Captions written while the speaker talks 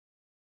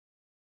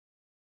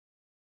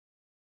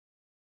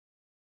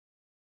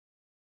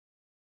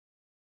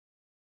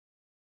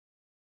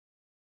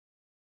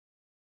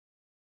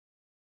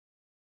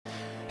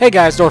Hey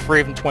guys,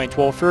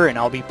 Raven2012 here, and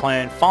I'll be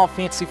playing Final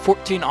Fantasy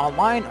XIV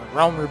Online,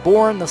 Realm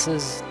Reborn. This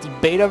is the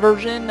beta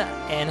version,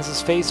 and this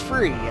is Phase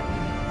 3.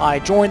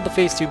 I joined the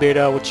Phase 2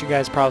 beta, which you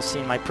guys probably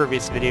seen in my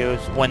previous videos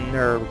when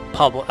they're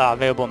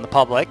available in the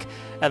public.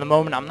 At the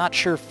moment, I'm not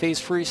sure if Phase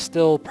 3 is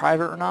still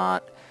private or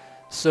not.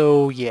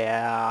 So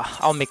yeah,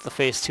 I'll make the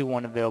Phase 2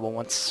 one available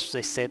once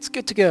they say it's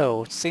good to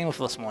go. Same with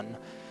this one.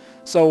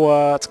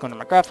 So let's go into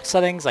my graphics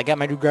settings. I got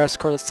my new graphics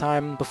card this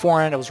time.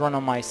 Beforehand, I was running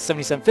on my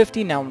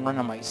 7750. Now I'm running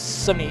on my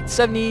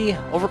 7870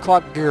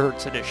 overclocked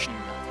gigahertz edition.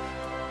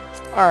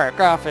 Alright,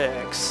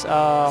 graphics.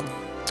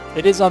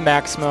 It is on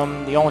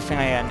maximum. The only thing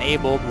I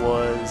enabled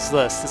was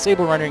this.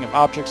 Disable rendering of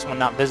objects when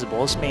not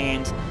visible. This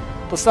means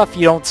the stuff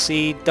you don't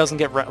see doesn't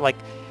get, like,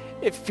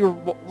 if you're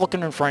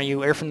looking in front of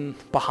you, everything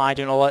behind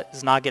you and all that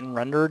is not getting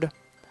rendered.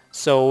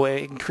 So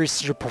it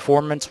increases your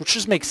performance, which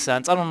just makes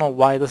sense. I don't know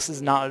why this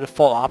is not a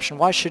default option.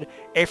 Why should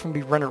everything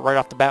be rendered right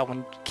off the bat when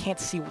you can't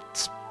see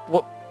what's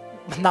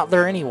not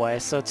there anyway?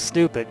 So it's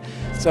stupid.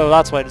 So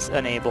that's why I just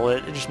enable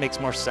it. It just makes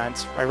more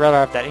sense. I'd rather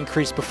have that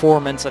increased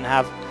performance and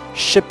have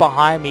shit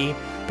behind me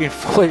being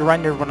fully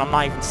rendered when I'm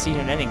not even seeing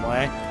it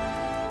anyway.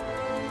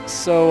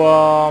 So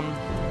alright,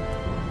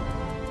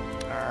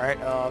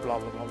 blah blah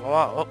blah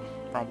blah. Oh,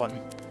 wrong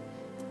button.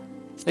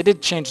 They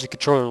did change the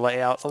controller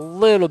layout a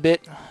little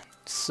bit.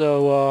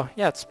 So,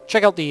 yeah, let's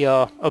check out the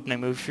opening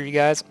movie for you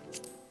guys.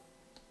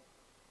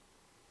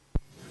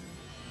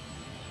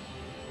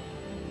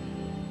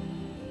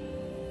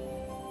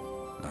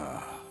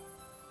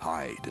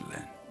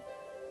 Hydaelyn.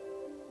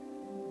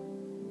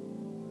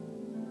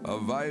 A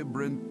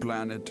vibrant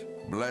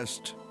planet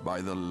blessed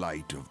by the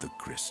light of the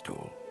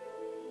crystal.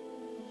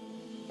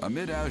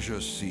 Amid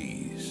azure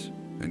seas,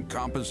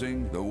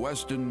 encompassing the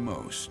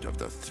westernmost of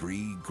the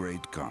 3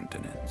 great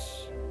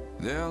continents,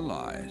 there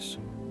lies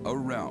a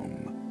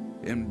realm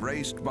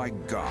embraced by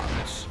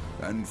gods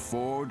and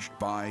forged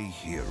by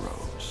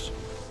heroes.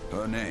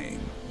 Her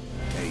name,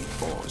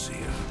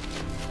 Eorzea.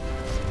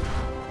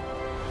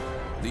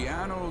 The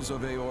annals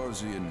of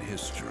Eorzean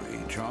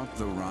history chart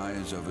the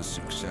rise of a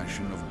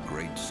succession of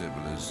great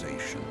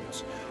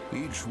civilizations,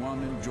 each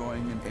one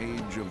enjoying an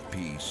age of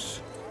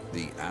peace,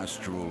 the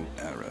astral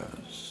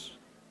eras.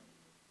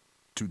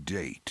 To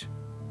date,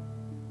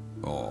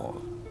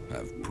 all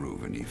have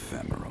proven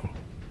ephemeral.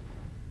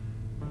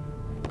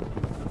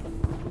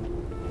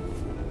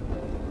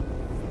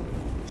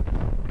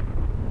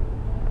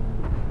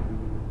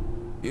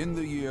 In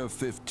the year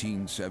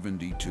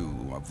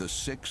 1572 of the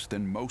 6th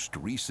and most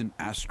recent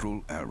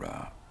astral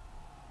era,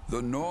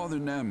 the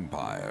Northern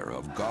Empire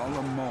of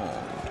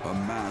Garlemald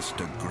amassed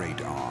a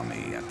great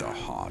army at the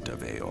heart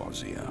of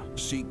Eorzea,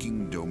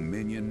 seeking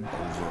dominion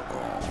over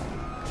all.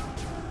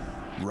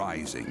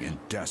 Rising in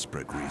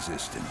desperate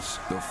resistance,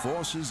 the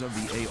forces of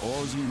the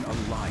Eorzean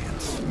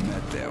alliance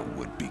met their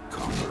would-be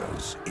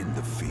conquerors in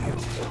the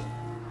field.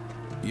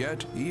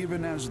 Yet,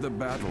 even as the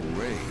battle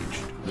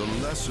raged, the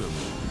lesser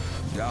moon,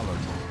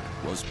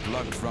 Galermod, was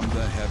plucked from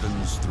the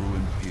heavens through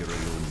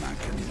imperial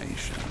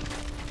machination.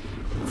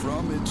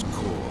 From its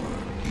core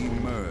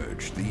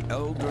emerged the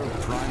elder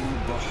primal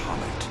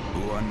Bahamut,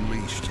 who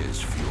unleashed his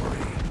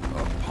fury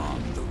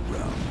upon the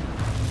realm.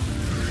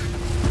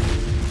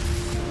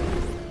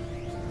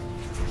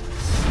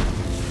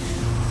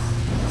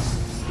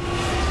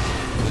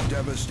 The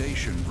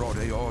devastation brought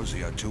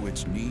Eorzea to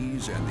its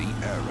knees and the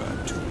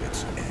era to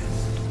its end.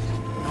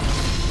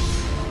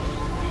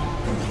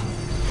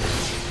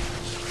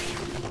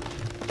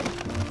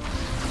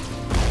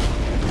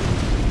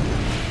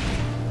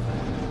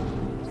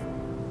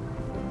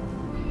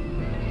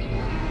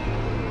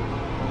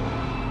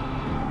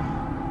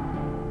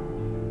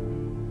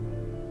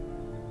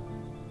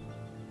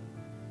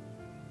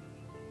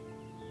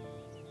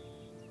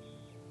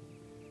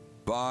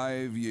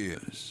 5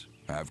 years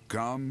have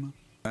come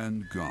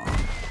and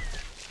gone.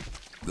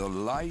 The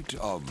light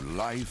of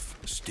life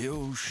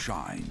still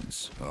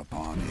shines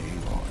upon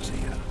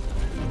Eorzea.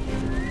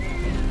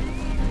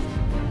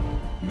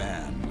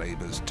 Man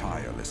labors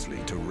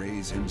tirelessly to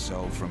raise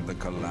himself from the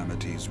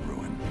calamity's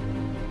ruin.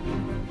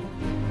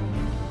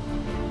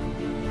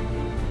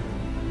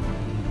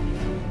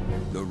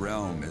 The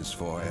realm is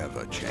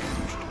forever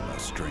changed, a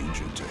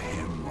stranger to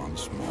him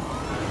once more.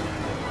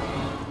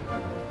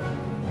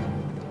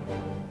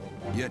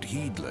 Yet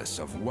heedless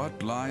of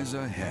what lies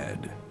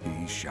ahead,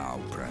 he shall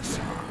press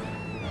on.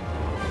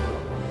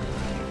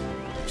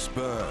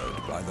 Spurred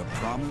by the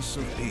promise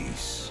of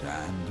peace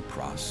and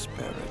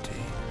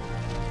prosperity.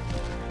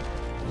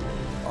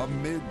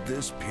 Amid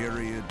this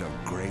period of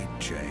great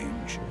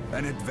change,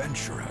 an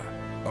adventurer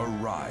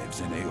arrives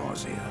in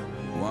Eorzea,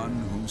 one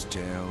whose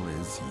tale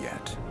is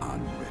yet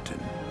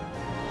unwritten.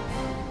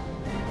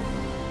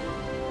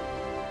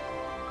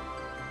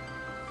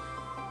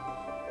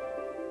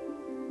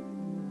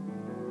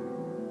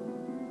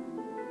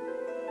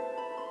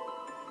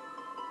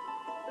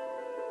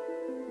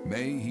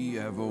 May he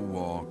ever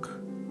walk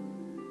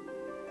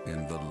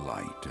in the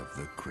light of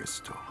the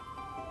crystal.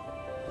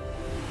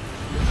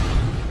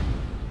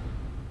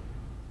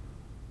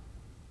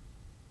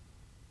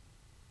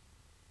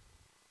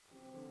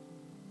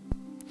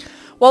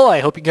 Well,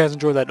 I hope you guys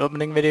enjoyed that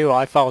opening video.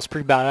 I thought it was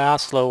pretty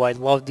badass, though I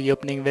loved the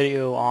opening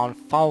video on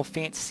Final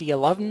Fantasy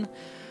XI,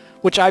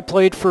 which I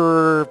played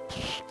for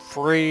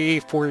 4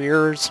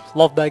 years.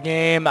 Loved that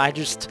game. I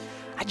just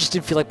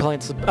didn't feel like paying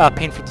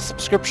for the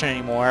subscription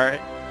anymore,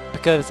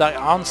 because I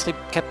honestly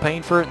kept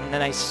paying for it, and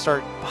then I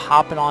started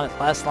hopping on it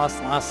less,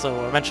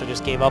 so eventually I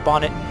just gave up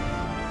on it.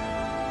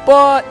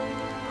 But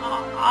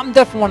I'm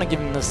definitely want to give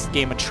this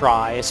game a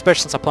try,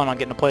 especially since I plan on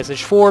getting a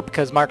PlayStation 4,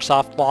 because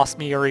Microsoft lost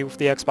me already with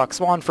the Xbox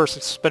One, first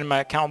suspended my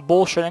account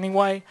bullshit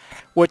anyway,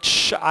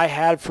 which I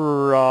had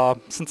for,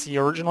 since the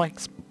original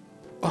Xbox.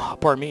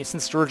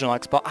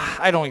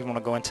 I don't even want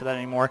to go into that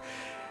anymore.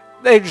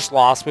 They just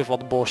lost me with all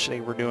the bullshit they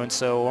were doing,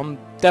 so I'm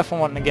definitely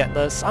wanting to get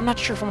this. I'm not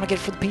sure if I'm going to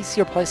get it for the PC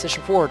or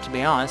PlayStation 4, to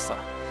be honest.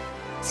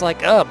 It's like,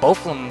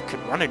 both of them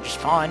could run it just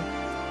fine.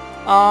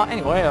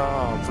 Anyway,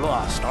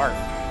 start.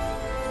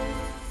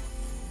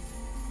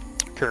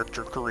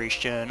 Character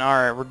creation.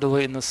 Alright, we're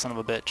deleting this son of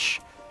a bitch.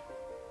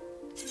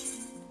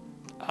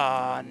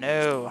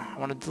 No. I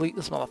want to delete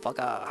this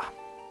motherfucker.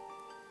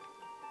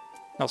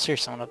 No,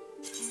 seriously, I want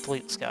to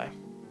delete this guy.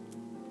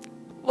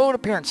 Load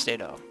appearance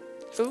data.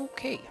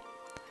 Okay.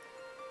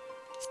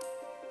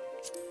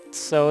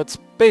 So it's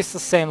basically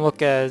the same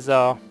look as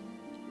my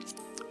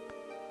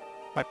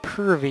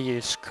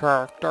previous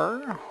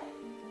character.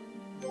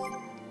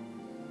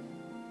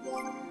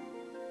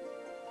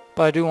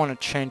 But I do want to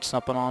change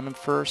something on him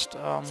first.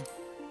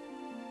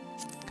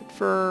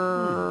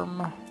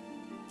 Confirm.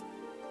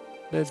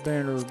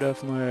 Headbander,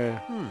 definitely.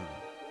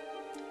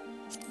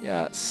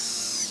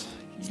 Yes.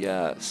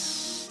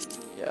 Yes.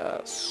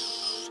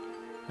 Yes.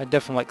 I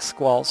definitely like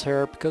Squall's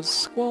hair, because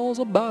Squall's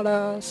a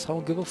badass. I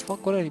don't give a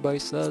fuck what anybody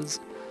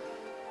says.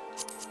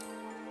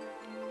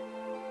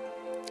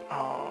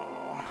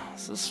 Oh,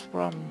 is this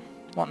what I'm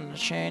wanting to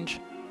change?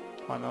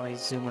 Why don't I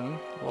zoom in a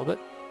little bit?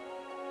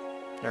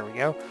 There we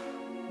go.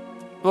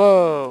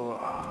 Whoa!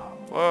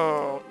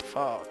 Whoa, what the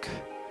fuck?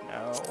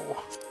 No.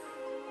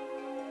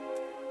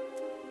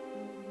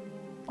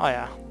 Oh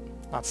yeah,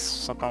 that's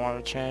something I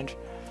wanted to change.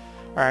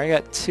 Alright, I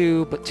got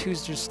 2, but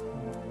 2's just...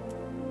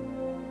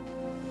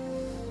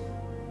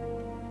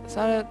 Is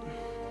that it?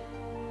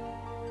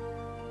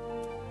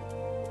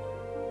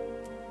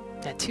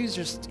 Yeah, 2's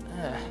just...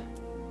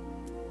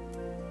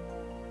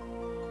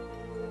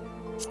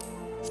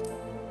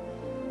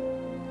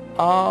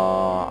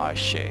 eye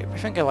shape. I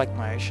think I like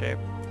my eye shape.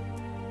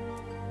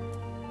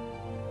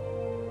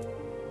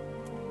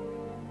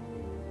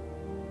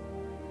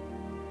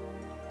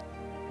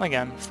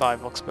 Again,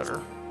 5 looks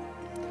better.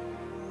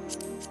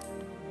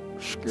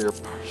 Skip,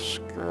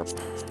 skip,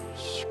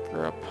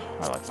 skip.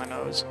 I like my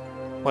nose.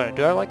 Wait,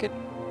 do I like it?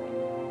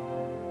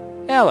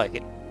 Yeah, I like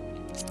it.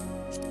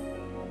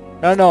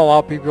 I know a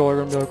lot of people are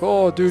gonna be like,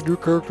 oh dude, your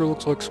character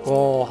looks like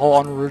Squall, how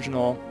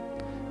unoriginal.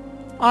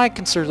 I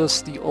consider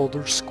this the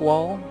older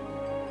Squall.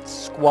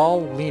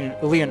 Squall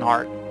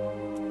Leonhardt.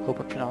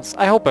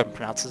 I hope I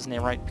pronounced his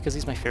name right, because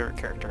he's my favorite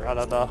character out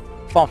of the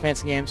Final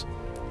Fantasy games.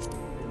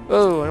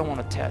 Oh, I don't want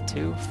a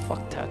tattoo.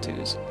 Fuck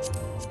tattoos.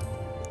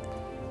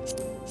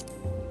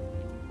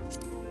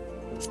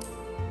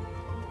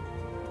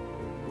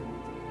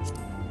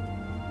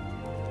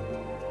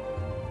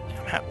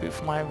 I'm happy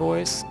with my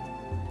voice.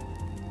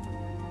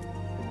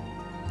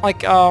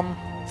 Like, no.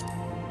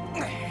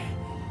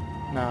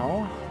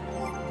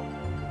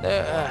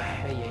 Yeah.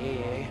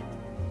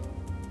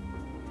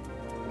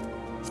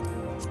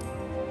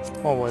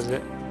 What was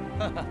it?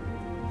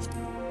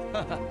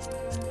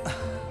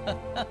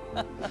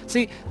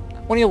 See,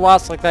 when he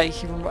laughs like that,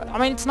 I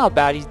mean, it's not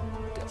bad.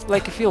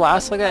 Like, if he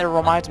laughs like that, it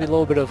reminds me a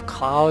little bit of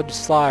Cloud /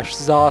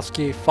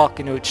 Sasuke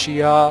fucking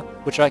Uchiha,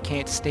 which I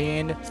can't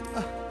stand.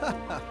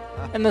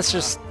 And this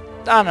just,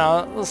 I don't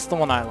know, this is the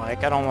one I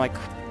like. I don't like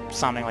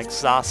sounding like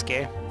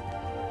Sasuke.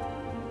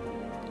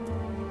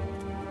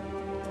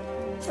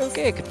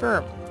 Okay,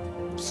 confirm.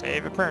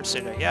 Save appearance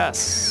data,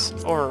 yes.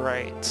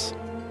 Alright.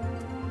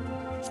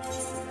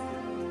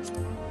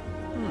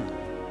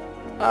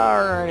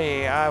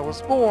 Alrighty, I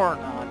was born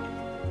on...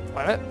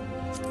 Wait a minute.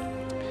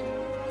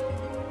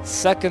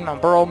 Second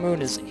umbrella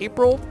moon is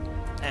April,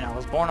 and I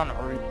was born on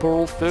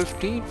April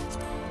 15th.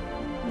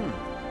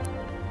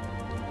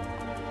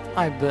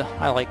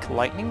 I like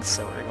lightning,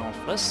 so we're going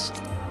for this.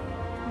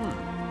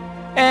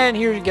 And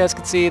here you guys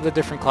can see the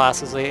different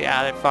classes they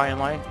added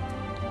finally.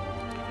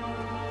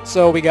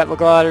 So we got the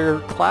Gladiator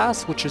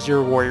class, which is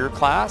your warrior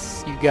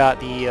class. You got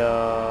the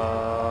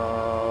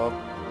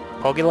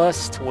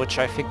Pugilist, which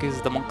I think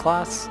is the monk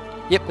class.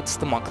 Yep, it's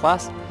the monk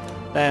class.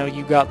 Then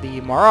you got the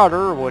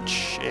Marauder,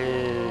 which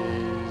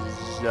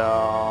is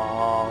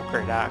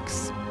Great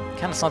Axe.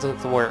 Kind of sounds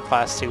like the warrior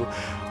class too.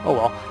 Oh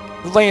well.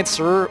 The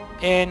Lancer,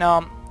 and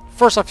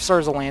first off you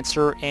start as a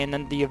Lancer, and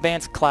then the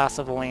advanced class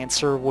of the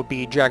Lancer would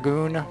be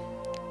Dragoon.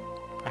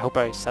 I hope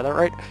I said that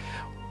right.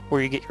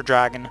 Where you get your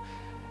dragon.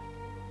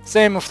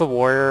 Same with the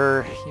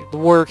Warrior. The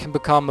Warrior can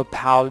become a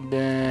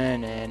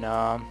Paladin, and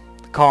the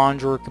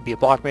Conjurer could be a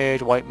Black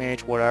Mage, White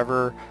Mage,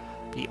 whatever.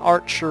 The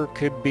Archer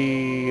could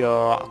be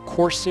a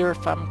Corsair,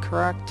 if I'm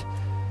correct.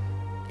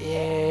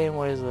 And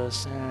what is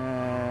this?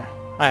 I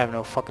have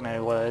no fucking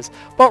idea what it is.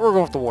 But we're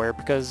going with the warrior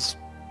because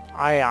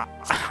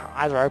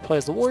either I play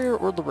as the warrior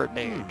or the red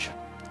mage.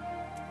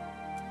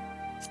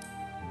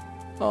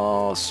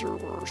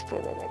 Servers.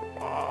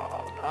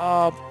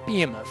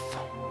 Behemoth.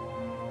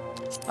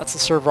 That's the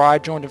server I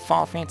joined in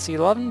Final Fantasy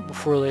XI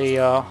before they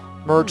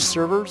merged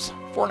servers.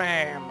 For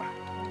name,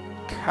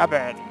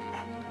 Kevin.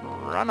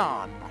 Run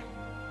on.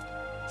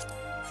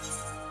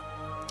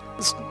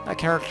 That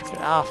character.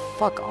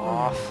 Fuck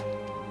off.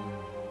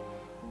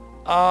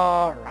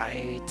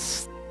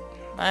 Alright.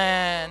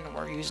 And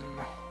we're using.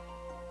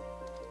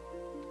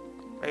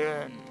 Wait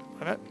a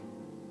minute.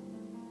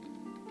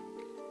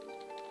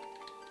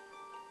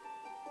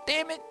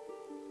 Damn it!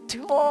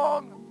 Too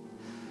long!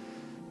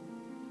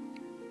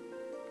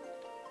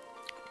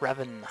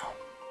 Revan.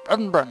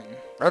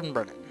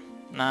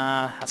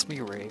 Nah, has to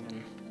be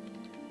Raven.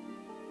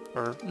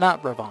 Or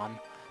not Ravon,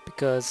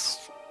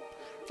 because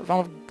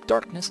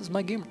Ravanofdarkness is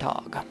my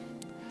gamertag.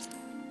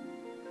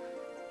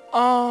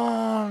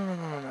 Alright,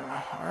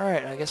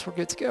 I guess we're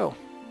good to go.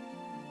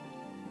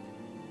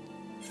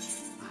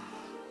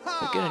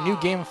 We get a new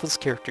game with this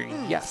character,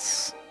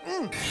 yes.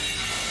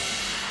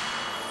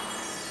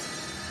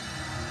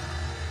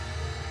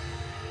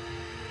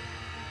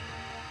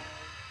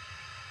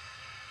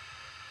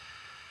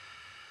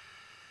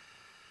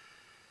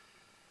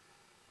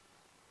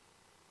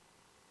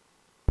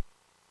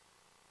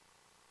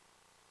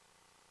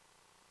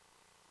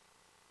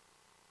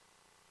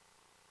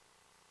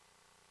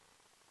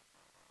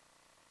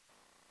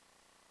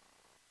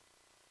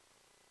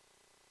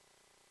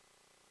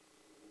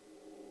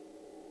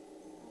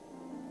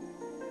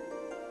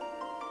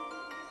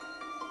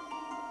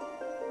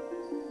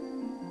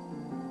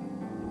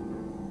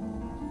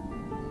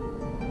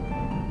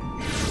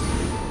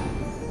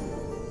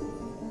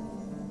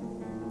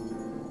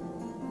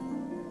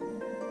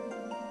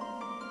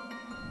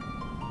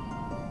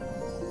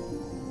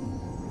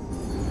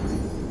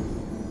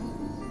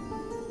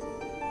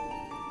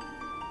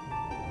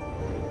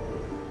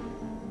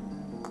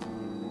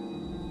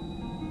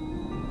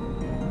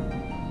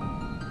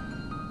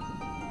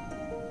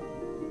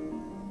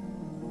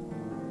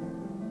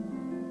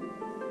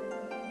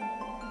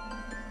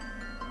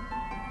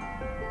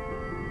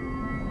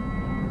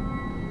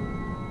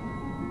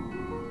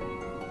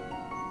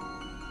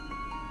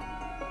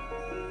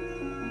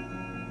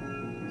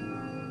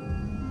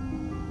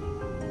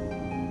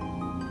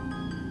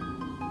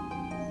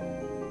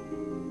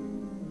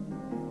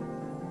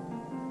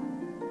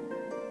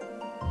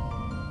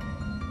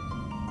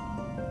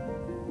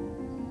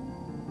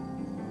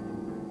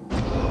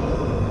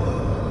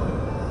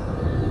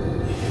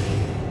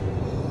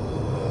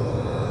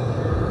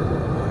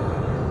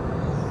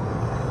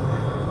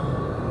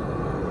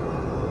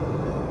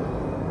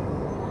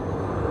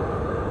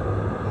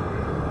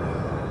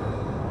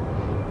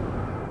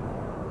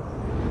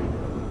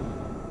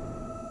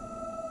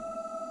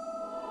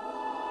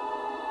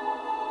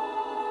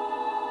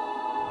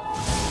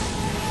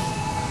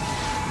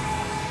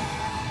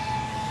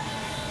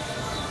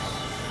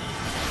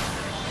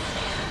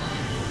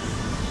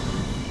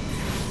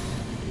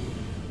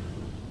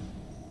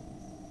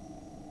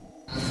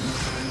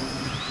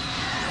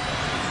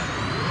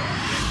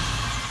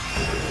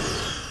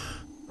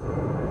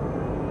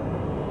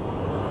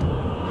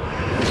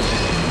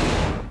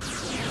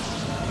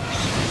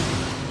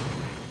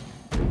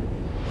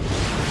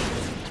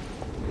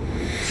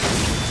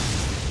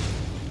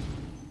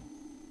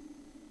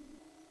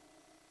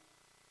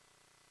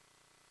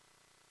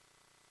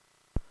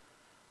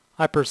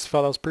 I personally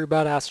felt that was pretty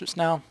badass just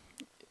now.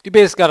 You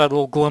basically got a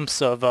little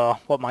glimpse of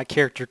what my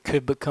character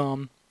could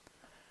become.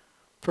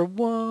 For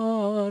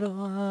what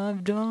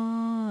I've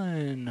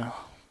done.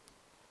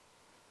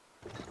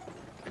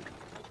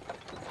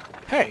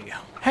 Hey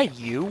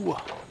you.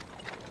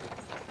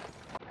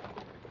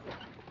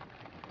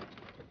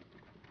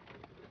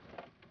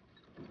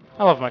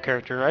 I love my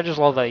character. I just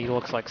love that he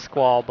looks like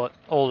Squall, but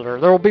older.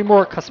 There will be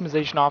more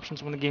customization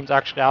options when the game's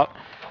actually out.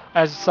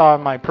 As you saw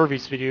in my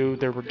previous video,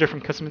 there were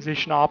different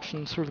customization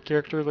options for the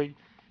character. They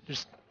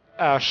just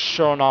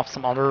showing off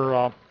some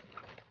other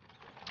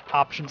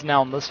options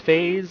now in this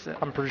phase.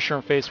 I'm pretty sure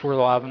in phase 4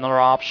 they'll have another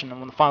option,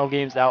 and when the final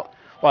game's out,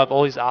 we'll have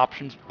all these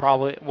options,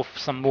 probably with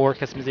some more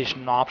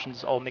customization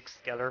options all mixed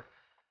together.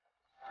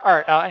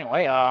 Alright,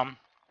 anyway,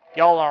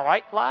 y'all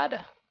alright,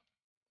 lad?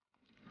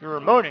 You were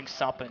moaning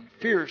something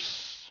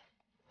fierce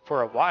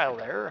for a while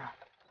there.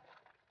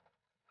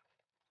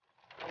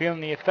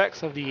 Feeling the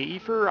effects of the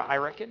ether, I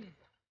reckon.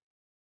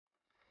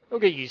 You'll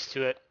get used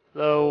to it,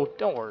 though,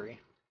 don't worry.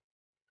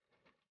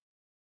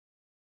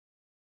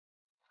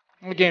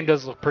 The game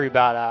does look pretty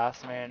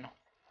badass, man.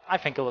 I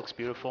think it looks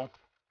beautiful.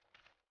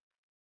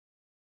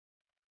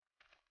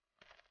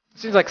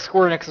 Seems like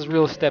Square Enix is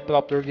really stepping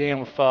up their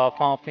game with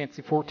Final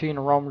Fantasy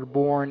XIV, Realm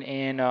Reborn,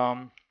 and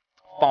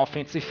Final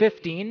Fantasy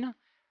XV,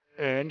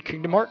 and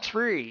Kingdom Hearts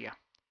 3.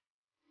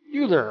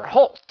 You there,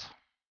 halt!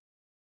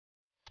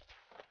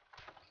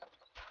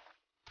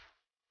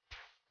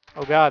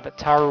 Oh god, that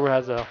tower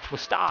has a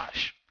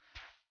mustache.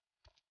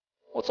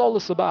 What's all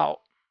this about?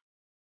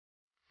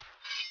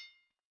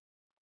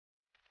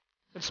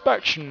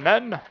 Inspection,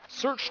 men!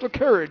 Search the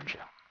carriage!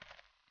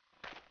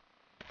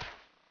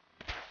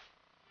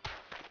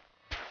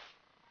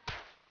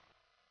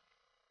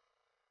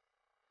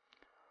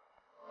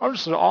 I'm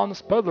just an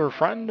honest peddler,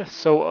 friend,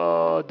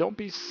 so, don't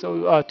be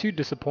so, too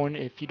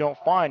disappointed if you don't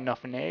find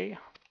nothing, eh?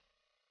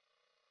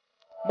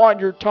 Mind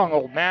your tongue,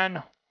 old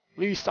man.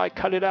 Least I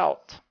cut it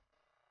out.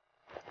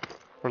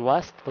 Or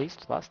lest,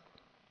 least, lest.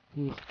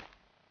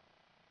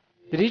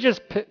 Did he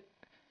just pick?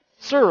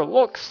 Sir,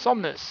 look,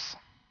 sumnus.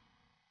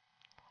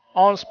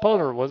 Honest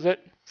peddler, was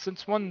it?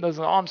 Since when does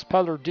an honest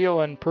peddler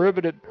deal in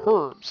prohibited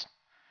herbs?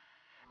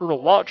 You're in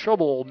a lot of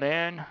trouble, old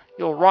man.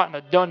 You'll rot in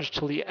a dungeon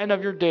till the end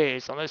of your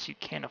days, unless you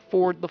can't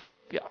afford the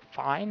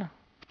fine.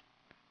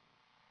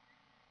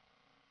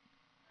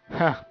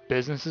 Huh,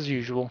 business as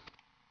usual.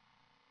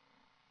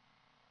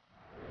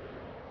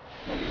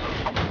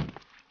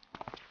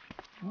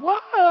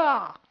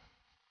 Wah!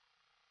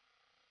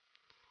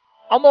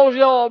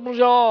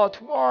 Amoja,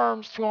 two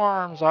arms, two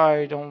arms.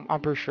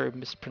 I'm pretty sure I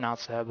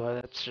mispronounced that, but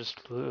that's just,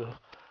 ugh.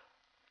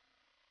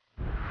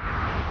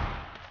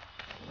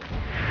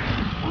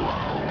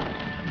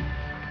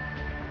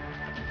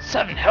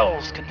 Seven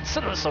hells,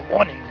 consider this a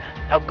warning.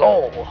 Now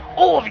go,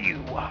 all of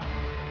you!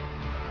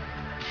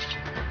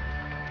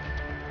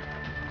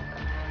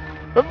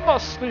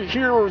 Unless the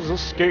heroes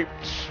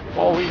escaped,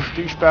 while these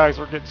douchebags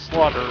are getting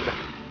slaughtered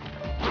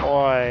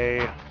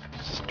by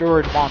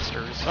stirred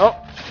monsters. Oh!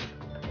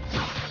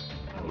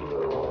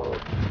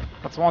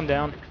 That's one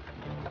down.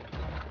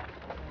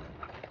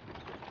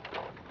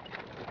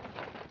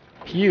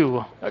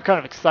 Phew, that kind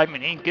of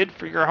excitement ain't good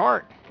for your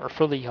heart. Or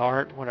for the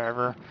heart,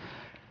 whatever.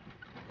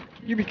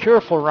 You be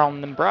careful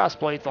around them brass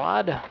blades,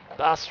 lad.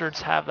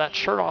 Bastards have that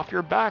shirt off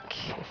your back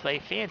if they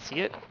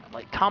fancy it,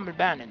 like common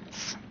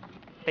bandits.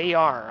 They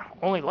are,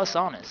 only less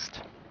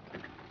honest.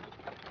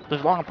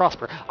 Live long and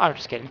prosper. I'm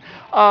just kidding.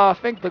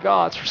 Thank the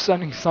gods for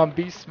sending some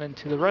beastmen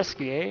to the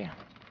rescue, eh?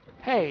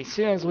 Hey,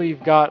 seeing as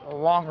we've got a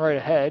long ride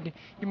ahead,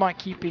 you mind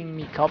keeping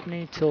me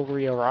company till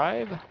we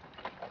arrive?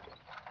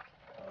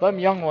 Them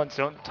young ones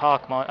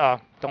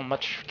don't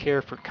much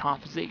care for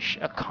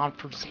conversation.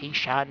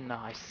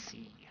 I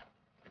see.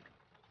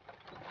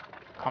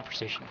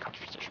 Conversation.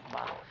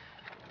 Wow.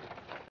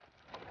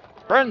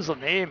 Bren's the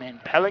name,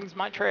 and pelling's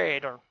my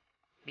trade, or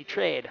me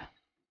trade.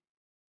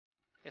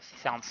 Guess he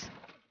sounds.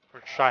 We're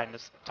trying to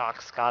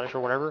talk Scottish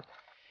or whatever.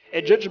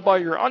 And judging by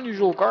your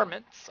unusual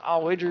garments,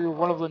 I'll wager you're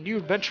one of the new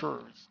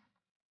adventurers.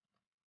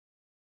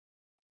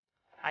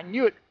 I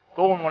knew it.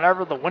 Going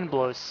whenever the wind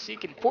blows,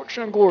 seeking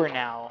fortune and glory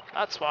now.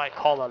 That's why I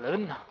call it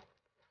in.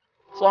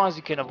 As long as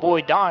you can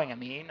avoid dying, I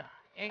mean.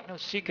 Ain't no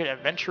secret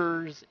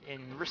adventurers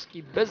in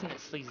risky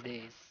business these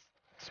days.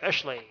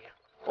 Especially,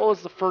 what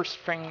was the first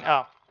thing,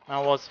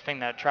 what was the thing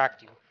that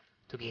attracted you?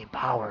 To gain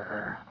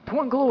power, to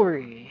win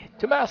glory,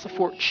 to amass a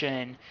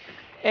fortune,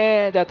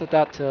 and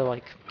that to,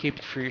 like, keep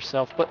it for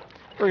yourself. But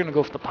we're gonna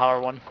go for the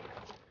power one.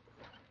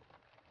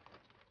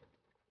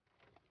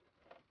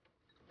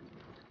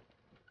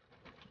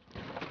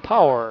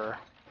 Power.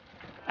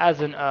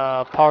 As in,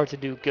 power to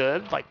do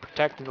good, like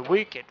protecting the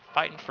weak and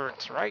fighting for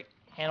its right,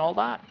 and all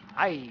that.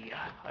 I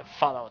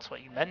thought that's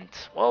what you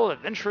meant. Well,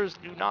 adventurers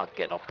do not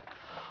get up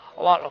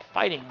a lot of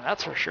fighting,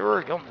 that's for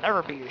sure. You'll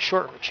never be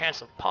short of a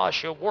chance of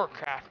polish your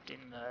warcraft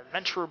in the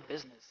adventurer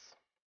business.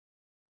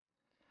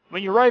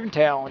 When you arrive in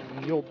town,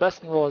 you'll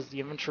best enroll as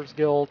the Adventurers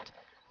Guild.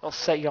 They'll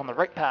set you on the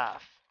right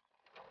path.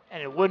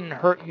 And it wouldn't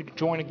hurt you to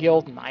join a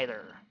guild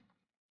neither.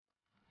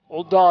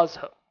 Ulda's,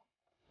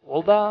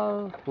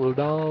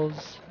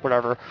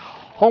 whatever,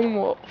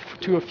 home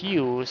to a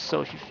few,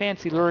 so if you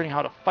fancy learning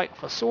how to fight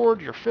with a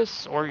sword, your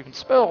fists, or even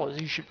spells,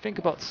 you should think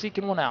about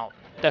seeking one out.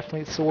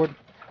 Definitely the sword.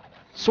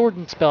 Sword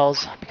and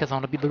spells, because I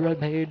want to be the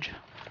red mage.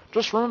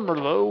 Just remember,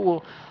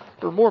 though,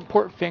 there are more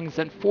important things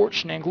than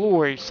fortune and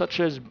glory, such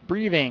as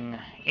breathing.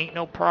 Ain't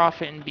no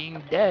profit in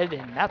being dead,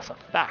 and that's a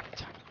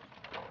fact.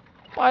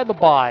 By the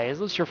by, is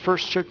this your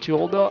first trip to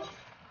Ulda?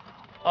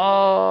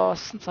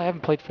 Since I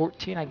haven't played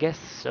 14, I guess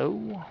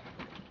so.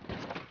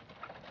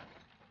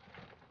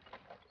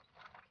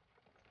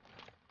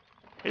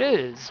 It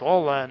is.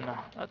 Well then,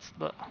 that's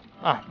the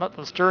not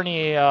this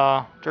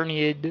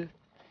journeyed,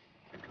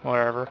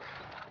 whatever.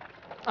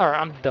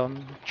 Alright, I'm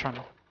done trying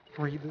to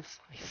read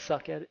this. I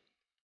suck at it.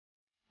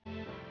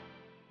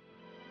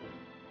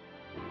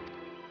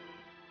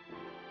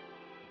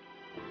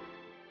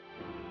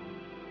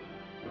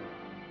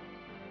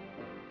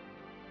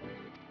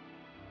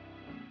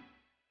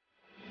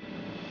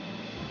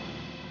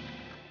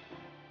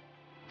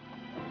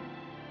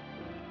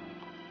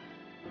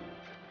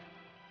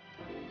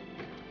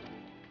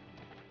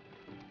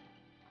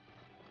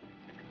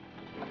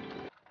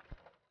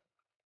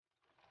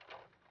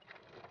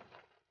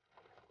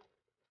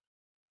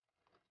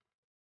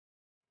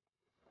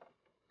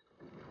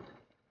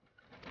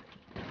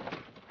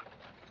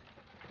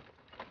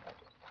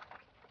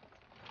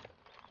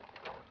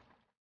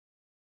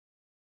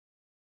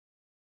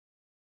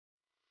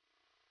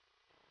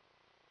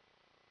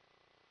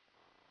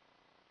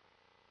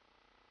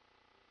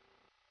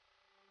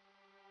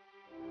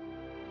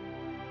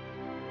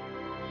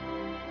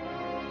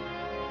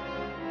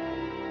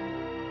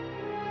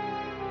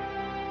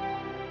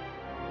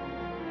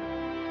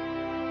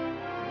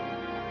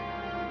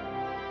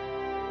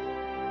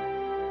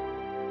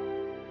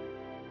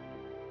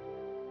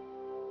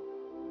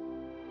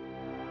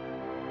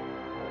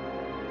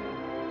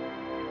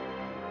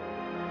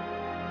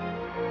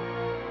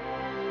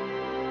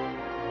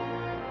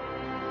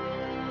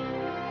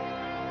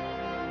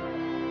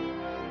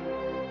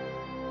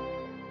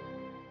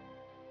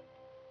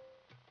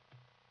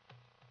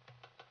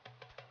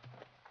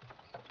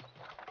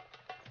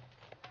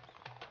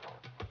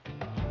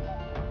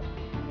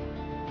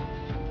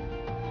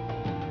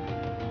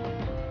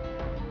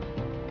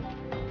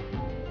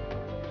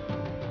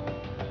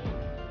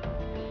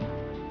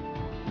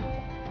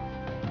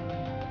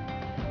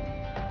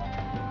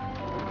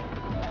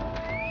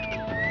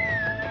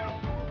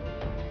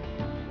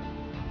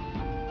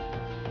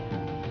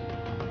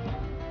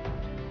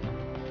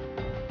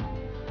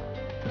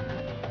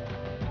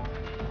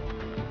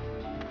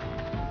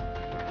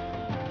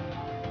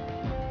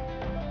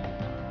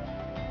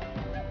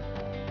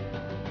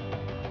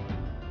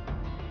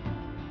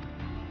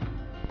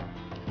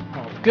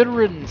 Good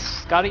riddance,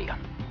 Scotty.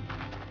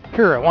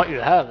 Here, I want you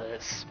to have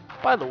this.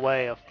 By the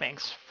way,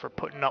 thanks for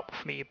putting up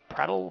with me,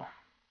 Prattle.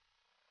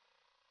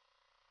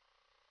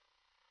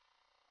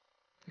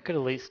 I could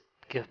at least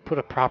put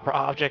a proper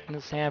object in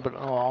his hand, but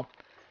oh well.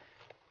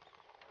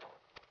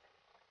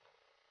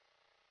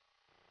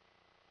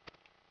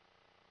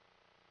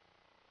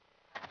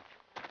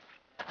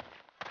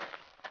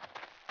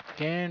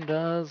 Game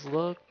does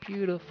look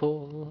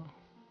beautiful.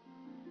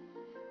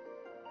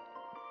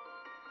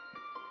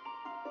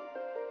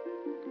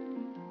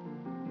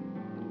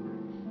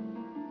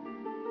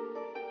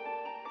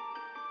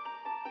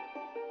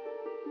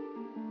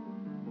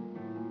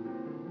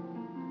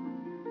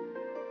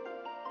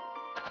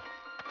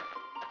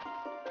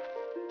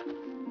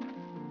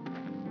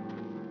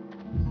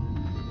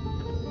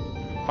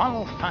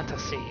 Final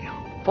Fantasy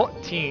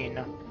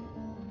XIV.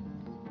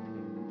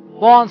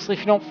 Well, honestly, if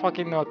you don't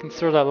fucking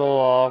consider that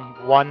little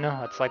 1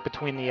 that's like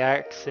between the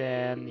X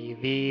and the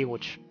V,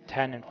 which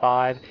 10 and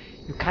 5,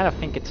 you kind of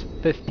think it's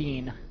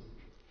 15.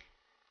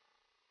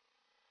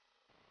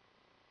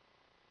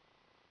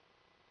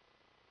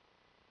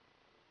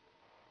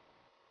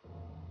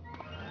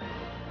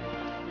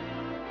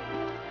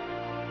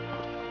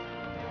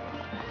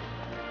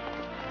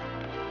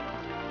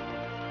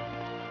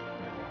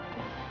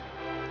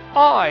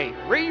 I,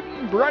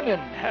 Raven Brennan,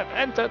 have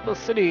entered the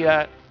city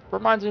that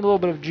reminds me a little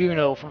bit of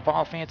Juno from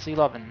Final Fantasy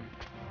XI.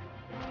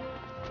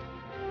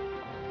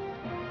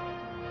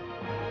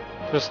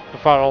 Just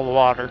without all the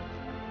water.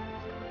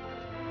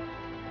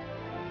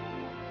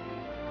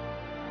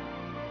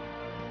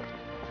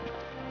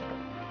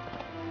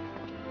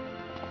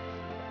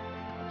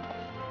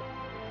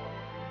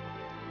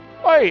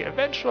 Hey,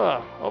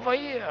 adventurer, over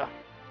here!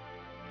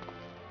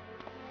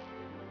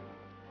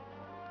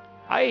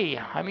 Hey,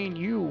 I mean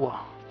you,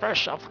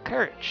 fresh off the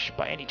carriage,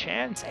 by any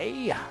chance,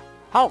 eh?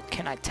 How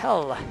can I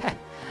tell?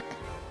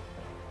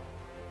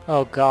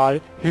 Oh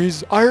god,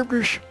 he's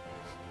Irish.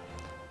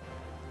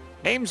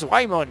 Name's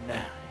Wyman,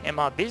 and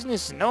my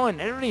business is knowing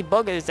every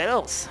buggers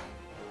else.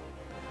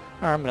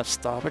 Alright, I'm gonna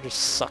stop, I just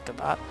suck at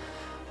that.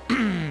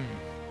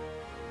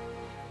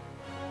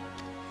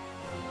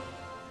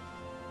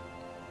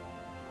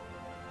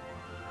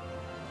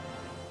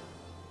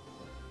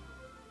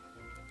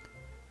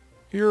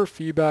 Your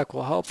feedback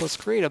will help us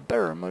create a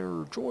better and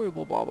more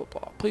enjoyable blah blah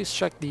blah. Please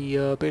check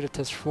the beta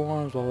test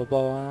forums blah blah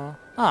blah.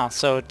 Ah,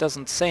 so it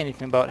doesn't say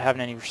anything about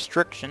having any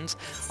restrictions.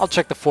 I'll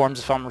check the forums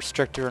if I'm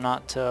restricted or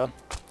not to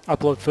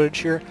upload footage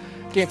here.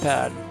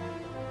 Gamepad.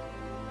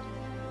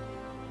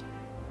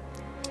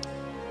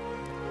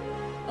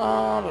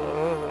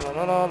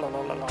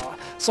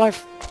 So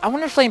I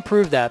wonder if they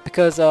improved that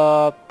because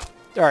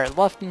alright,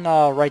 left and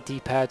right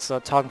D-pads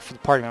talking for the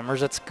party members,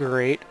 that's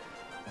great.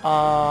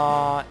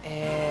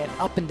 And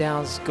up and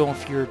down is going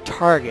for your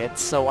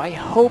targets, so I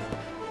hope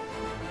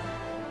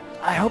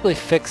they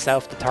fix that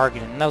with the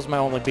targeting. That was my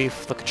only beef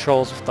with the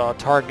controls with the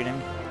targeting.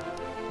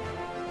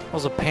 It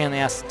was a pain in the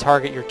ass to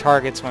target your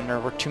targets when there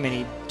were too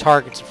many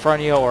targets in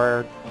front of you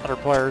or other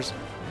players.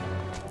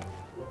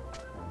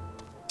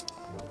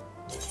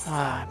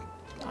 I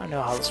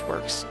know how this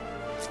works.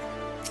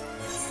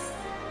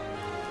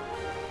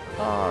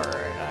 Alright,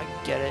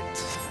 I get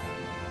it.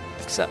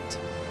 Accept.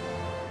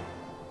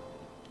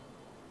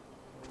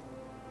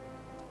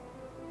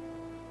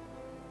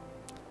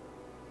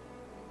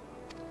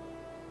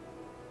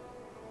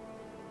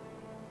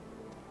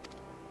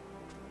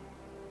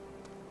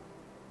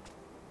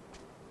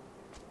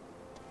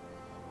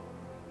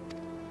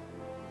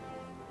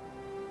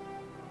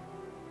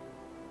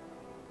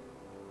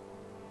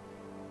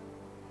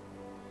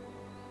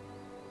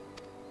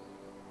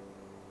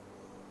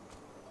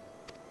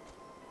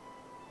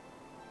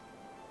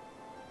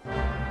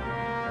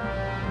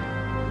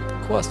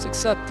 Request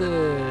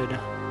accepted.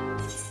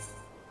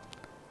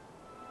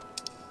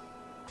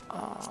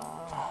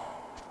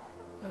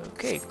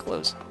 Okay,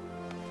 close.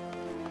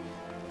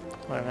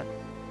 Wait a minute.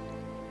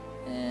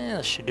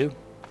 That should do.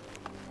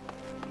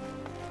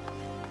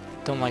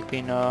 Don't like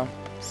being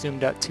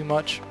zoomed out too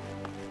much.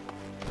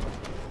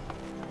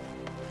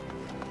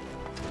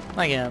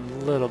 Again,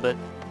 a little bit.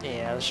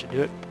 Yeah, that should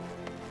do it.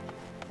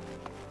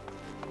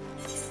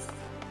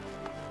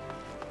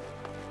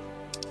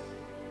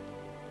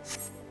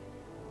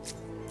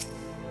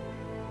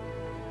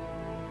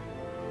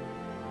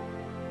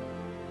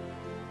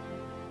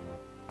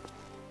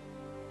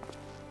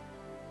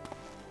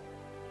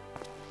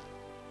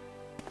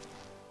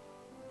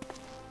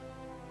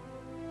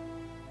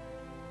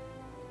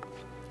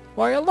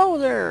 Why, hello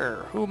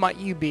there! Who might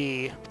you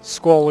be,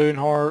 Squalloon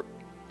Heart?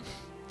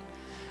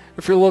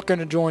 If you're looking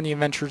to join the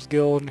Adventurers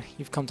Guild,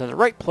 you've come to the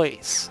right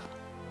place.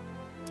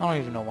 I don't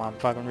even know why I'm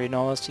fucking reading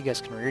all this, you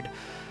guys can read.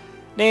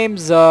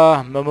 Name's,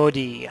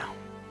 Momodi.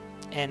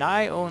 And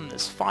I own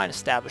this fine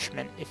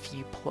establishment, if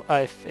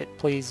it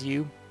please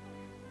you.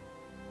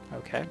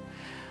 Okay.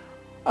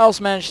 I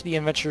also manage the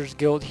Adventurers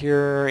Guild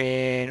here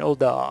in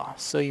Oda,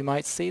 so you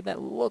might say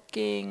that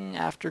looking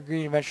after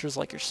green adventurers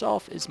like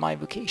yourself is my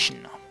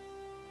vocation.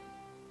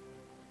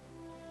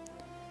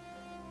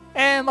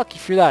 And lucky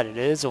for that it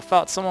is.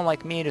 Without someone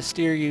like me to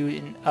steer you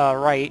in,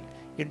 right,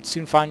 you'd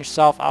soon find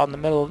yourself out in the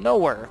middle of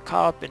nowhere,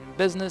 caught up in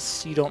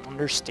business you don't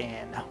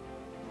understand.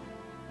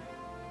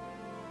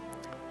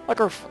 Like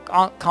our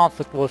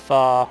conflict with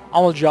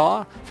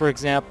Al-Jah, for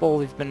example,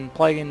 we've been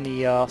plaguing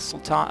the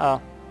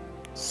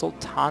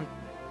Sultan,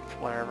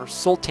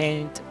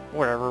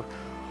 whatever,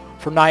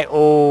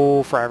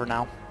 for forever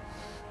now.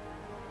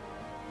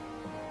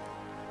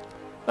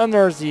 Then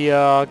there's the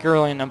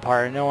Guerrillian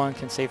Empire. No one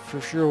can say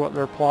for sure what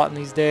they're plotting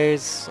these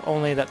days,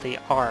 only that they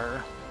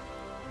are.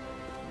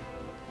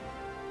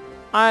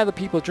 The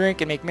people drink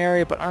and make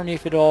merry, but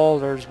underneath it all,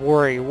 there's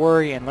worry,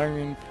 and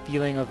lingering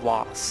feeling of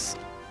loss.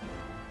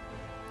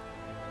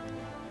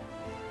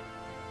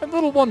 And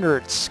little wonder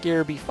it's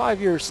scared be 5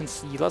 years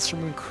since the Lesser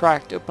Moon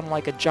cracked open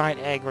like a giant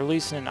egg,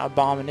 releasing an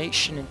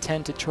abomination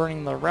intent to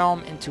turning the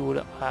realm into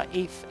an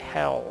eighth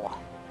hell.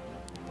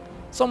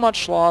 So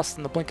much lost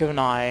in the blink of an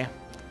eye.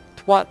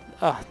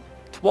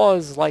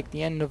 'Twas like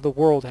the end of the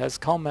world has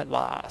come at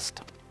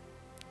last.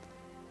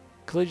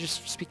 Could I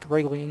just speak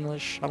regular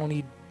English? I don't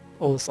need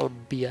all this other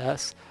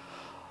BS.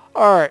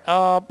 Alright,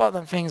 but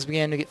then things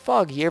began to get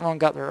foggy. Everyone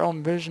got their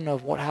own vision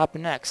of what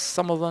happened next.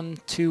 Some of them,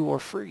 too, were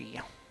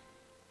free.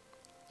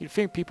 You'd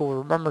think people would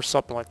remember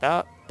something like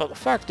that, but the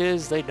fact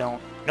is, they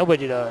don't.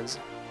 Nobody does.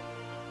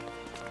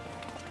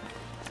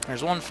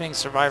 There's one thing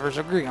survivors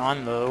agree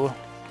on, though.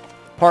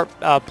 Part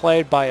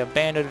played by a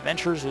band of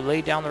adventurers who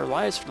laid down their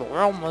lives for the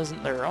realm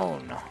wasn't their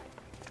own.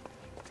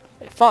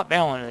 They fought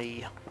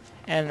valiantly,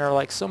 and they're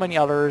like so many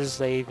others,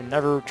 they've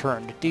never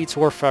returned. Deeds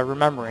worth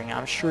remembering,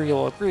 I'm sure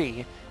you'll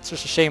agree. It's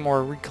just a shame or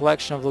a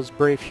recollection of those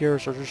brave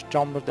heroes are just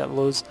jumbled at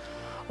lows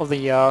of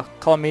the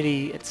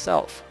calamity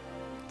itself.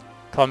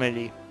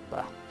 Calamity.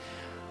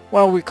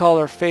 When we call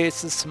our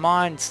faces to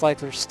mind, it's like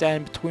they're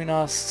standing between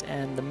us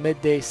and the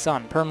midday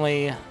sun,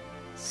 permanently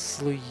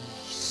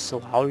so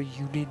how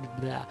you need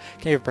that?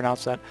 Can't even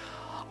pronounce that.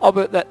 Oh,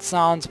 but that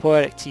sounds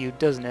poetic to you,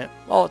 doesn't it?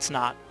 Well, it's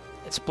not.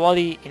 It's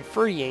bloody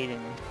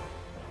infuriating.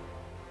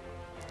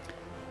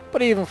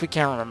 But even if we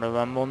can't remember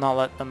them, we'll not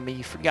let them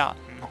be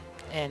forgotten.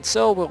 And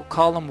so we'll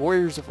call them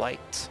Warriors of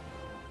Light.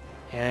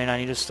 And I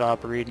need to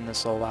stop reading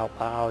this all out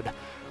loud.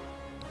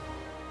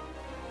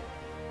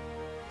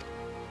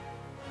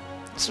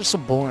 It's just so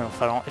boring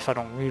if I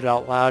don't read it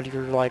out loud.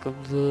 You're like,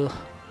 ugh.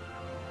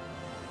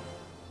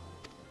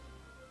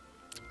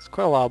 There's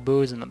quite a lot of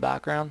booze in the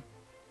background.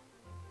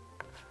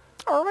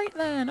 Alright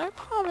then, I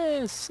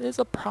promise. It's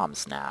a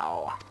promise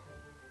now.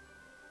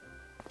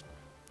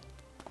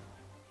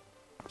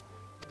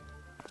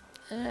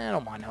 I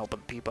don't mind helping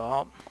people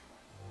out.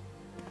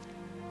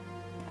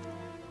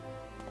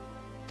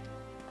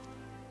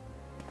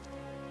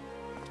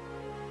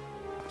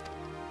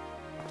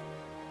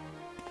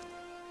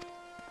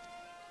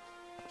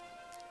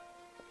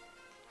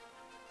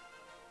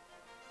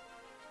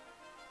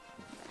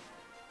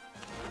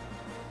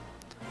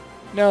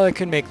 No, they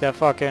could make that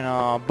fucking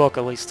book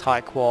at least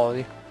high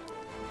quality.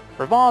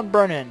 Ravon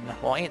Brennan.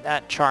 Well, ain't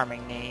that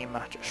charming name?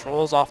 Just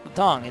rolls off the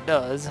tongue, it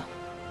does.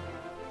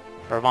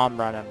 Ravon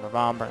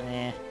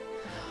Brennan.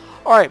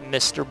 Alright,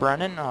 Mr.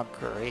 Brennan. Oh,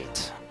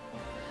 great.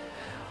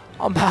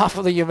 On behalf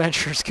of the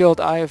Adventurers Guild,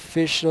 I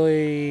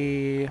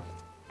officially...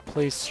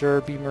 Please,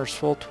 sir, be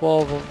merciful.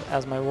 12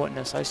 as my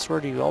witness. I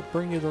swear to you, I'll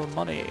bring you the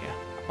money.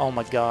 Oh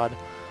my god.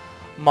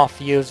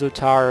 Mafioso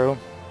Taro.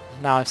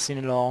 Now I've seen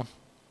it all.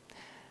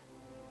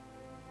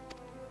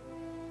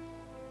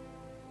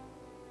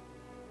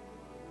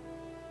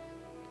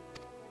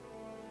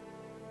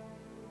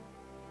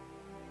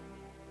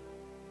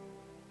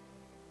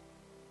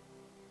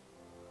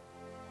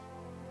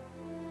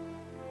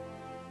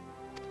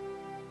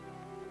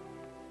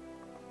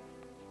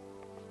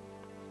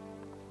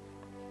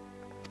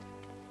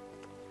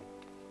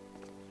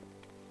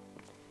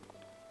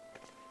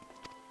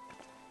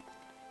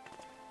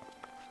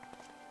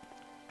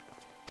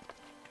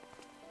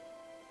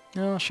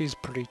 No, she's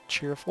pretty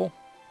cheerful.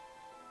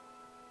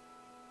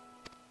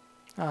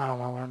 I don't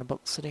want to learn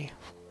about the city.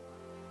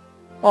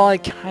 Well, I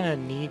kind of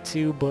need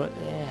to, but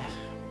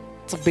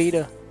it's a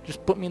beta.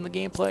 Just put me in the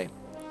gameplay.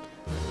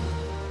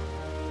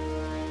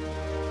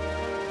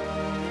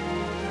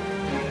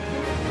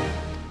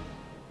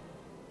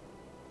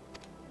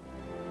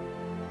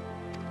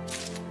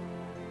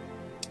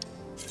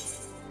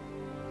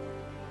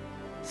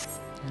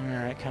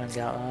 Alright, kind of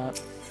got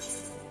that.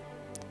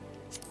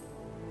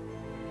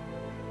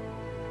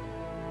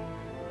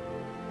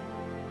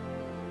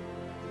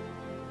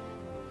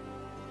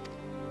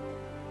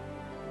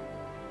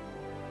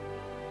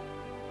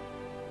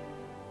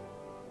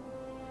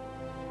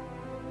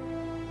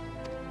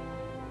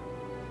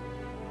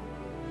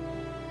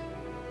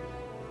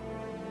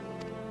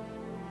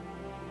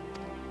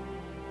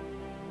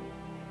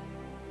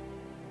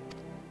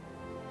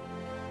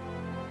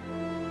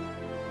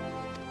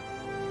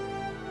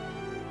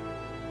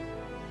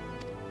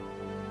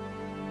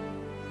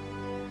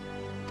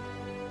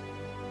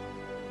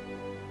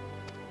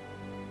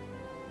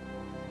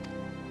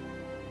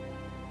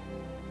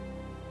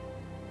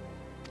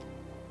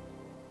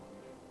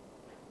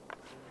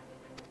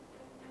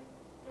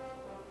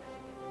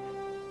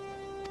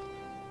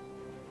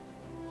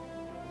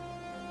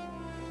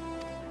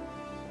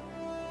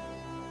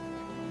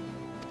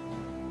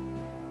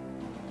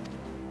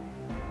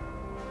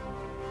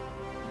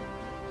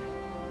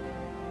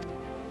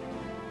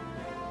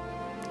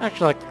 I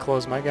actually like the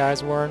clothes my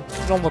guy's wearing.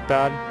 They don't look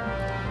bad.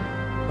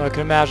 But I can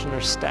imagine their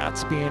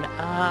stats being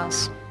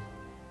ass.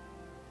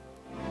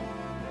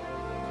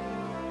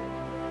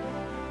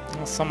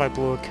 Well, somebody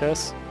blew a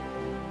kiss.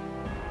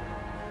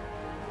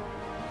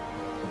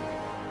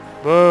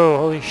 Whoa,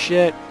 holy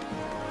shit.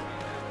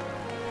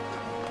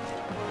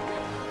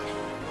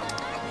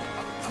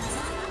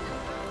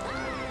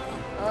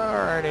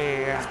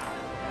 Alrighty.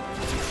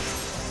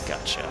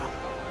 Gotcha.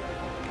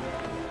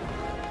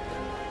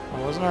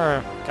 Well, wasn't there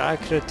a guy I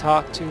could have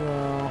talked to?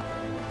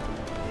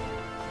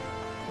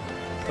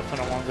 Definitely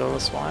don't want to go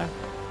this way.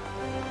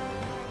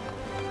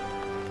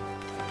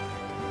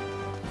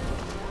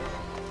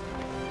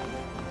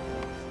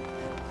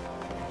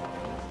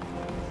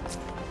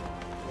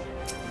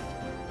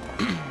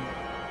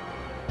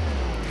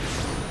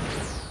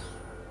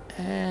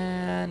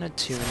 And a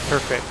tune.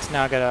 Perfect.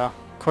 Now I got a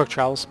quick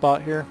travel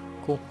spot here.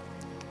 Cool.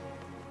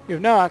 You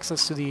have no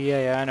access to the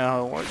EA. I know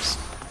how it works.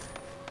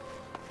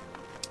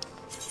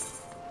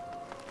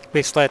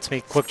 Basically, lets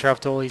me quick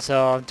travel to all these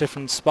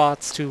different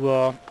spots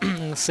to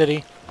in the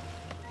city.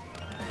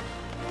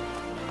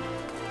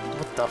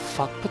 What the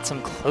fuck? Put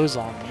some clothes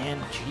on,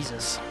 man.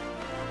 Jesus.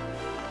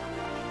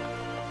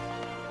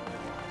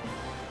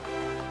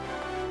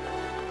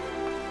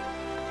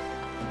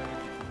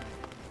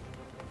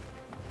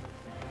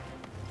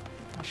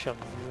 I should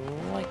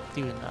like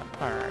doing that.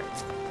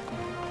 Alright.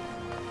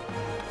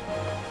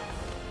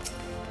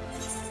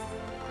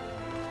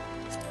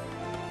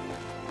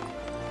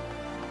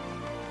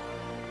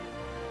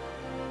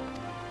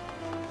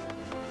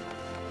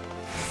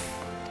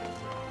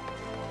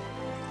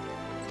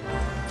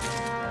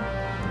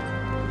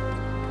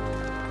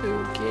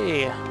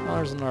 Okay, well,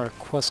 there's another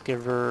quest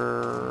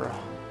giver.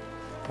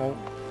 Well,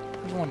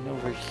 there's one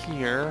over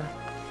here.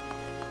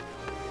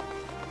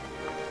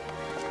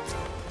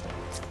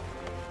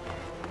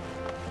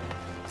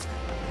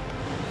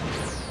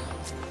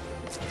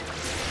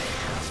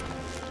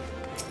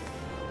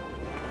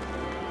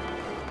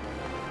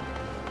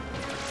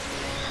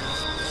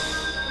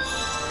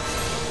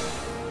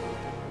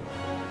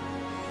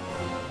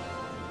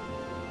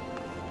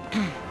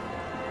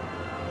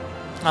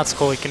 That's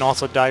cool, you can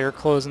also dye your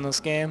clothes in this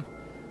game.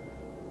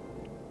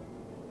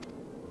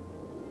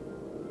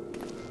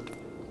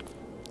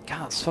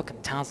 God, this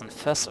fucking town's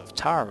infested with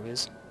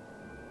towers.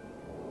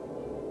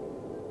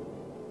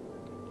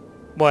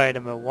 Wait a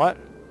minute, what?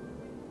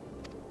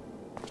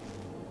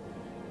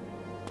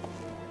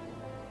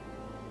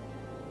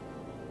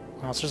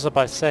 I was just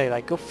about to say,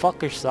 like, go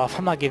fuck yourself.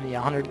 I'm not giving you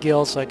 100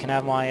 gil so I can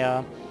have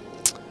my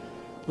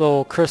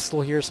little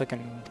crystal here so I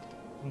can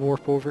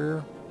warp over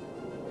here.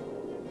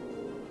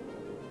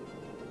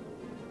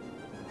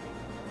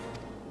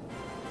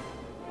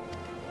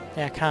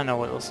 Yeah, I kinda know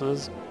what this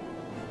is.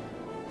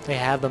 They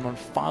have them on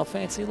Final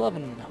Fantasy XI.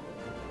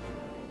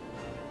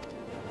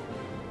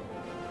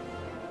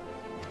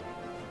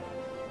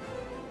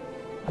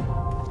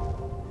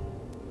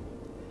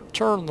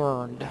 Turn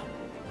learned.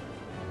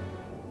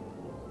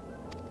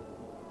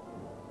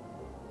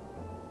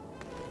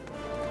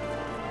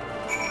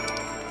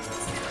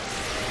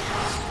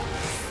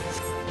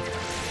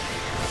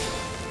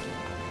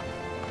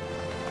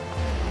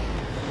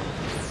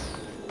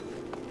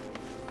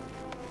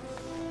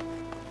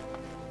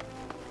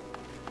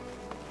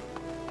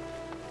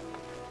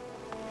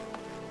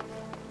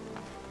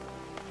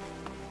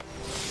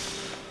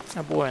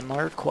 Oh boy,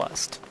 another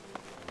quest.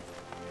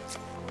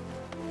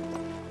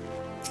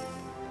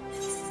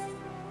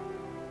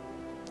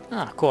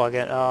 Ah, cool, I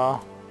get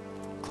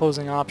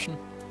closing option.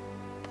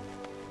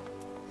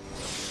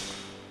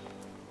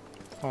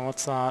 Oh,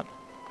 what's that?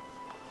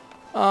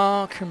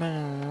 Oh,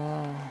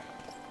 criminal.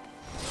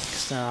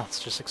 No, it's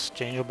just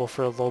exchangeable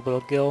for a little bit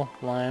of gil.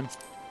 Lame.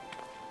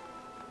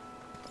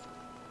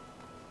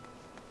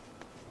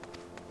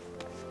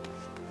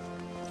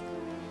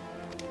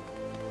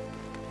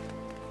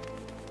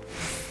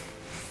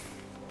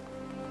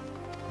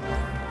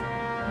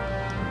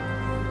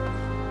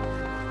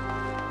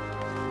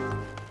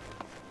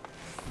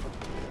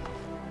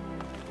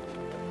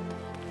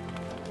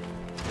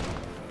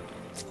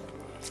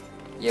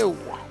 Yo!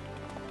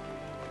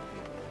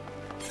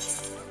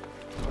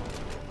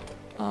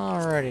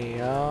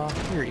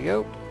 Alrighty, here you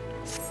go.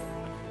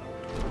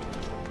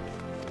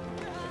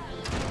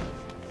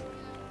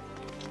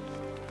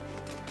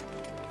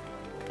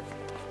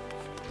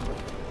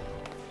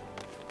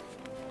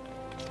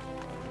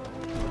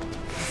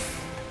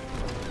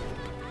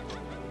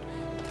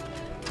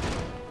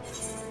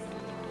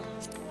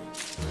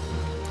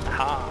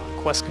 Aha!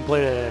 Quest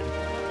completed.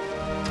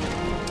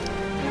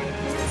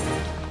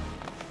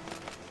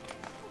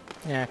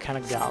 Yeah, I kind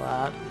of got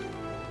that.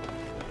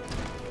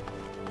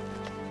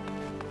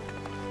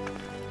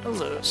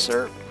 Hello,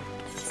 sir.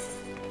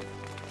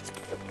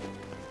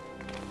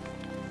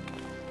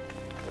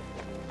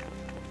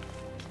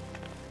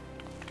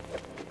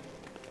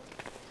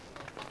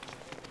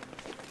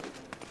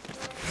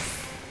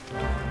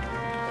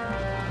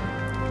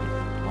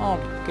 Oh,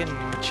 I'm getting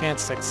a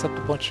chance to accept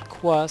a bunch of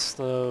quests,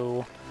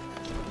 though.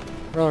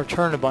 We'll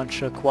return a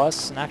bunch of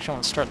quests, and actually I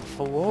want to start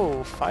the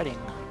whoa, fighting.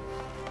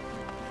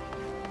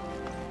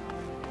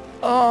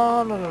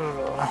 Oh, no.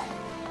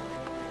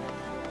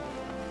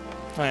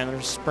 Oh yeah, there's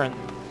a sprint.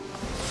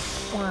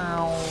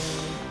 Wow.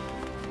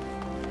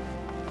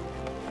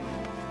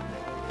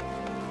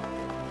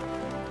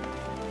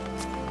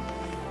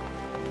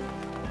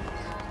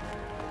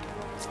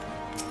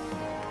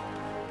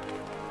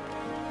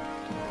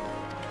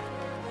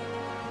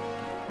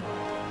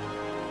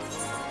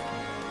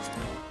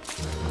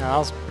 No, that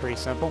was pretty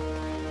simple.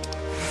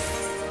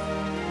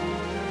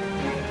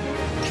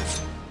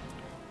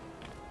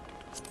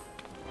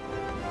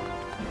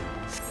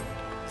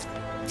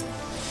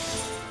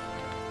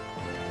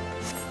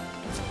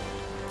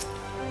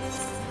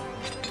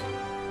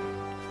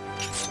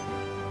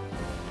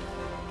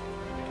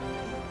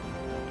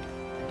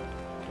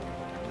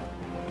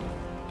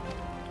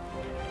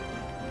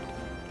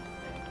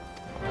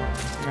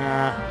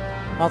 Nah,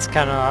 that's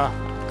kind of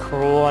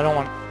cruel. I don't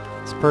want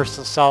this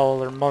person to sell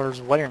their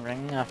mother's wedding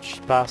ring after she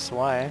passed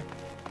away.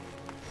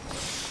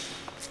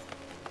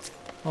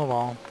 Oh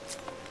well.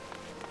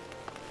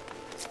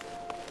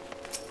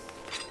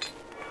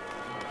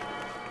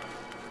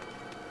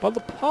 But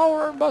the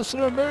power invested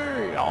in me,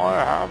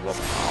 I have the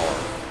power.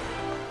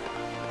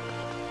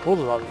 Oh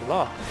la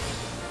la.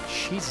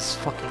 Jesus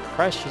fucking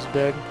Christ, she's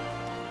big.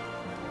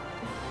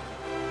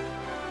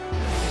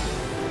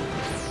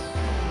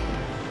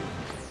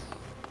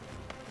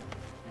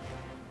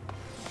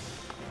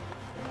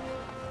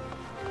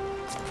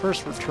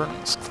 First return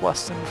this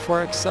quest before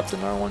I accept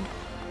another one.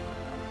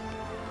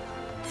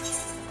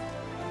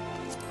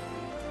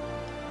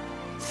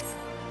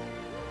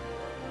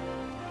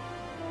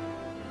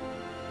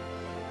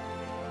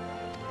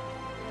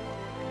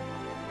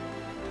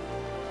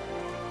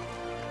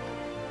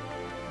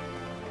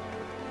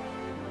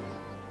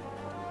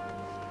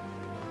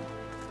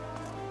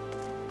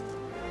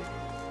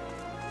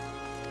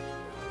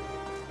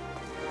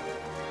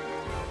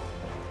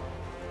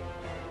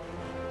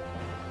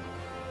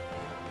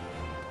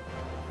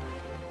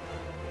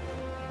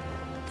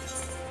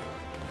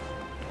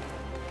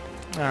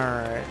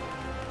 Alright.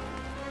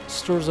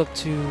 Stores up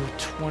to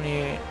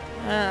 28.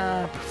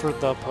 I prefer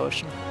the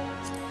potion.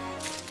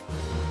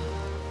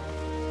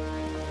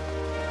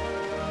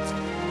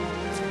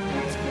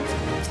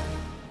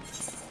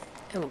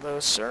 Hello,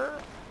 sir.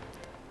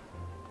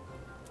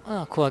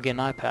 Oh, cool, I get an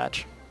eye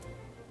patch.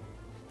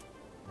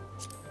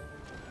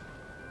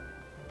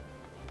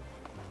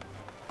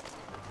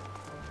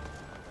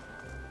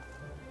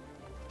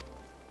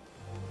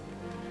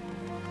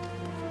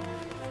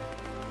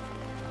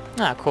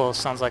 Ah, cool.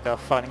 Sounds like a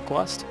fighting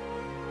quest.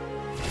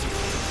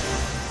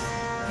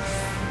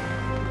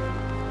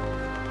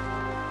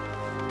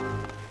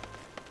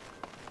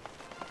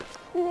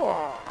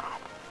 Whoa.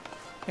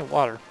 Hey,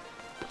 water.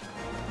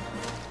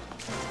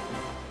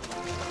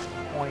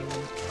 Boing.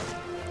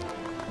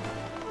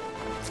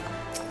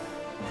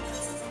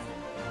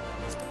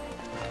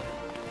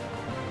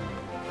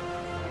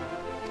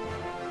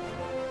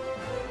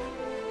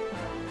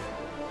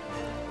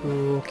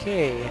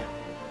 Okay.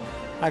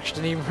 I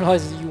actually didn't even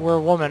realize that you were a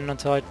woman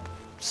until I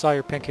saw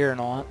your pink hair and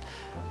all that.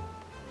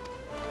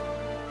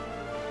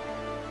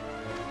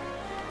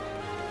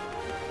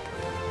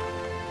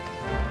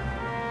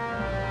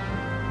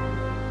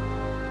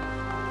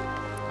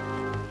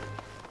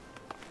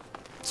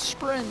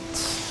 Sprint!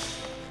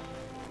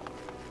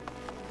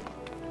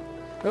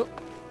 Oh.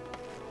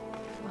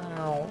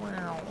 Wow,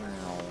 wow,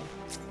 wow.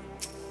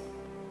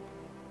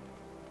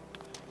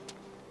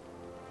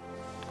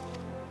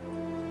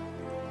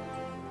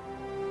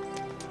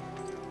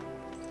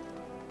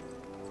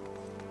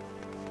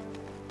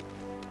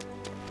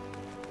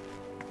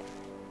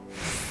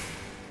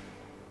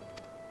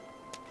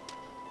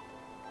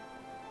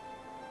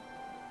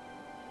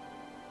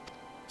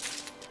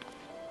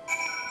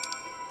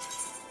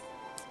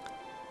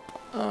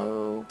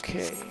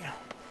 Okay.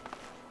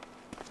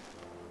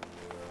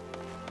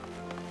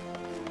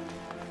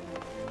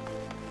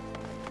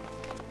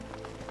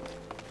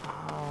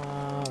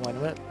 Wait a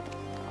minute.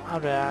 How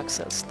to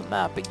access the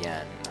map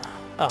again?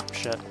 Oh,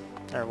 shit.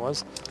 There it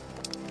was.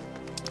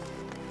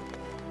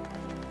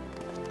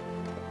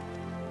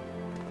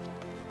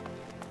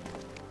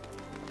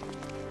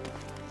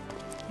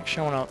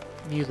 Actually, I want to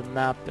view the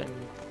map in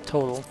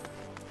total.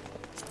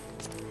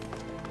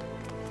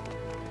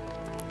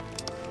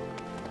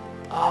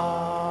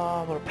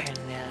 Oh, what a pain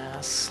in the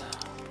ass.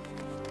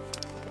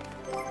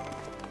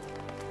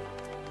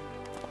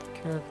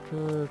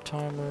 Character,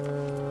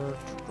 timer...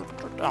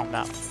 Oh,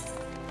 map.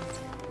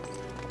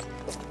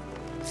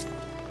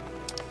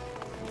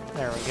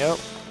 There we go.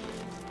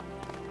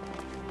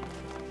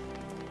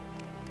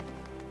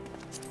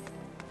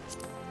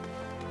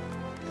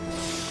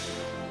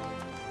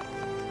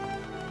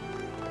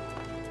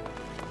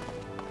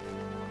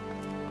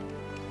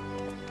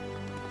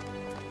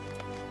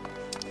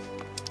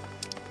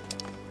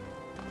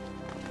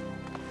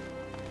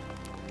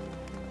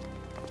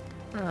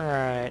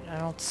 Alright, I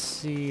don't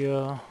see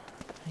any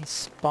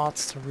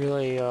spots to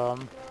really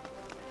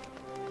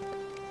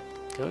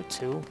go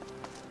to.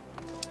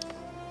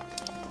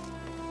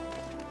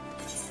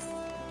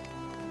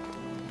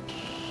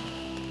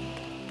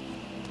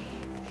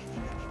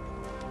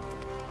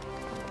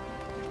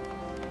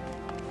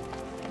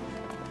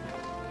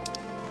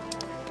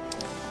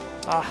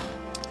 Ah,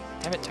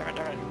 damn it, turn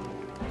it.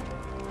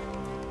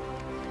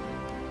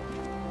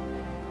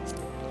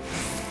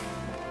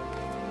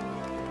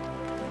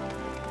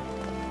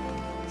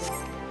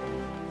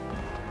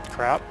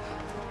 Crap.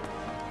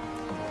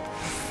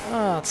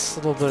 Ah, it's a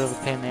little bit of a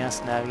pain in the ass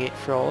to navigate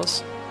for all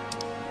this.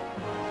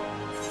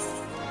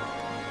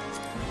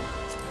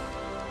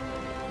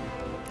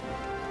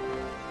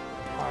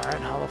 Alright,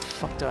 how the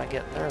fuck do I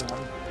get there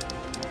then?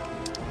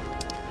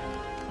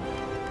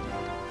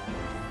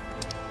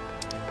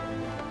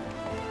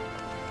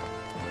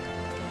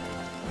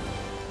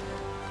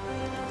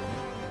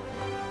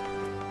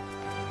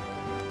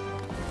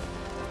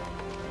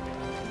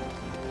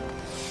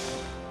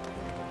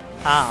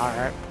 Ah,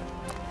 alright.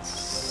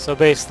 So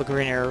basically, the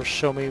green arrows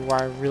show me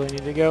where I really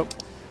need to go.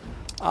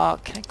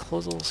 Can I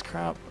close all this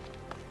crap?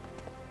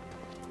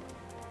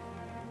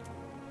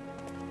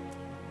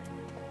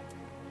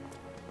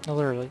 No,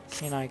 literally.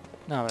 Can I?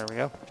 No, there we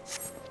go.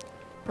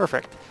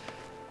 Perfect.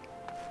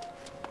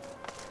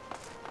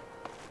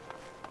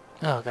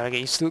 Oh, gotta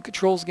get used to the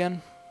controls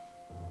again.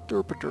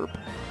 Derp-a-derp.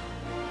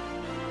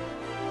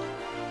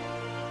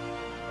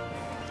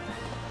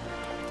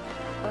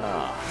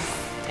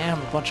 Damn,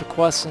 a bunch of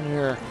quests in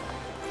here.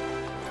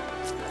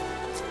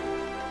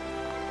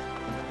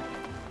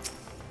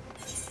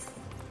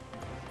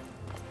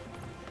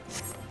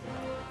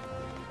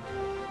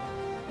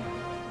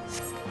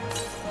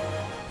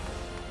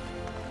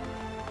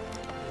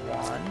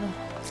 One.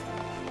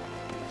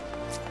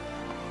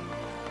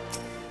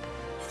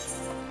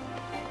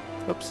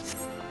 Oops.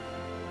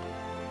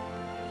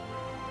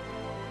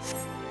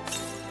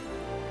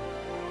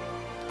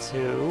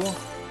 Two.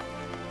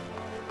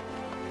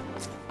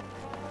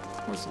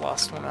 Where's the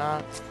last one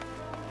at?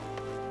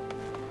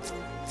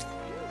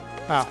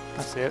 Oh,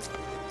 that's it.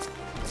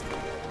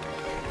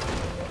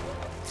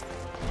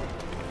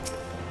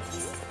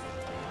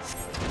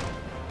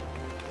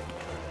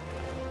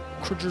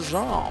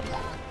 Kajazam.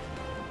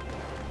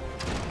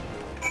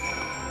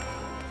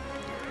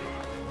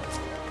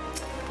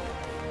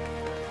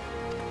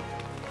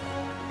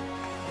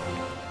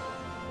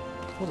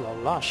 Oh la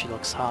la, she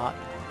looks hot.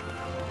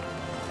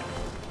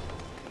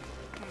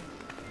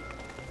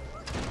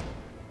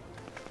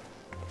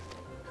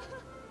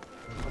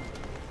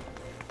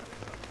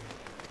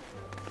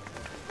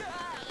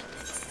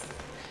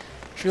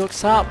 She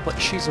looks hot,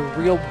 but she's a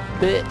real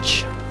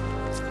bitch.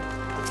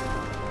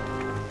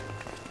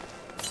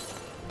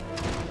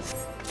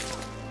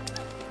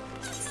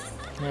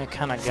 Yeah, I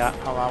kinda got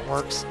how that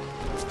works.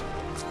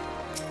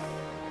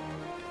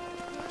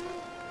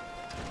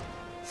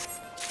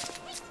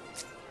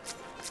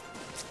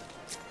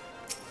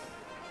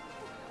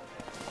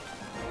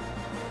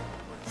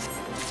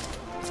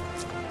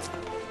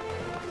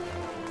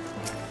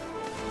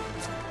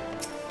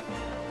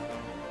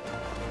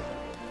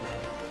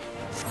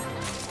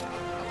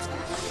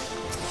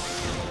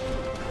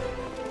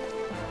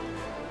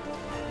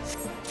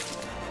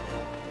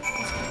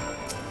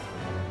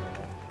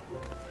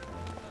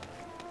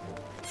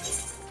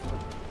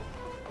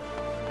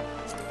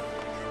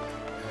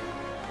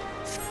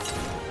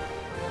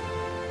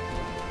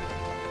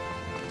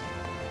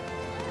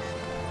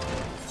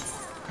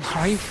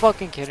 Are you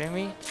fucking kidding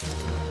me?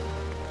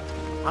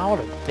 Oh, what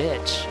a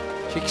bitch.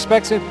 She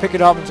expects me to pick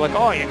it up and it's like,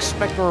 oh, you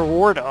expect a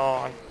reward?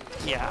 Oh,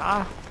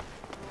 yeah.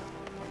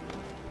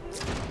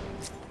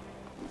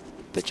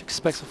 Bitch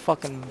expects a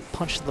fucking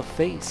punch to the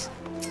face.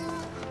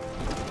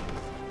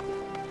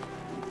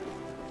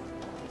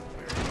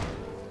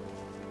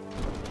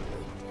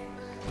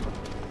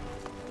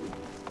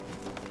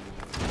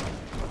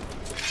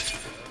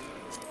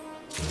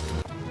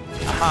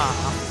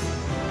 Aha.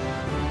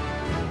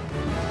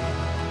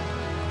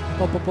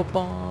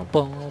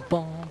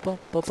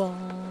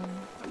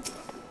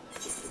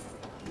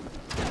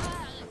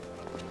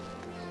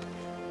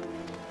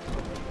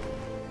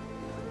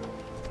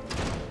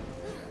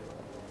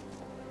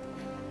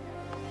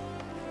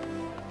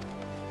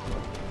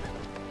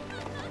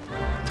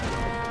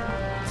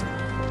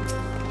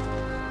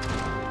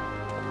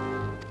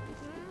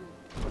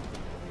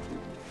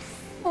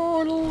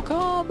 Mortal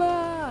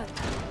Kombat!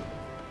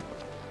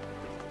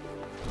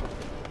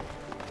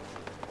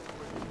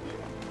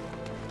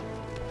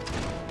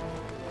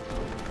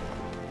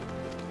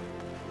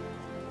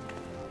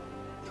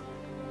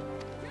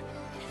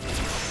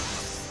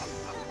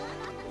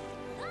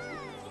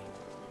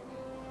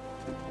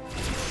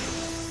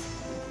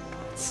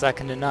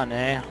 Second to none,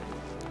 eh?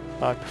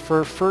 I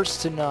prefer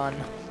first to none.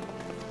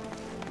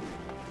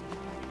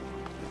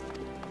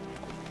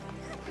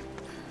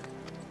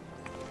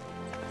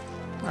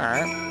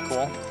 Alright,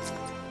 cool.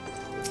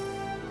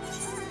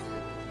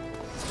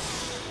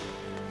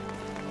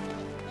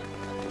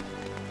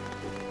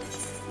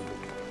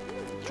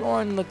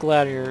 Join the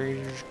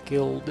Gladiators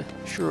Guild.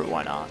 Sure,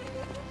 why not?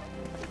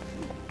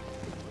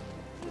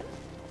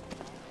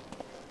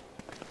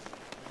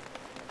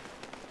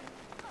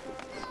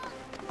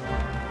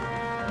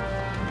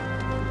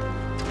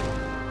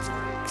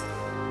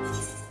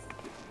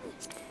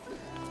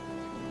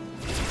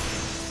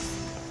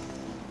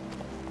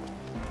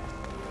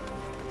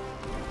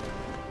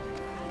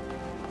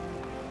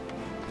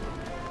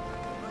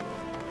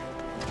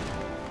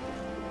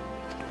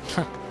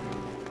 God,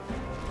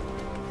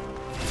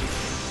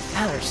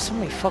 there's so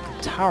many fucking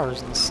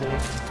towers in the city.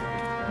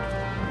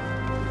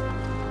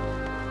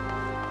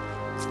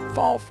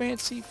 Final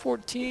Fantasy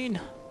XIV.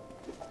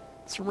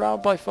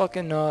 Surrounded by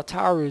fucking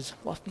towers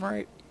left and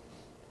right.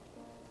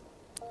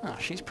 Oh,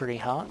 she's pretty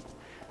hot.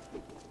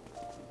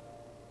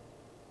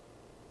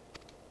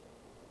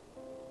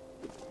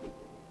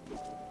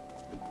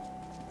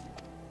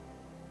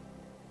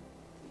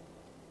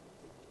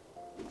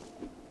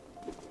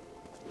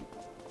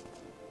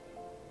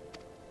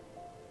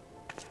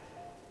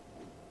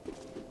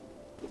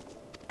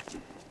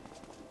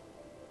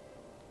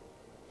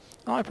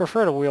 Oh, I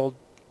prefer to wield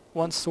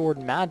one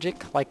sword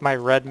magic, like my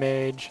red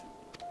mage.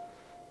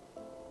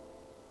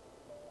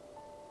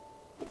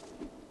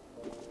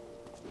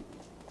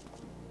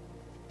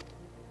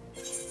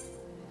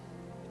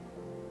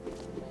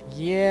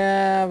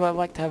 Yeah, but I'd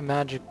like to have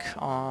magic,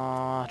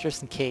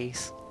 just in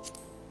case.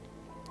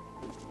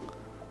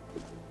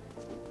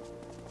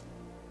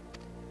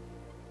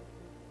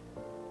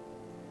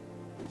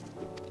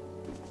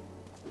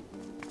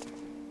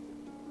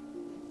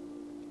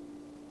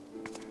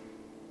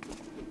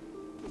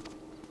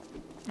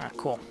 Ah,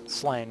 cool.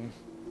 Slain.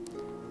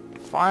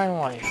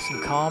 Finally,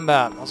 some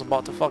combat. I was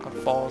about to fucking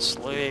fall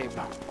asleep.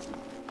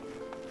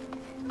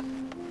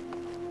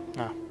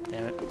 Ah,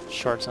 damn it.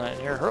 Shards in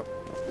here. Hup.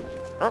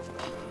 Hup.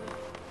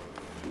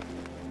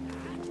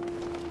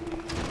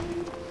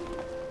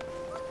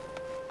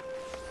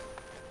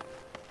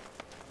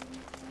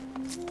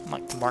 I'd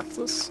like to mark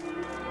this.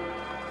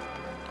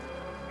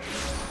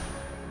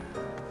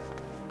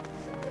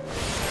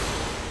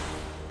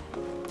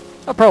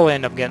 I'll probably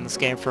end up getting this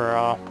game for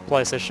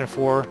PlayStation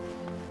 4.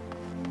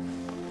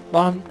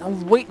 But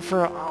I'm waiting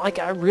for, like,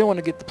 I really want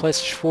to get the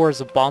PlayStation 4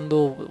 as a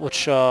bundle,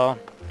 which will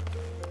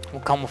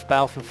come with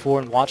Battlefield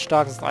 4 and Watch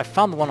Dogs. I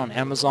found the one on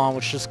Amazon,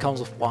 which just comes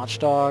with Watch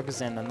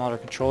Dogs and another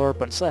controller,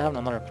 but instead of having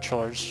another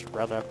controller, I'd just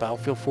rather have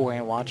Battlefield 4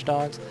 and Watch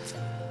Dogs.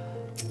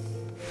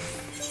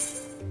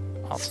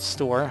 Out the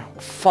store.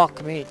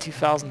 Fuck me,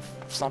 2,000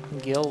 something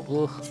gil.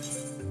 Ugh.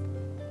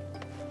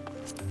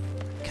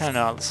 Kinda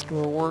know how the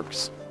store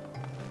works.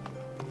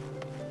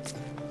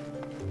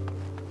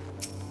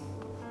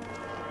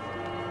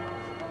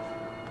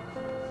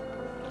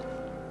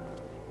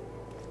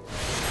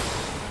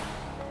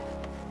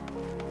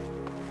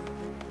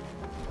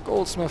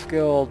 Goldsmith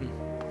Guild.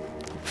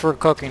 For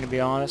cooking, to be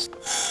honest.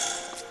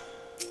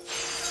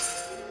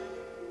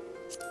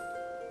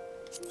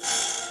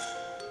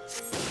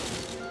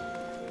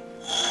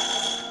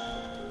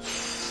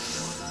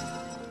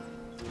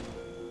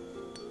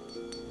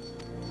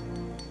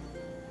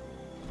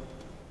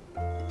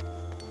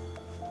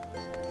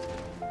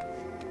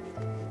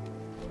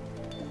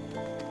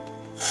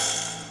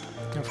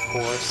 Of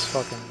course,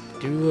 fucking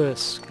do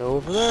this. Go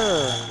over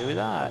there and do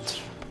that.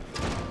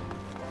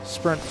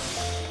 Sprint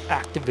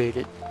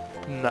activated.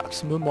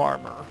 Maximum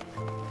armor.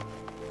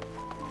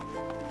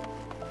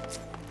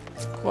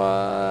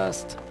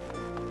 Quest.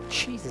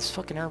 Jesus,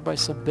 fucking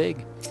everybody's so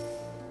big.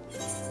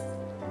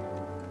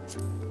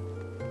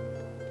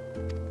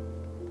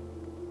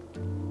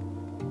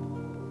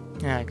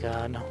 Oh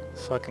god,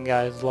 this fucking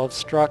guy is love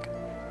struck.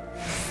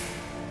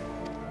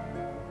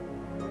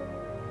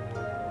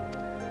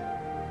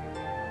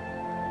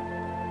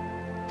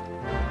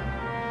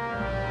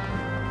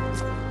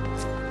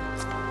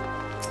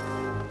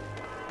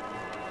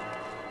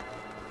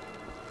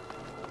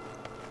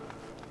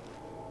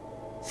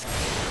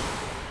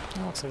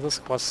 Looks like this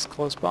quest is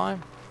close by.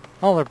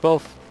 Oh, they're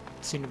both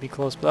seem to be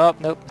close by. Oh,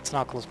 nope, it's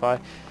not close by.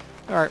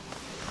 Alright.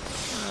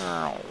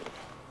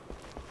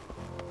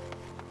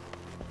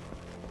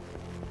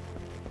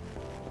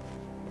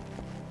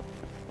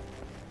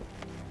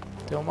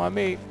 Don't mind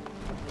me.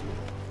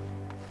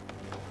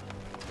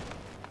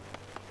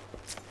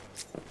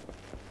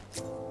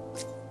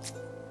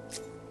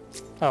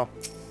 Oh.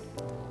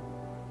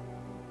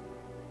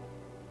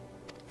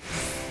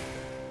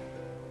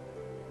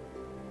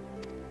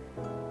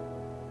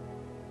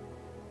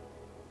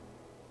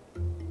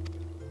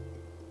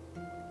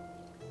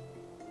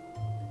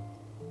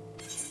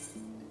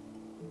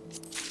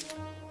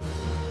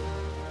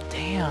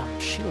 Damn,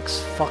 she looks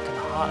fucking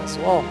hot as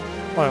well.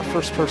 Oh,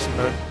 first person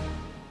mode.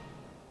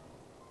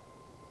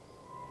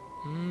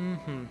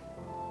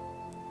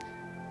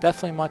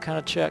 Definitely my kind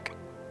of chick.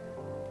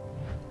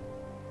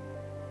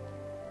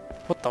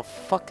 What the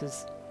fuck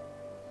is...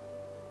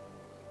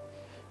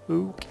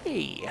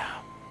 Okay.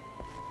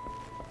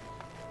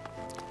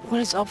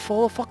 What is up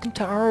full of fucking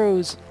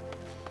taros?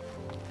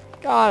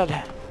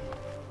 God.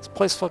 This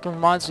place fucking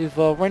reminds me of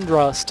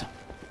Windrust.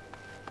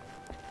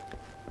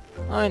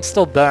 I mean,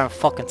 still better than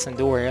fucking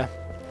Sindoria.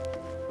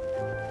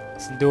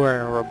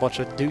 Sindoria were a bunch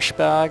of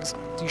douchebags.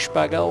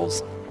 Douchebag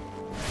elves.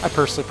 I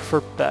personally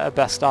prefer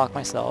Bestock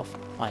myself.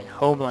 My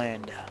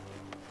homeland.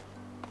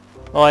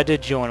 Well, I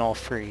did join all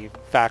three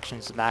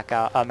factions to max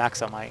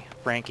out my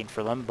ranking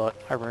for them, but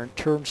I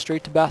returned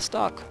straight to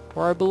Bestock,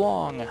 where I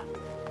belong.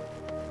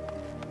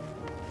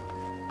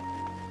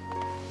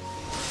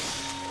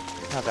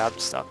 Oh god, I'm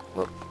stuck.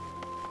 Whoop.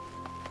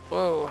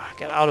 Whoa, I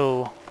got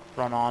auto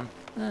run on.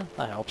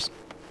 That helps.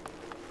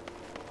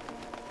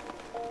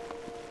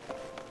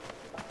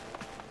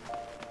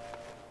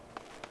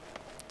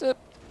 Dip.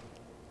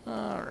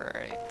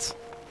 Alright.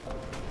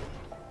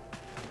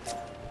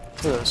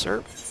 Hello,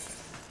 sir.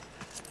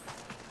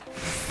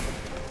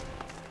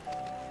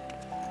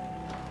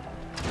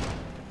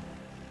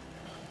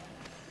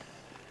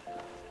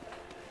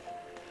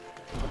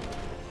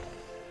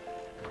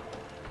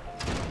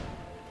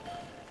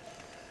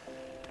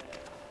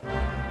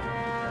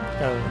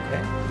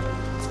 Okay.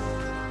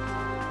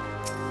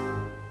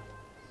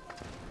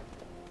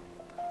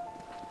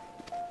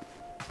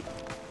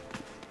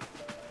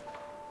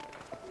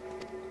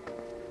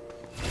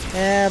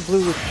 Yeah,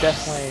 blue would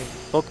definitely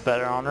look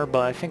better on her,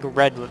 but I think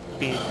red would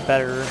be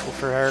better with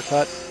her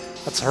haircut.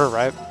 That's her,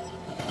 right?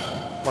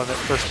 What,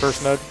 first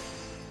person mode?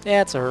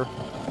 Yeah, it's a her.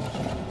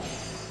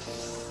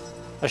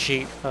 A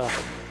she.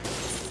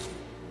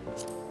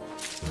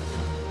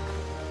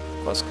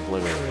 Quest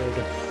completed.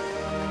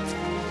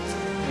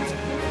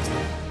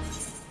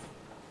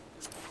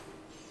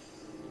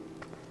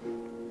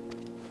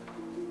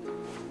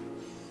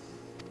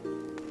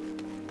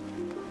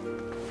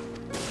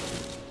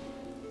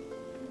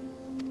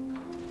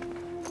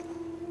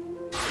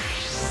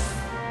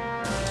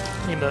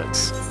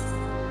 Emotes.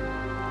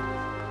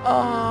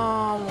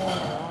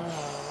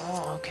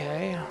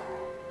 Okay.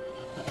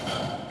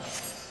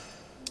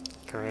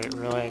 Great,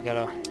 really, I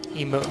gotta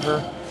emote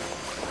her.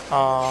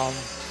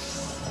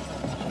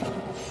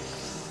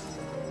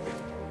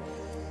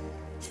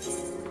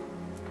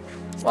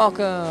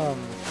 Welcome!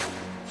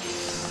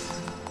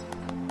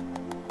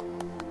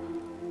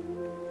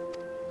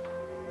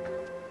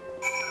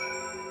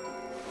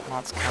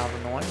 That's kind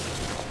of annoying.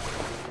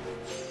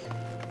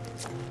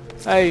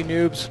 Hey,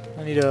 noobs.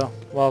 I need to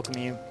welcome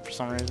you for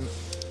some reason.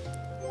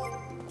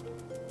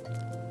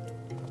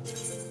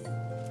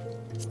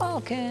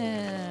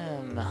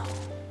 Welcome!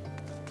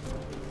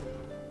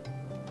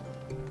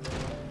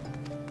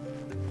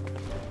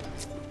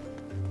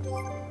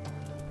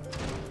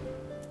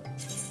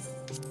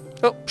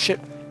 Oh, shit.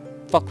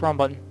 Fuck, wrong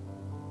button.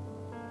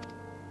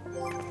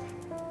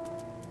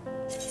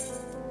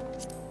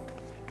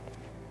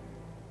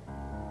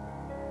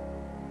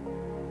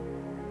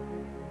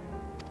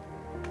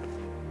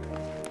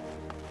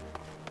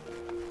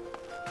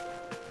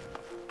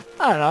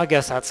 I don't know, I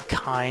guess that's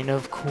kind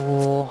of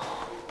cool.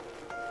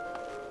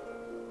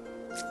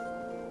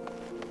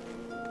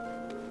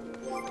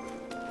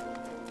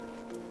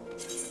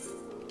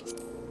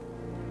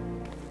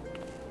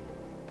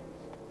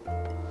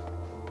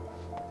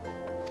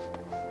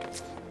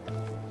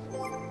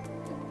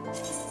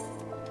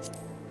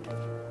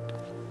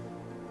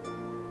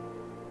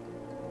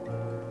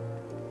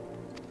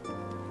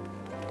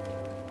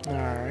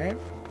 Alright.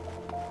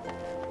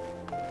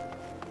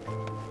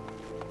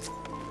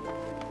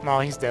 No,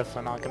 he's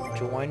definitely not gonna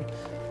join.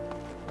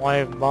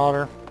 Why even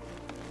bother?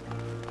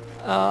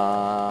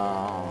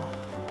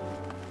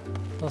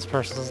 This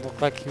person doesn't look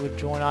like he would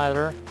join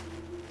either.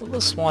 Well,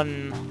 this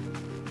one...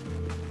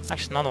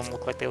 Actually, none of them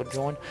look like they would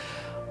join.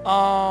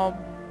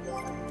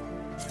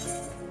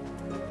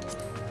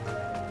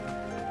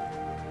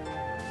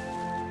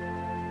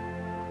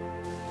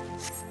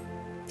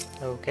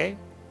 Okay.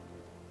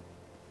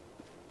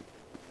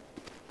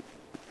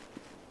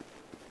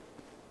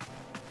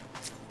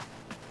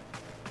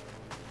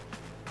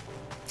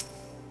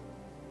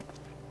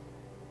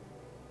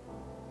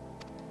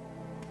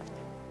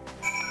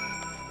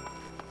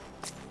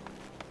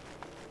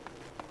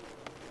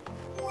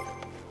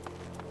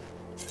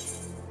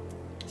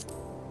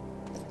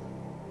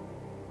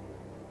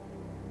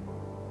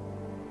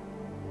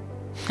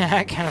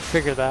 I kind of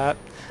figured that.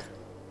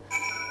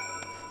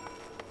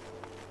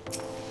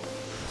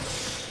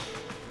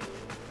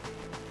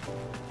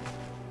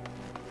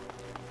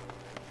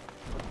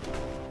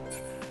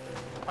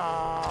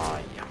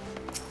 Yeah.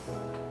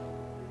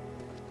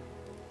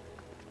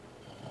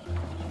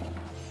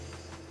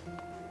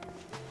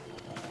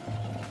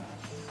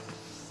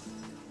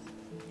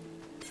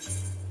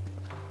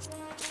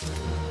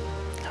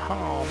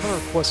 Oh,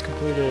 another quest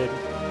completed.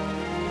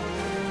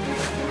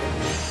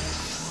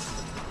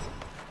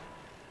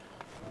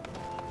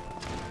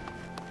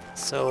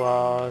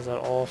 So, is that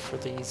all for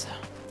these?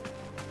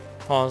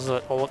 Oh, is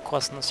that all the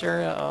quests in this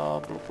area?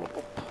 Bloop, bloop,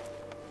 bloop.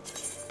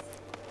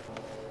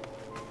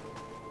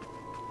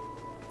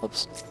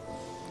 Oops.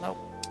 Nope.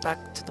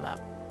 Back to the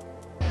map.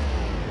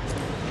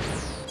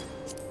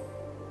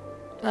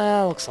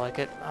 Looks like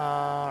it.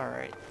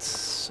 Alright,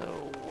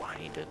 so I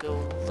need to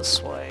go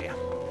this way.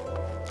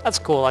 That's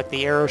cool, like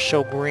the arrows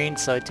show green,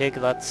 so I take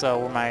it that's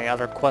where my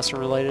other quests are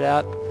related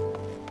at.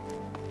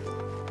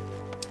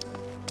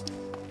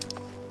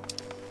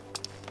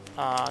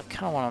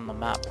 Kind of want on the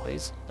map,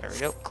 please. There we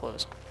go,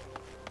 close.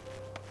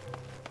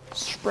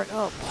 Sprint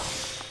up.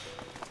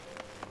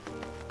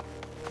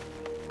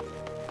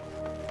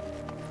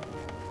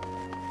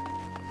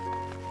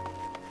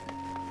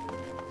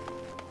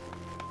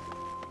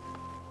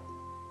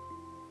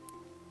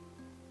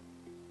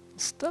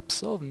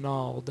 Steps of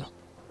Nald.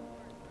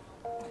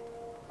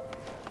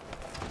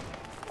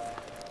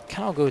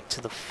 kind of go to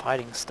the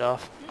fighting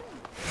stuff.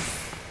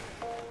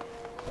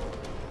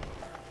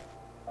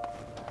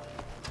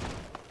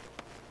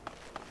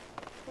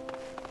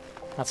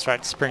 That's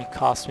right, spring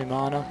cost me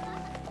mana.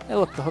 Hey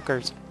look, the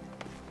hookers.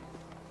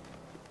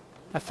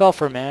 I fell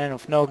for a man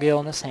with no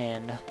gale in his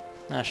hand.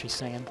 Now she's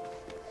singing.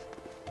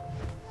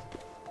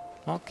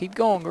 Well, keep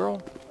going,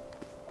 girl.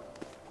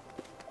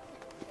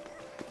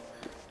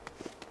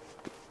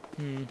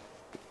 I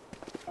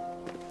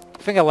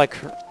think I like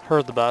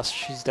her the best.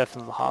 She's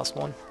definitely the hottest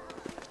one.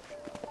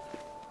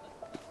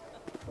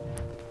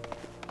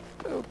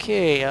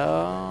 Okay,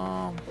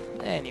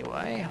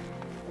 anyway.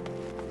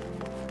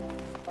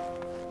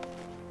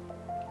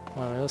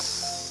 Well,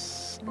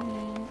 this...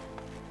 I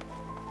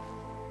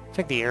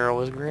think the arrow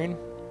was green.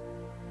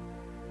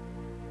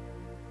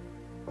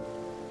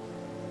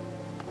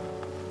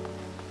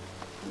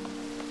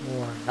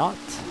 Or not.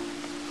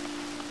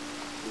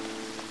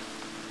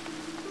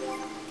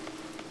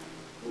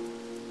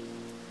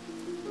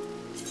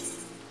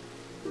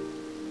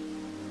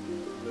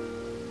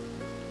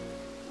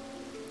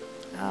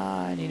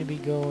 I need to be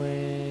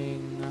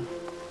going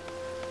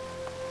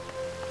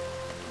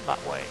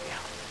that way.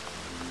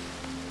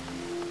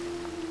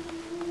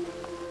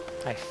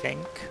 I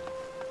think.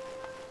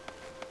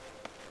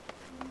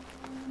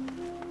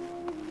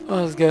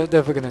 Oh, it's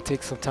definitely gonna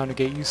take some time to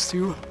get used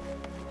to.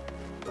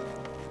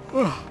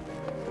 Ugh.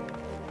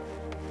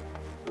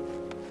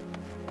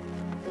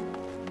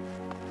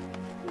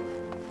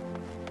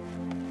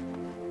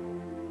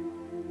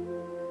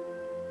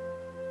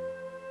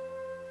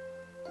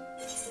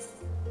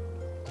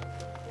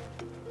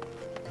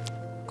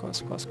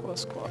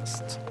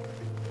 Quest.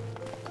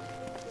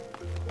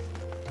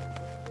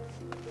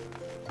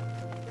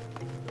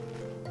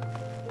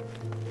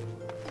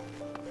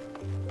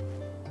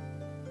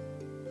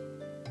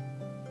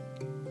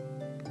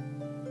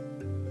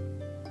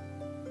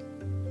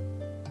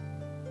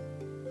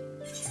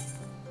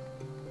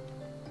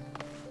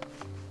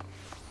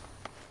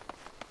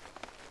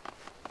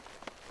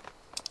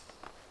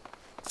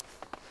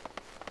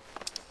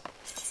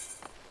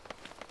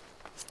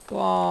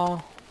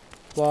 Blah,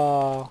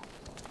 blah.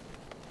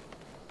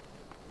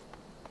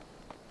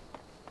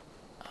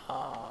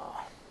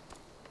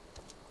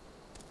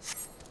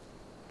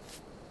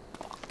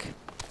 Fuck.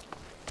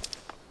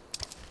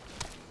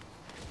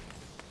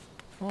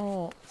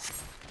 Oh.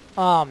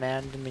 Ah,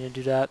 man, didn't mean to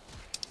do that.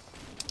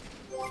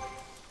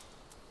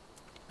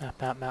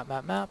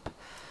 Map.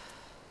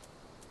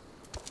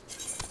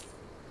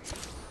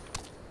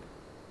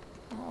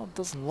 Oh, it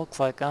doesn't look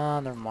like...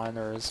 Ah, never mind,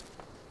 there is.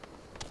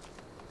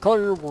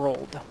 Color your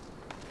world.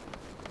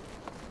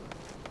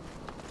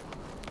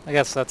 I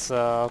guess that's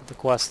the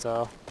quest,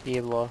 be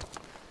able to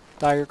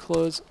dye your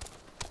clothes.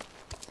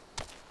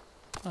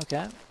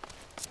 Okay.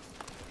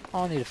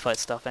 I'll need to fight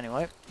stuff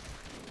anyway.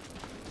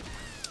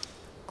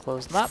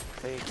 Close map.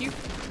 Thank you.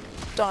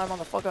 Die,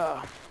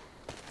 motherfucker.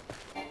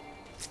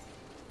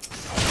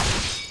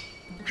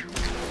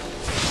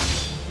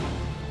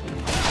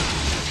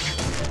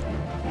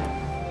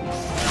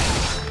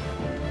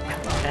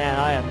 Man,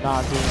 I am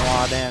not doing a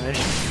lot of damage.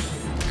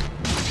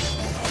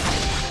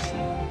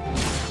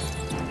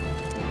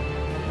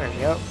 There we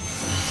go.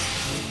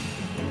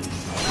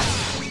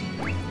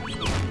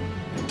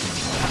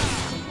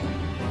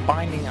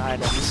 Binding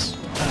items.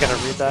 I'm gonna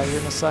read that here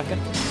in a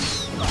second.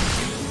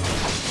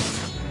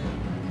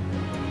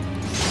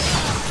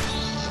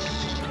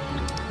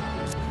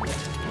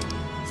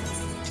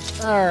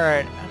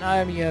 Alright, an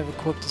item you have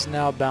equipped is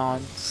now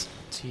balanced.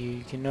 So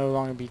you can no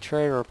longer be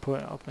traded or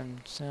put up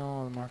in sale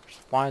on the market.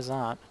 Why is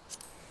that?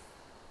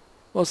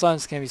 Most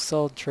items can be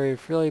sold and traded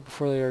freely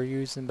before they are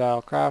used in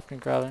battlecraft,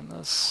 and grabbing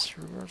this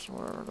reverse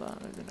whatever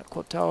that has been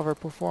equipped. However,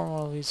 perform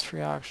one of these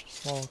three actions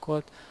while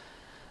equipped.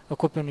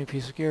 Equip a new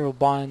piece of gear will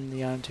bind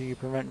the item to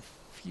prevent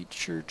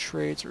future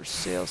trades or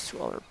sales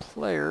to other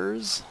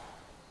players.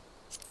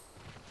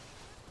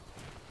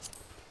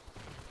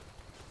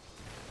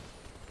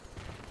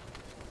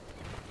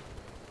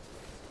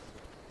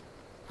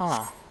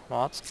 Ah,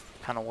 well that's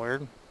kind of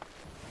weird.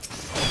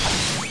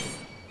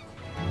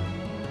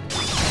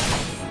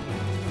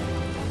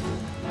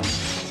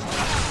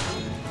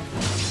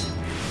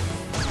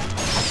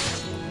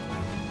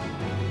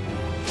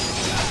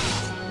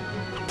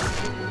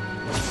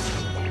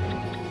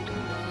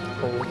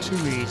 Oh, too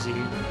easy.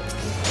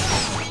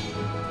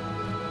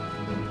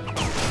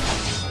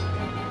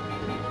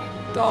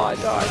 Die.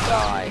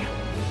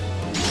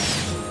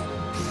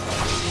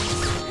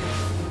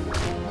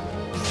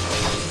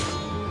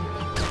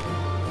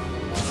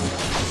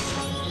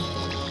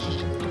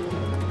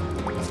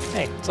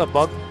 Hey, what's up,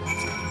 bug?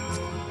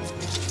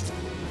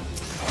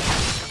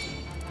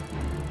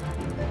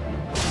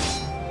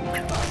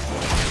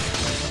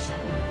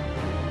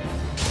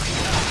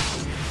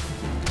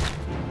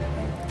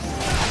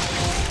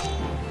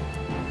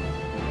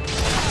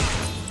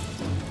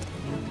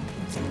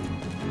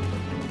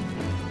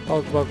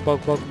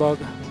 Bug.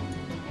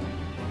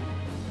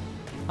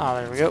 Ah,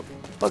 there we go.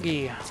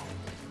 Buggy.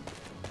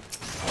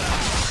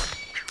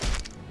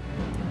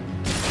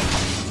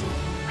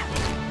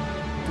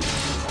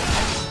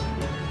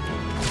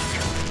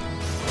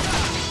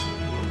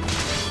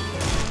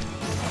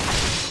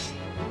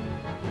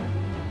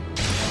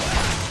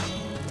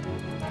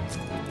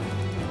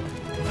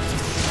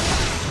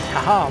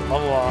 Aha,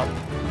 level up.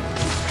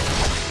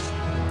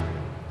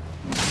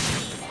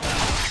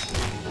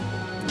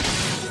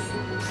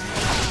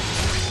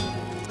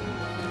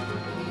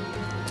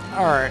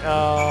 Alright,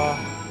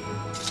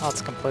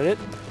 let's complete it.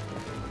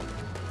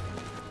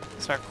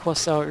 Start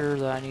quest out here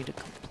that I need to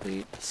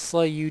complete.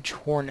 Slay huge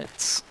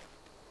hornets.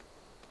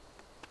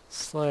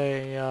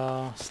 Slay,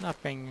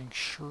 snapping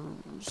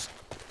shrews.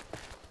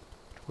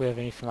 Do we have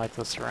anything like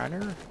this around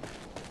here?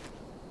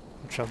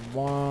 Bunch of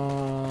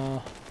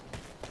more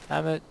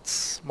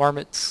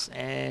marmots,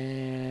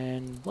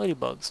 and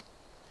ladybugs.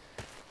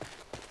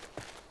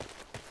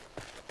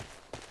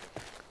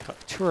 Got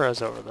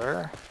Turas over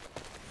there.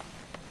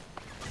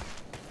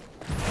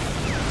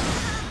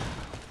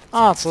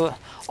 Ah,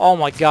 oh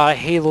my god, I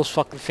hate those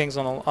fucking things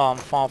on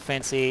the Final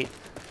Fantasy VIII.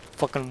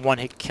 Fucking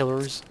one-hit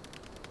killers.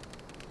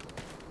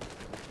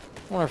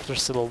 I wonder if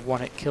there's still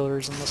one-hit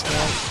killers in this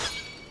game.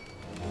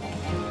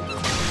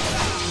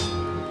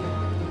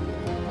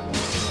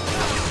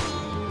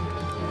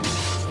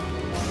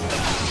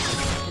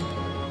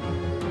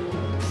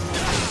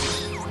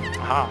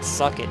 Ah,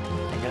 suck it.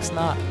 I guess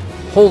not.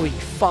 Holy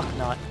fuck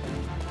not.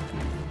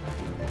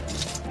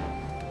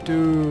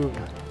 Dude.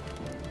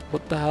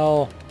 What the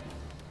hell?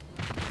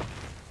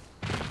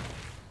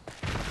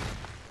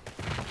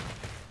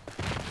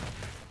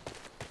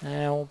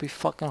 I won't be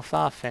fucking with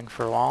that thing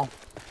for long.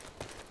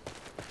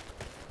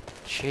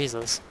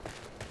 Jesus.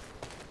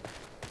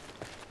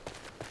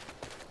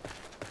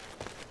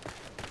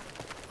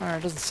 Alright,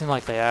 it doesn't seem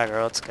like they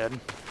aggro, that's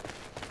good.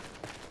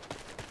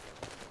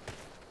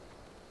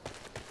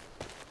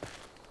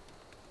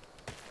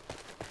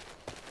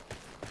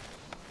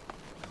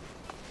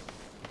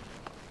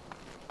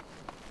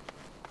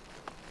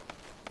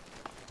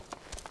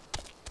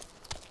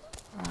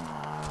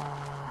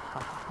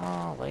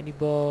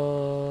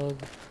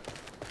 Ladybug.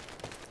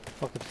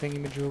 Fucking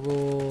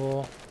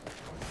thingy-majiggle.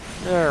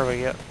 There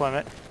we go. Wait a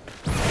minute.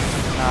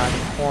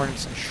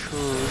 Hornets and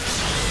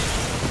shrews.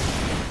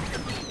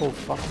 Oh,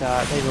 fuck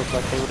that. They look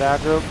like they would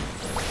aggro.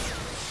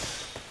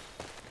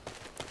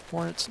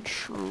 Hornets and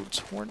shrews.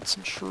 Hornets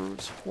and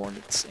shrews.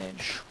 Hornets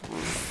and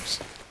shrews.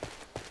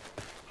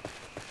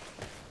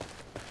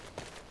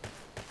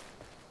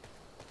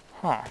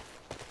 Huh.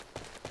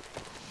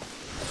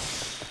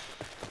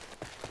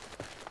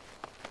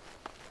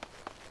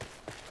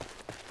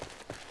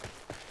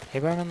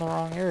 Maybe I'm in the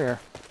wrong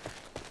area.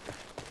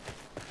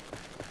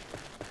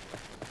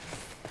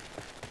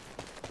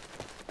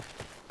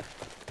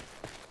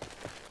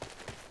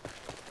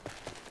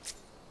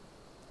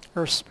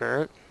 Earth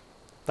Spirit.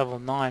 Level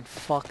 9.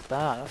 Fuck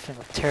that. I think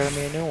it'll tear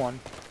me a new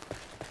one.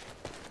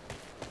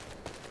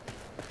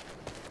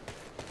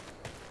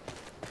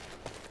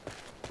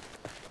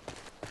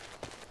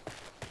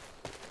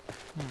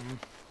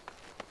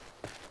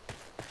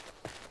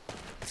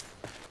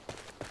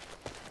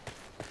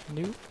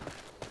 Nope.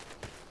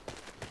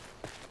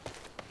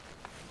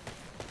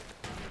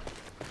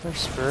 Earth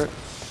Spirit.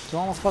 Do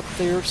I want to fuck with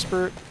the Earth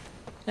Spirit?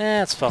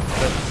 Let's fuck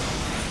with it.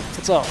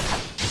 What's up?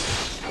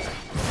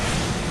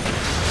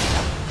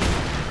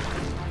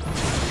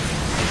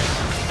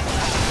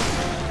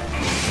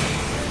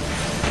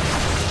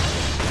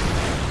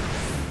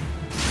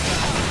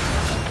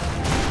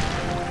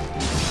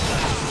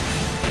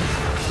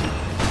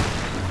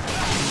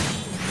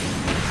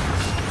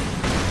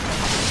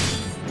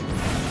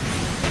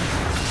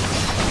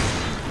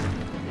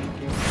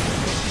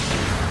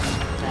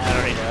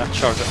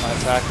 Charge up my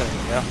attack, there we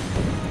go.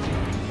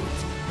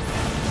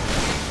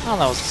 Oh,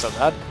 that wasn't so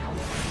bad.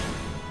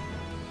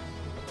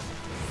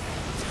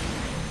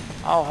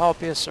 I'll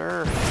help you,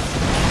 sir.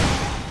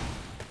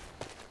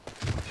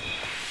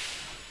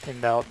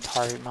 Think that'll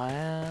target my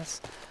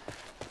ass.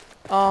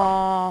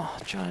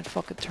 Giant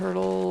fucking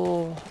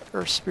turtle,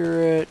 Earth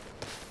Spirit,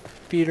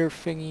 feeder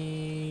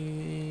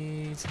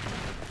thingies.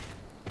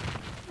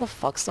 What the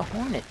fuck's the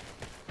hornet?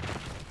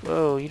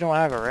 Whoa, you don't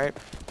aggro, right?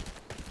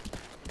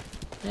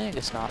 Yeah, I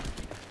guess not.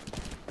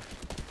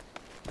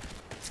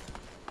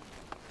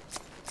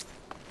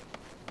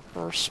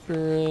 Earth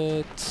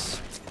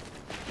Spirit.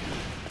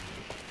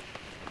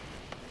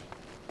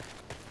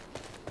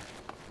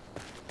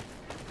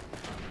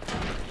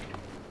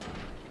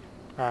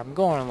 Alright, I'm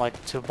going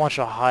like to a bunch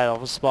of high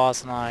level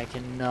spots and I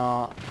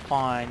cannot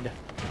find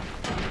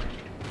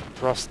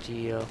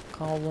Rusty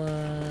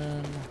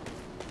Colin.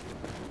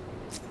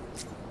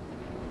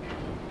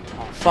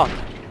 Oh fuck.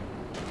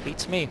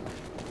 Beats me.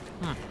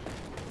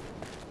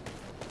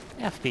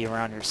 You have to be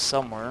around here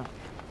somewhere.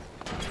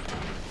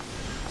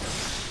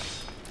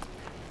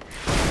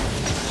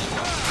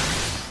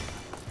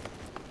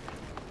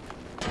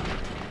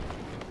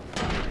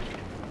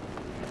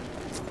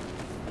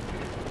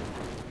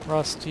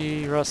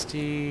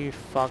 Rusty,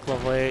 fuck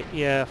level 8.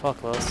 Yeah,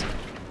 fuck this.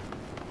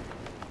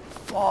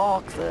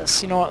 Fuck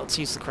this. You know what? Let's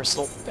use the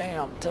crystal.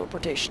 Bam,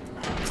 teleportation.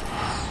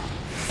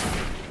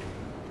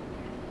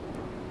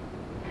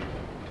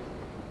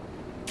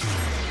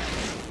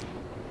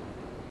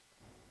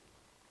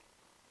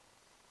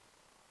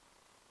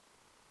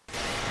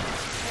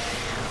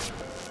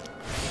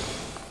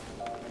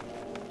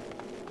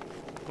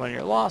 When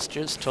you're lost,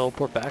 just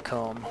teleport back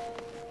home.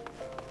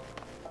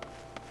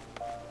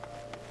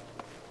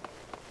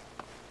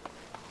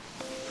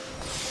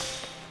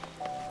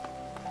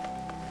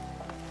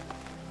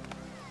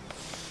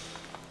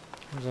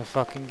 There's a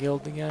fucking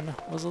guild again.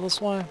 Was it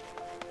this way?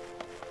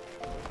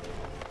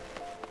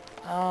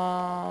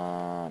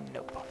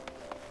 Nope.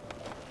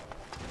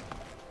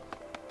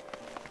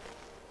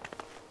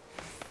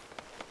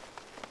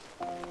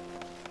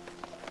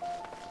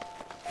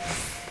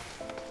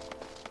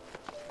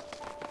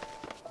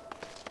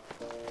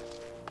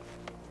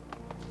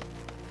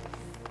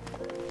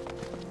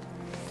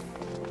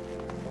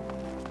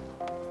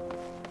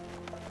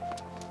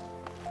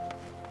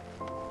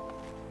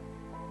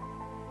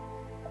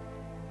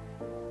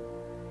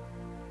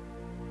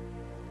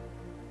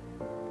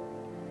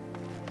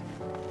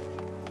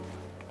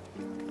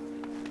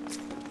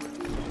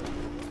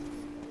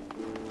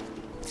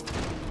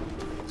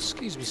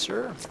 Excuse me,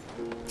 sir.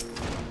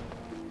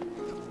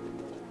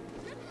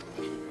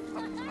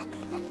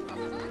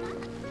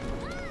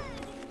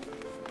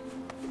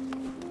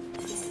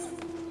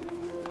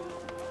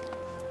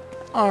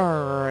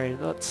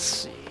 Alright, let's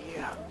see.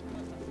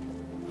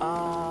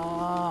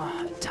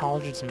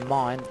 Intelligence in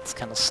mind. That's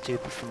kind of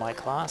stupid for my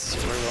class. So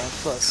we're going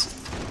first.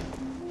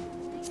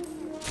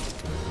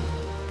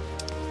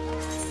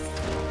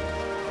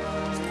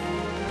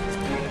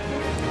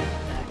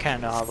 I kind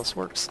of know how this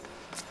works.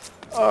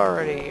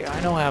 Alrighty, I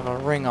know I have a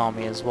ring on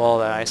me as well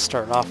that I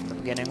started off in the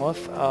beginning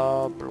with.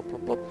 Blop,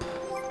 blop, blop.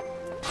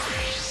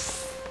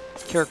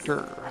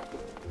 Character.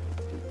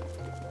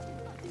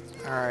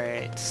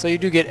 Alright, so you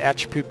do get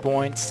attribute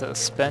points to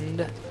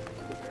spend.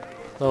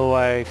 Though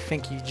I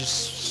think you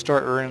just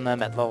start earning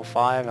them at level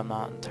 5, I'm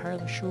not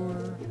entirely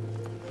sure.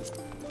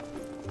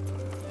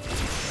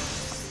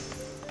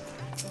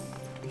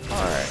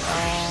 Alright,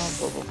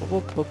 blah, blah, blah,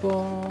 blah, blah,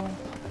 blah.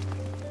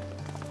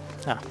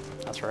 Ah,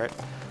 that's right.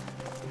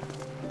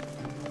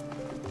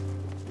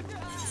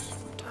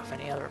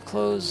 Any other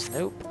clothes?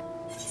 Nope.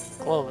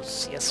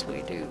 Clothes, yes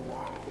we do.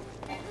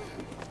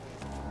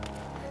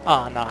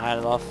 Ah, no, I had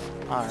it off.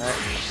 Alright.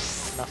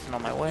 Nothing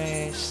on my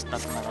waist,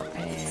 nothing on my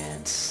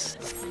pants,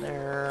 nothing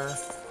there.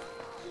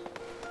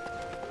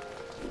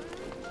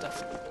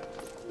 Definitely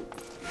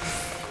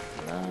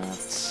not.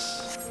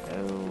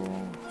 No.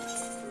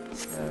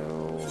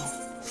 No.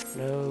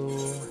 No.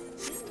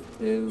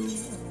 No.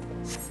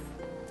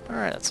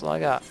 Alright, that's all I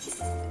got.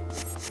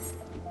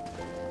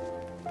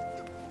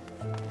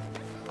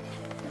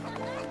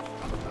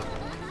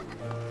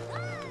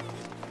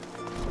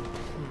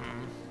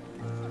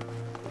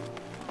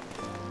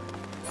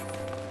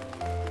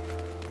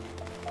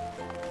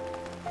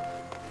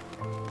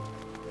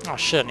 Oh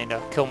shit, I need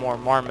to kill more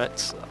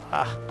marmots.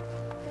 Ah.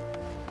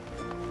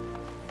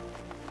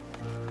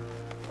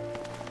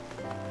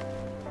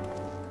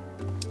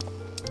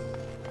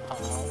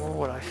 Where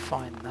would I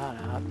find that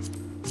at?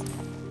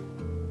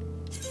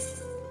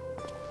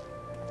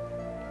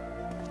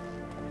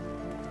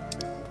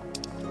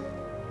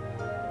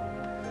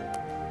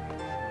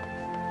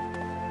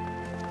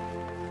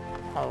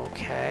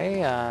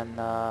 Okay, and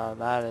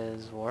that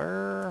is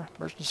where?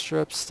 Merchant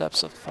Strip,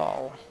 Steps of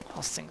Fall.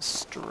 Hosting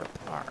Strip,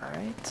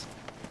 alright.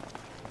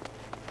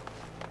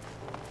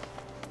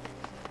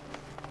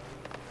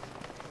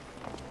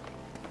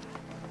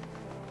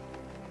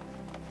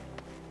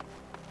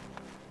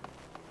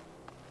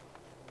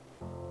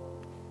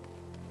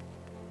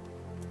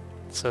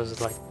 So is it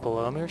like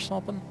below me or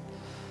something?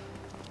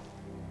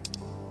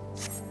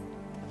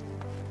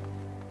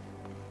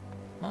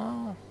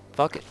 Oh,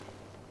 fuck it.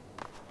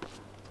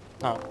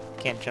 Oh,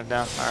 can't jump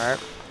down. Alright.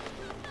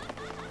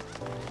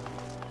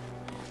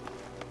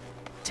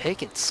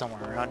 Take it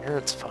somewhere around here.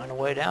 Let's find a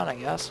way down, I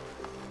guess.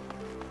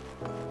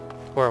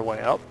 Or a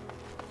way up.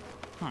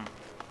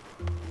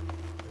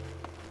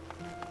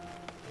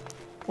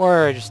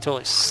 Or I just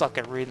totally suck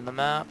at reading the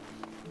map.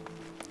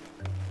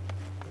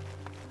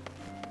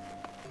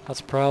 That's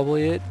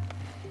probably it.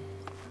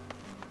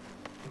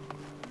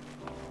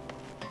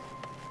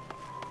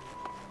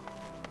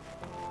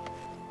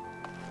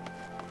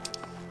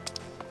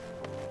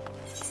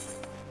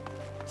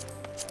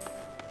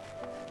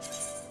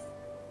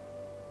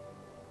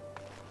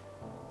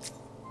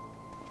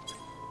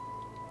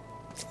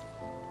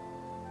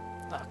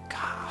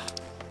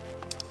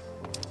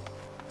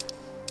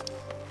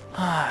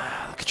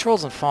 The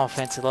controls in Final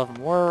Fantasy XI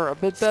were a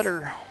bit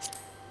better.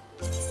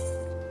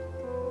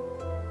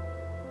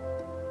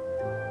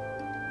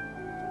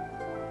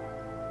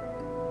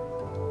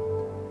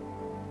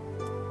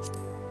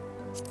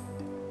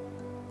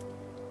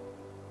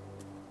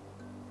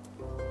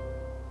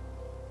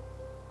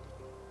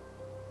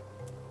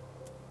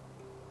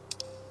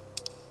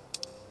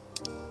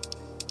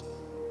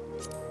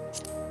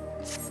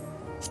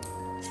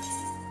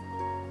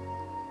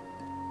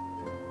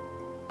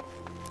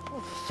 How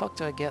the fuck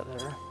do I get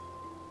there?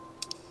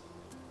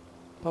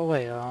 But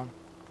wait,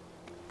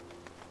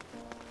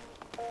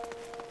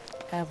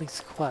 add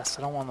these quests.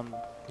 I don't want them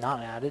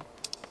not added.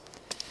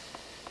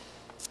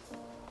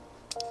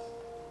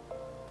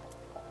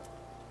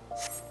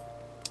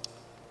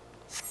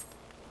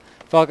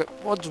 Fuck it,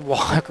 we'll just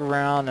walk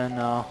around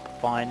and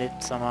find it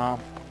somehow.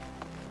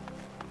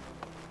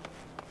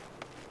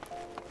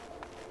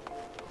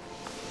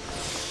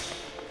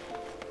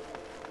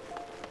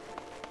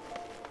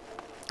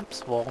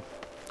 Oops, well,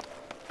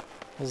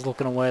 I was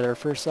looking away there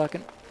for a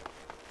second.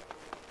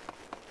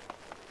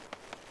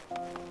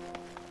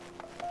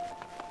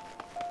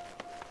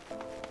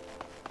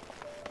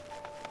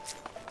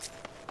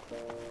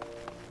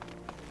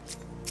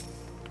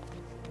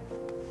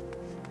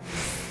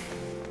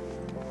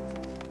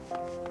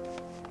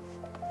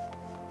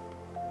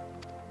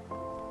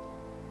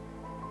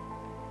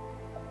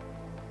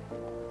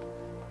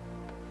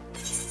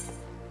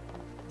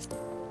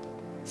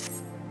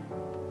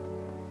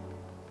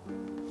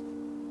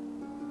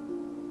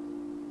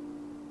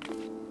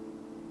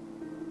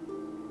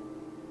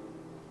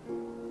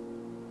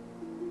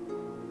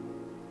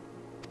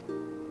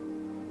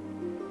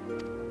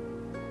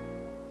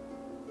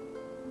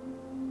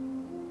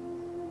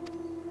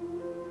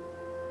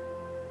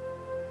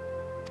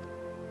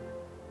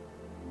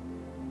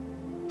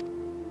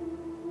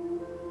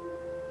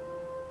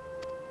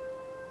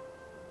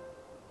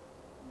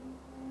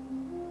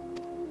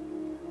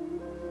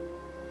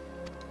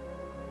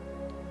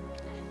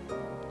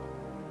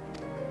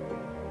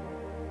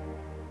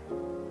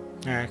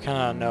 I kind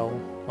of know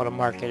what a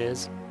market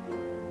is.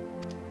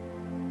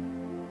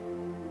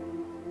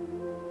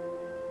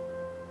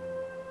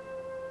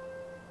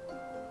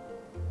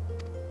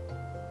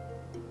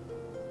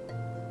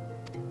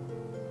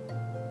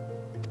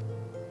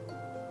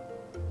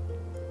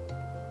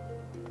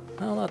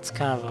 Well, that's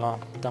kind of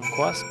a dumb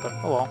quest, but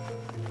oh well.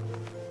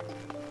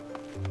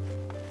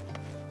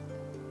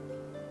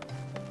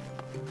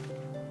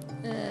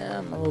 Yeah,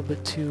 I'm a little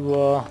bit too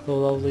low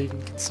level to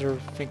even consider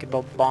thinking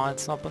about buying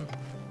something.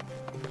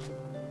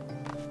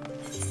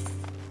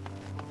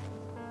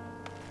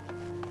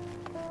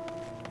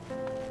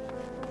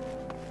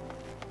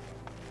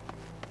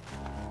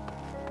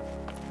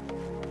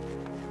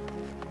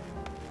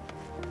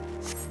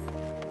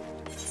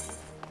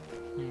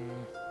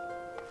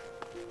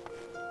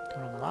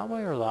 Going that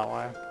way or that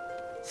way?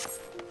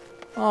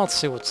 Well, let's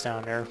see what's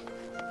down there.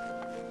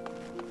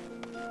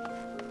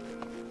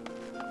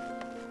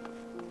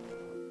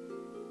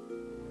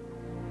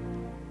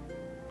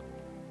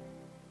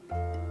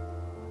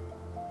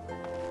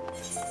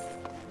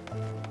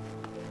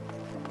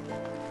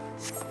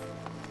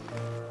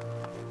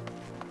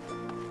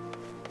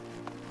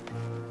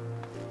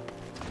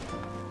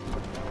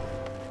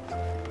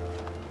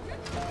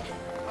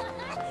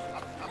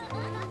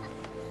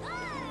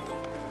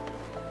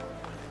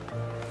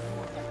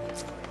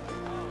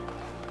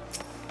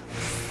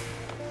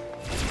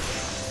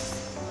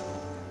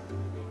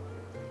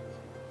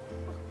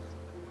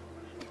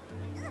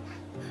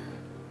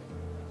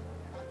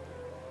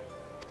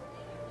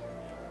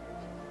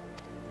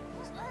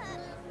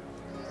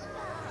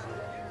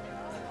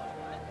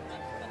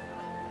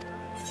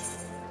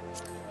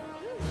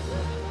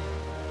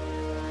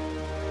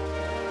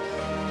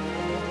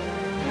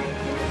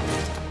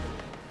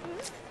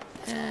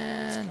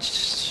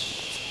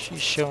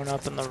 She's showing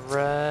up in the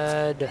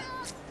red.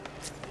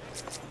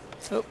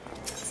 Oh.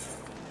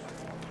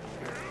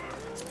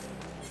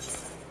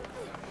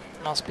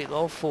 Must be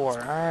low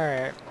 4.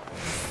 Alright.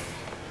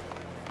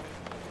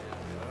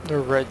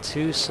 They're red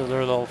too, so they're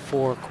level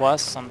 4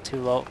 quests. I'm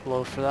too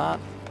low for that.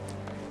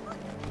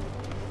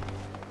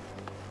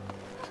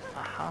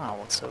 Aha,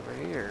 what's over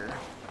here?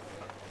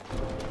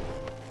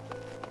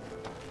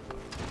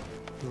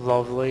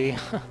 Lovely.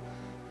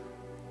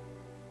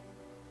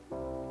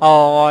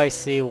 Oh, I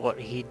see what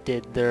he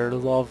did there.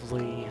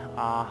 Lovely.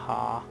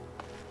 Aha.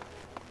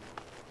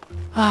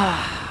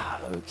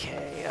 Ah,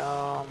 okay,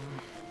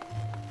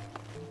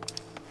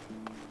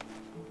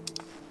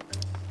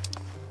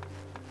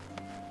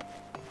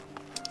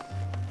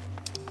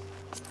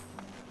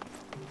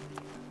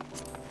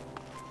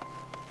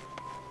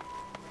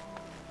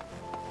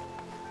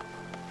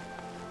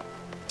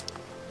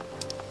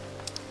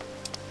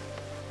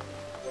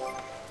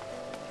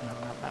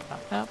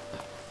 Map.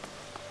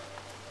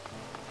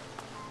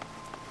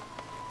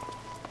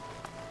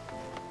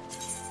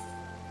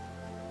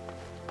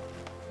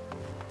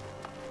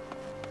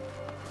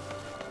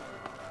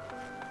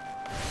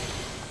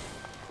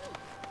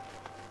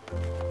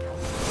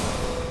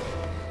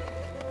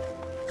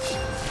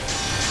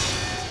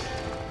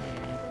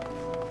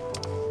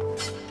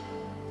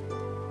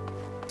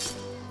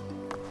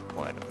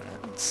 Wait a minute,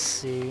 let's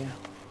see.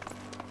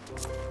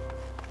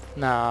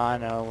 Nah, I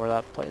know where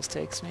that place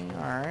takes me.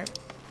 Alright.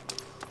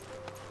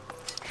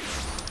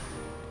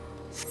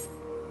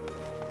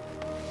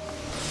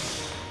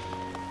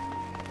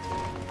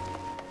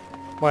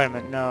 Wait a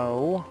minute,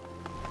 no.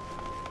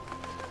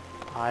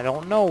 I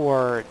don't know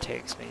where it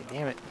takes me,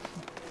 damn it.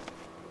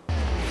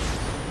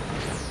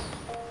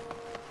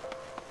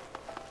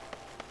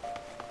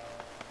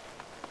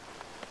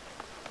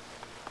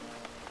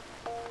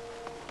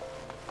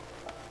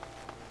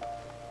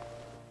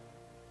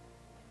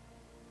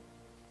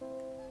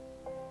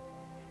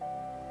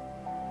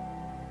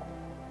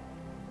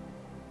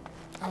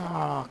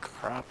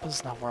 This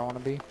is not where I want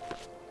to be.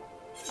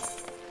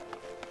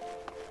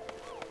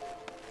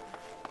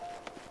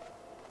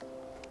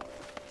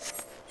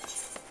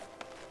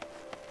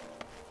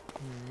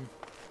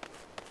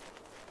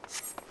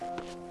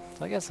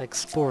 So I guess I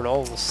explored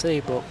all the city,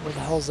 but where the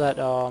hell's that,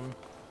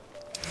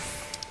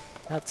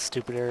 that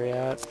stupid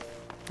area at?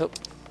 Oh.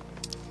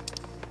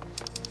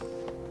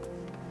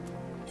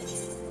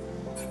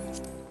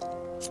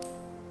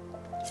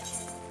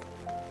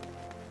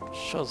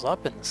 Shows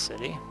up in the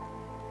city.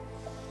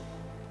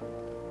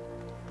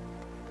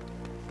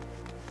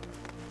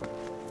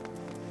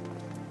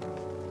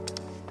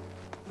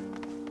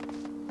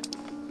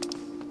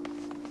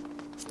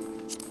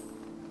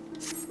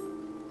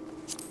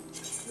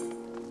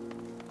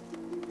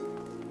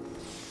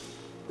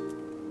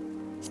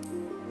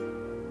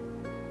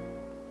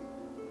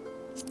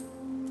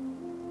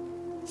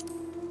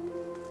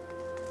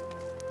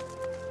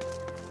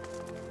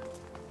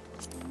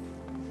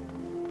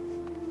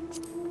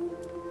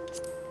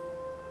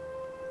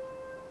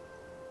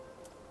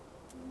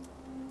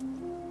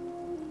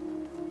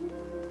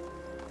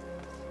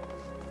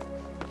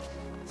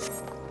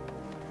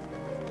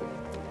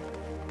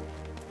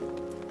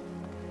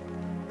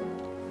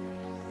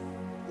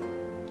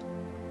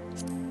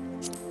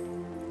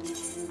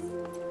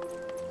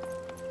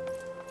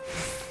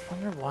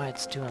 I wonder why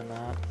it's doing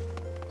that.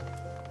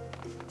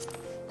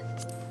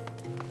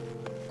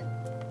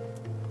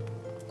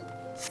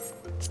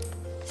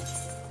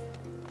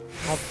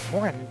 Oh,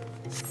 before I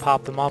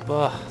pop them up,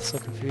 ugh, so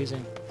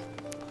confusing.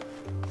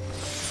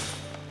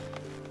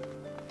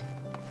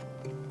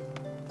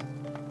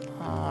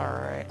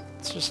 Alright,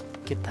 let's just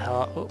get the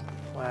hell out. Oh,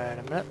 wait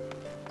a minute.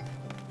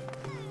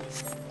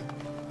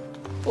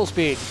 Full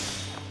speed.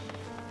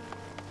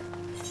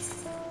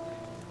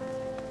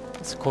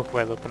 That's a quick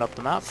way of opening up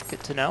the map.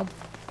 Good to know.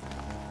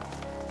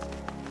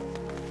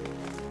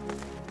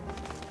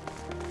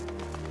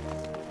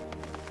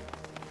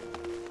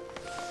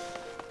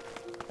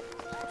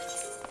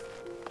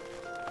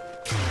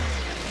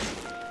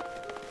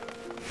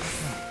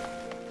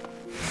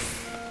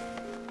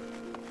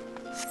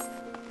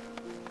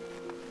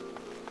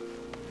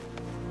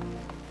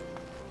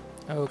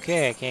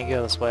 Okay, I can't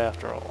go this way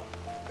after all.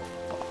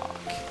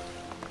 Fuck.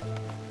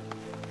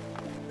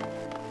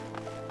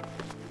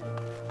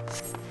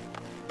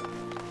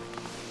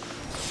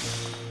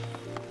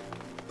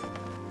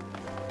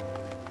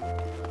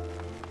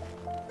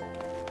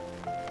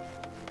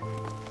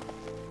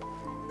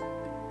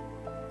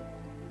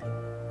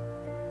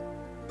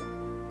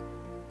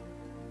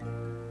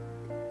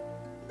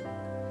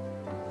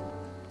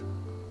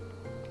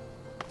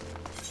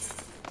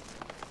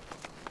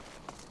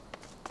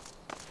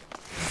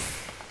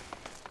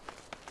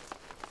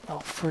 Oh,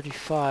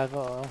 35,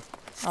 oh,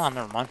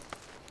 never mind.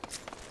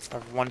 I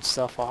have one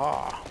stuff,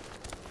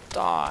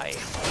 die.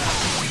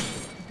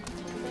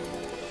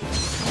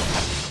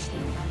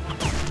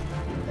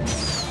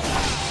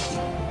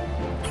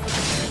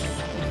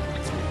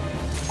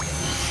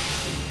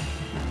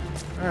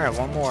 Alright,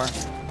 one more.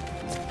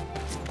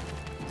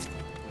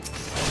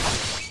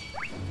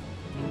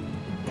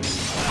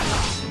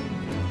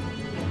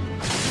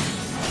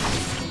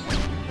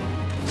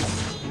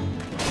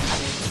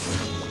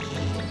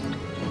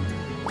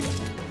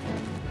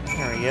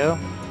 There we go.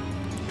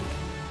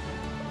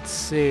 Let's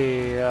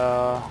see,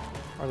 are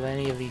there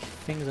any of the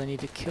things I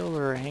need to kill that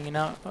are hanging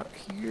out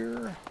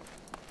here?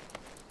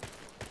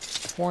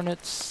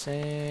 Hornets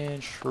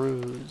and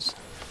shrews.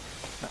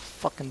 That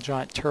fucking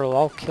giant turtle,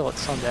 I'll kill it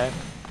someday.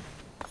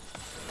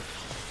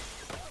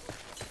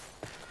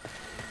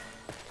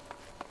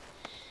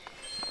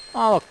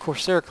 Oh, look,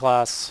 Corsair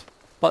class.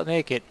 Butt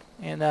naked.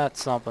 And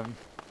that's something.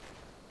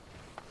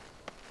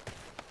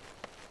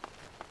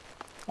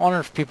 I wonder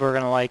if people are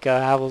gonna like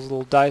have those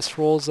little dice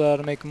rolls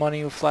to make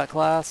money with flat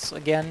class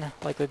again,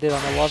 like they did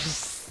on 11.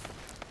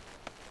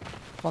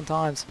 Fun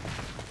times.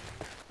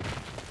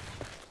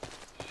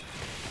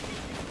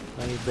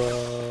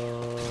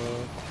 Ladybug.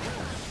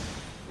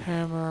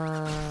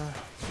 Hammer.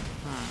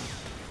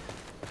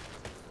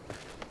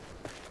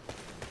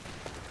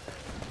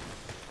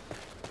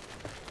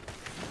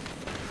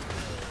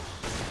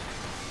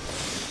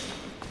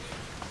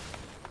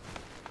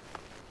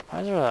 Why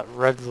is there that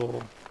red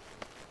little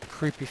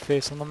creepy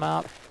face on the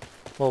map?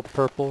 Little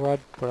purple, red,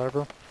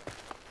 whatever.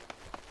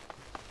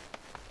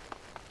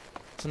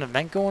 Is an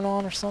event going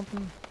on or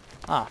something?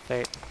 Ah,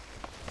 fate.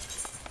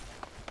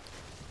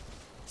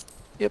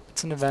 Yep,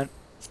 it's an event.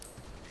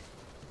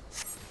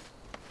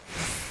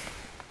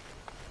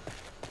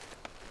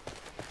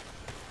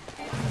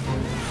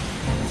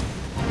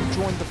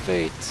 Join the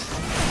fate.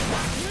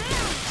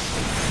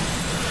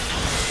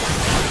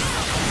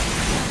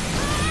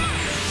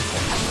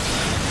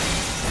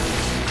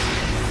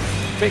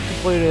 Fate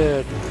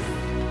completed.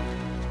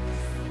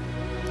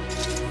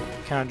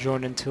 Kind of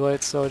joined in too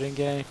late, so I didn't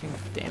get anything.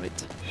 Damn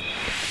it.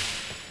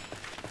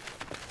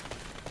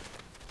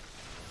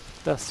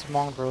 Best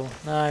mongrel.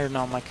 Nah, you're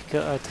not on my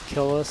to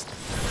kill list.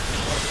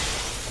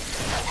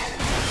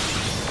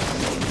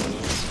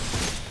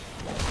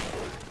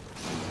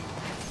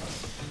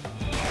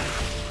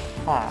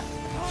 Huh.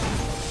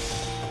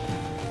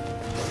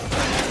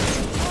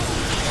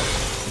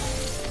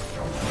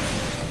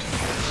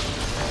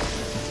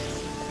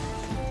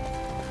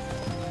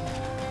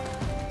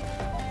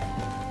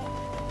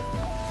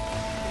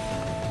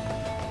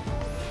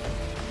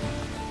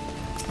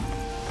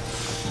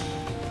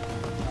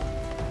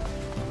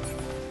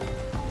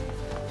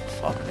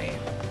 Fuck me.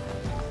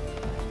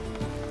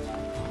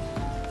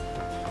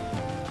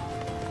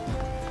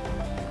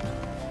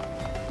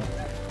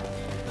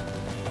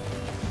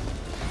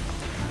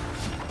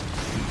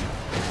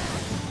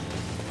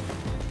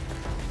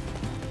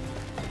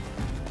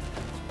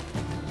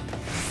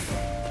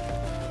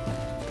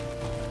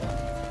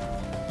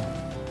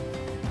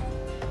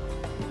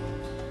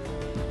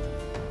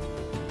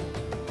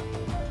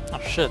 Oh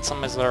shit,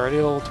 somebody's already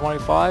level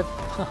 25?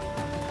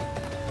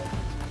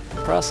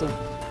 Impressive.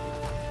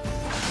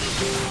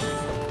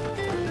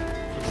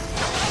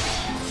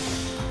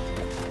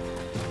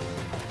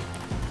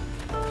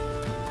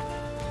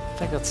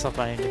 I think that's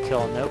something I need to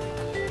kill. Nope.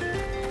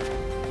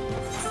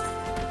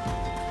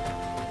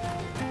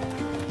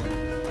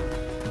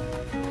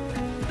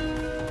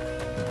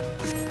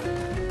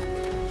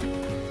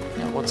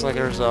 Yeah, looks like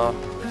there's a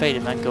fate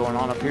event going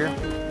on up here.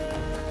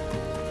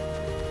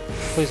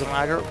 Please don't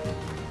aggro.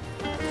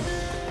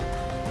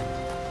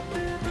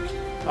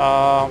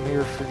 I'm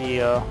here for the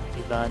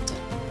event.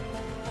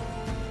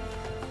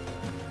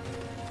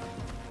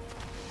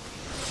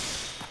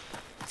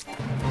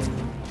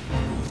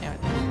 Damn it.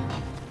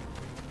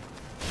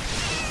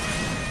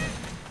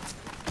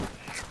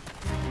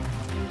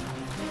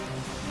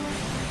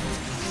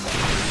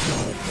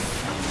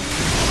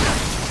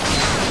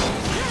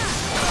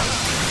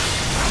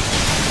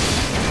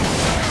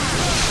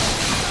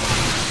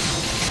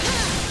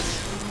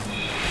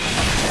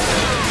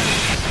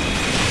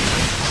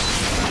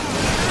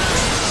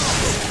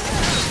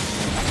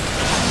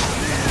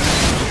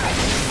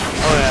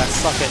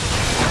 Suck it.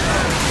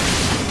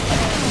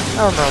 I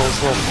remember those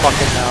little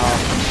fucking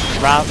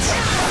routes.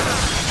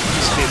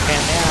 Used to be a pain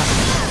in the ass.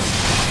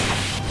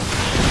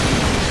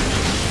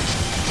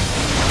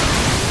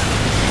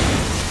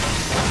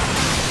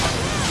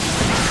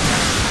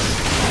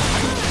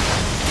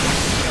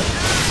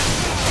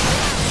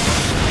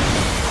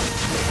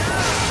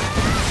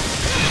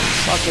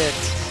 Suck it.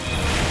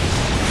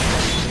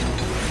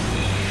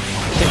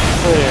 Get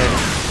cleared.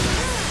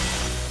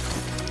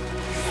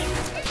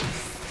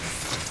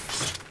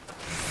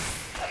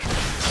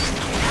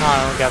 I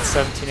only got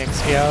 17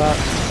 XP out of that.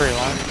 It's pretty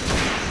long.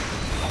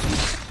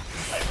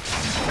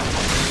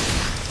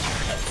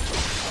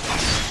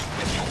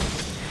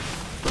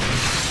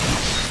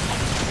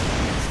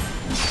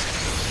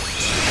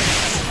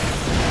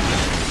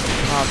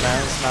 Oh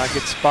man, it's not a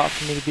good spot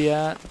for me to be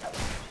at.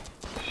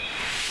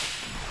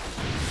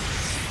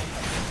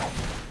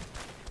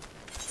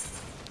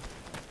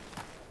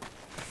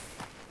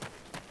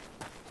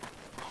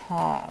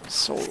 Oh, I'm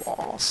so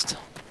lost.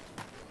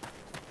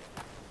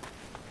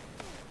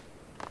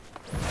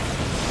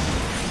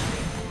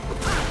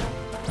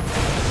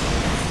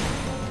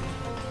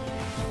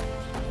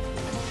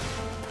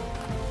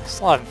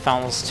 Still haven't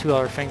found those 2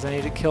 other things I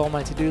need to kill on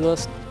my to-do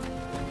list.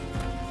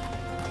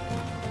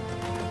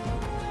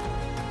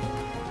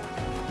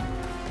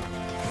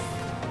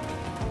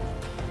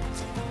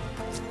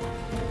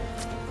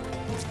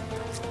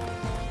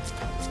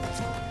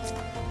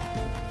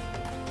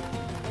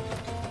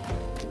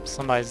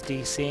 Somebody's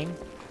DCing.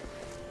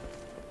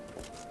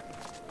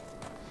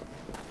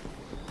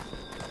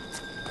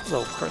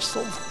 Little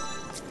crystal.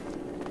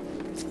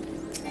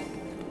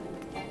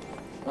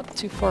 Not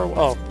too far away.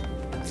 Oh.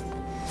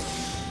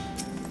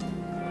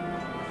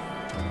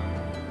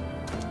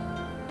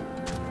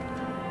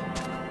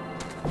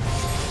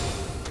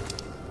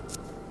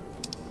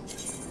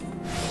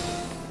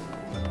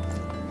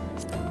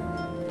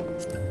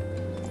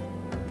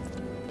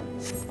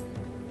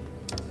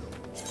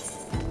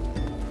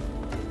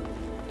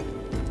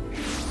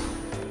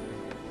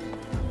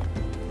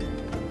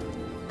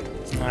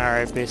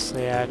 Alright,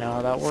 basically I know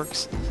how that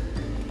works.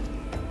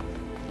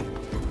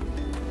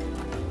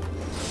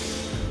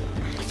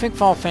 I think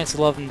Final Fantasy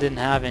XI didn't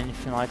have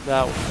anything like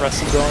that with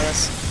Rescue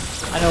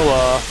bonus. I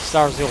know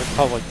Star Wars The Old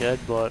Republic did,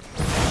 but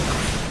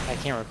I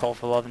can't recall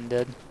if 11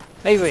 did.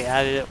 Maybe they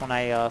added it when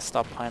I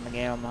stopped playing the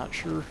game, I'm not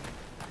sure.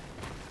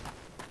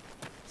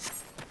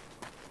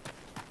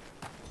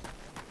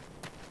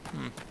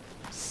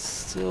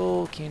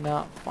 Still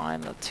cannot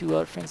find the 2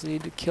 other things I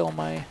need to kill on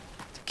my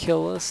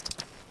to-kill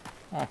list.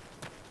 Oh.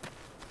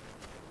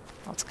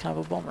 That's kind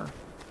of a bummer.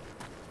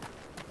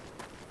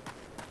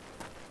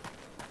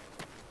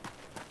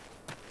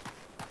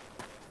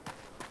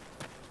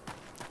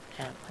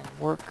 And my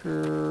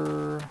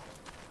worker...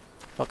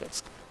 Fuck it.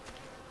 Let's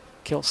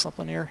kill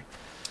something here.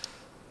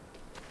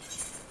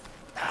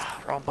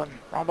 Ah, wrong button.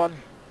 Wrong button.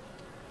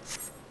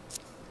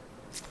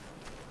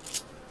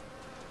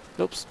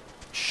 Oops.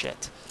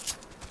 Shit.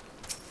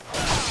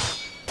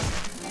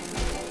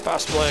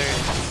 Fast blade.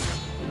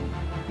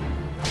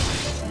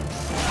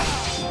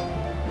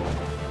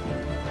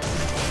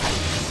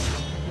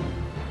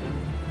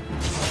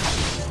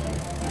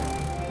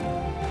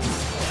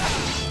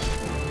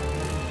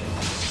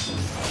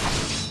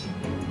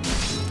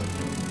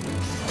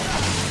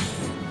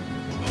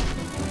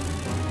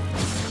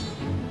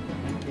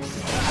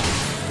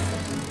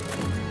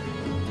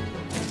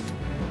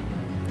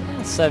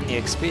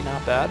 70 XP,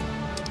 not bad.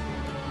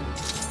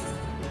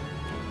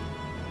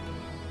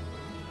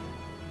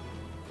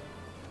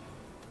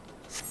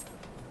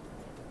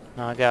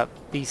 Now I got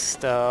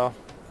beastkin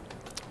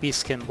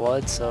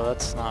blood, so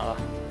that's not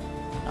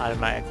an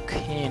item I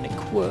can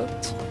equip.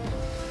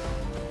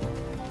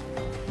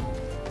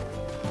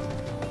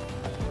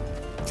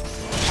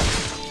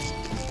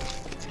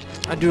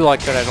 I do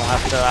like that I don't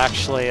have to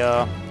actually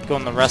go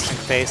in the resting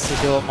phase to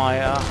deal with my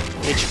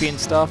HP and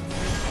stuff.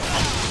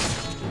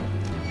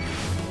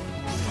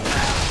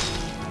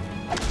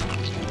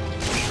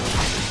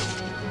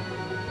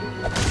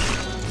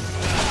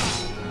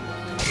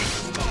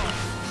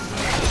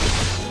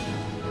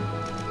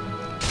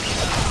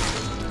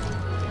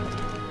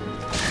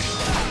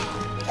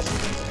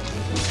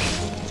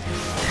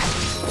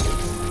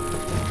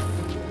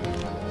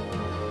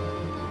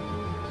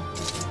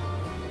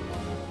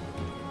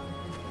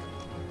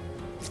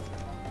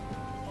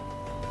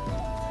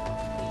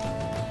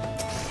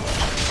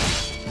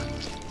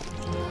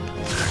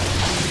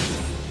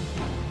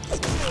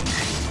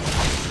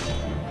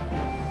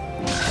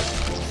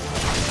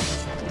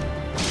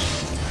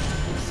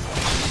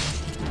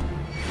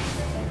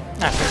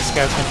 I think this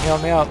guy's gonna heal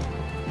me up.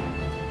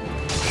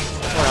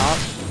 Or not.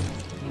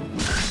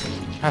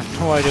 I have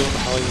no idea what the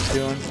hell he's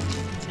doing.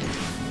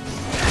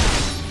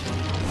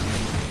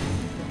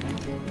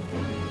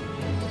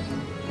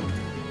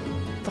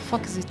 What the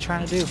fuck is he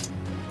trying to do?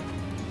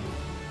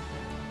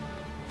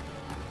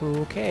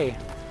 Okay.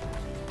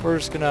 We're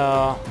just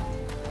gonna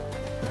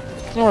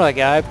ignore that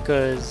guy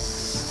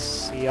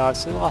because he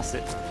obviously lost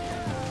it.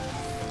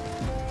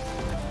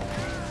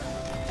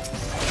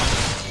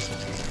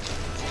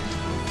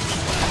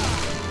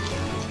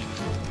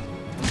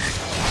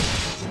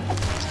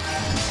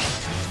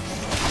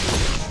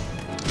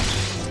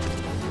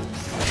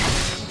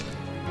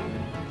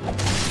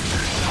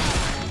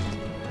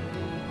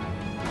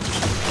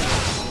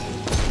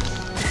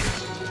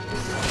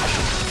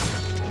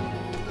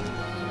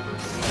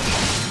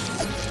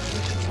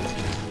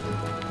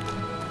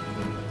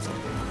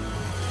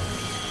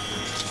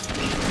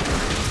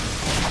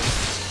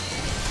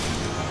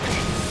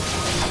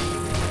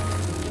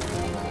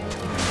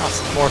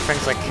 Some more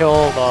things I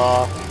kill,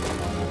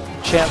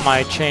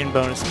 my chain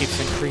bonus keeps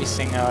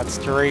increasing its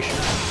duration.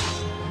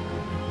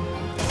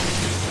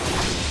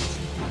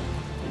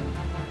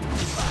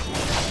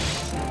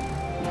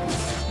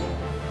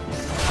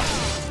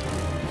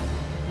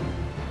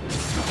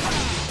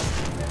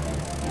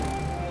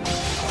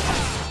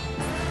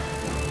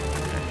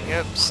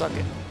 Yep, suck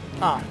it.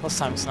 Ah, last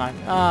time it's 9.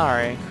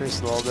 Alright,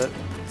 increase a little bit.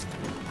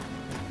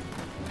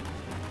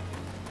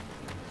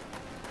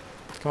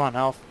 Come on,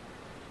 health.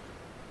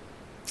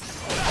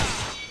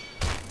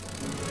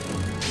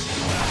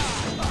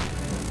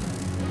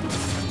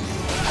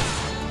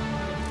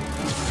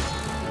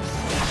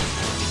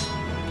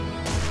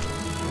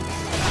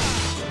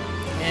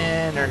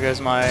 And there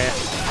goes my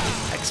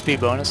XP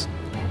bonus.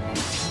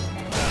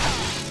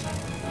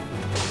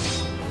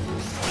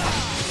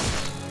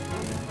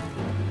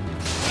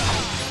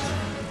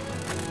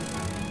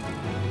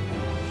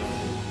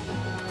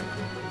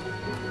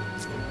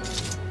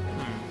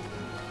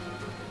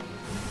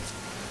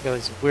 Got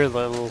these weird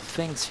little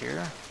things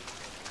here.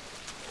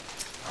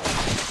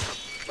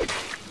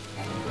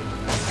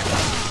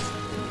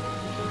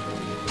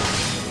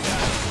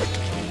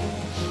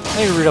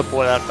 Let me read up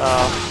what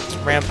that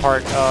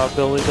Rampart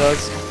ability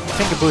does. I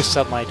think it boosts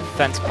up my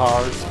defense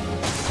powers.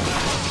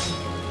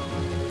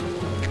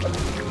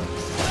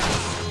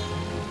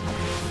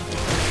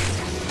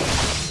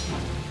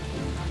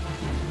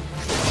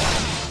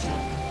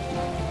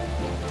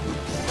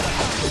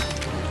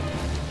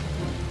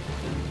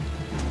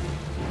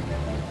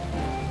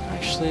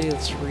 Actually,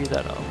 let's read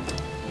that up.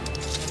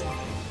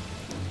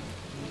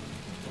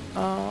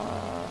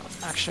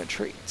 Action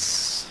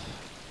traits.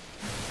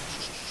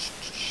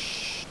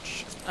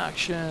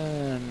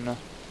 Action.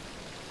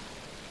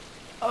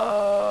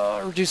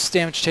 Reduce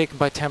damage taken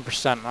by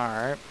 10%.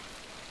 Alright.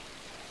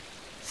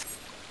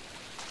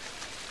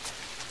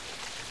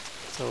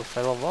 So if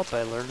I level up,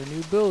 I learn a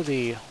new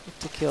ability. What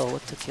to kill,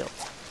 what to kill.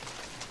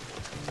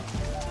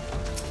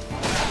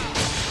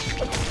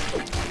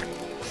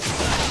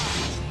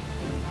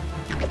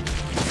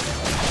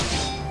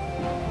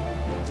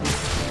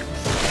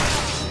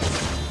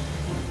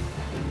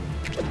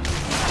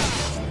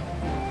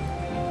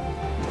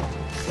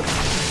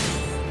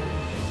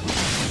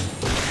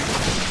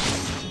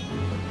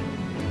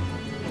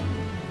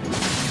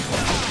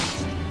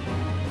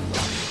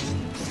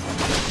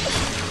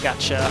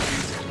 Gotcha.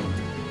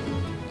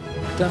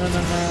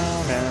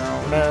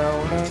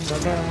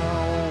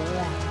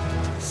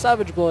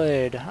 Savage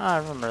Blade. I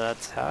remember that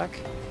attack.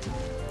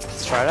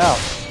 Let's try it out.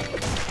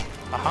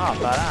 Aha,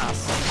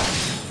 badass.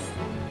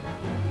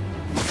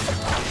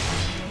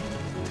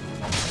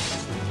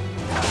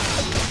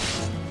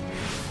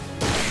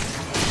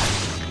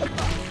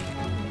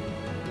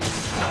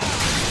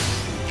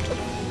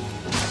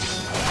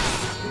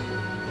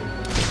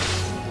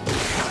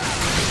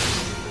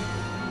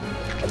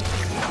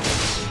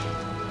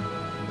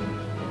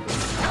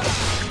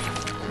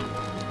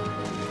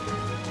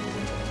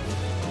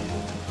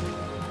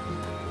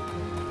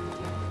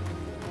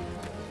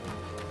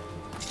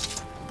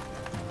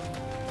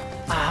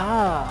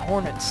 Ah,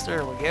 hornets,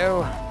 there we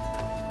go.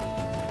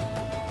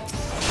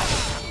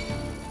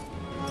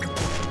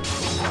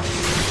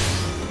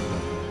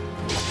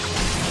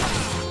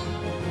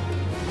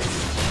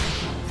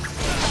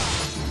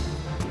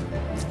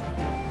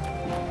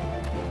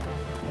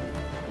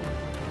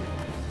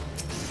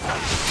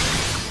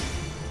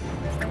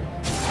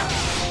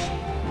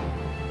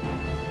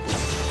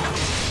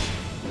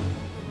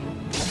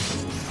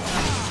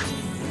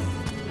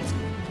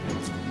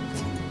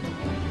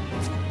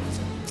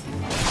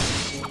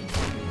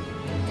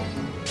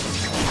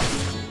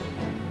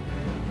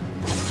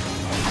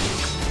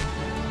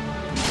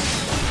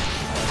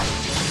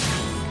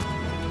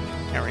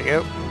 There we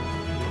go.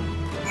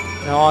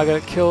 Now all I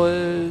gotta kill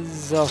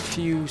is a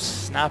few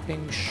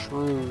snapping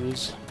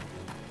shrews.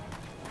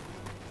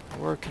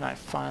 Where can I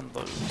find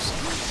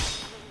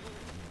those?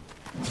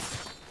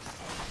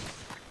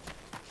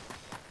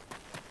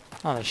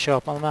 Oh, they show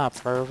up on the map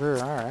right over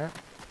here. Alright.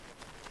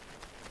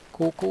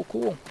 Cool, cool,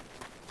 cool.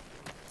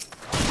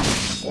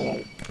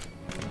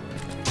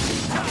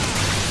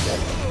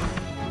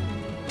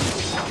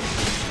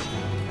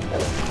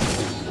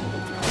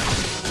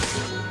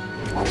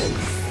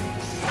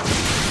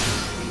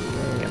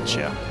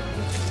 Gotcha.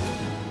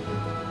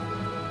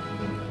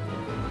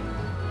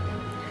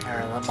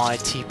 Alright, let my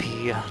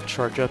TP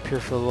charge up here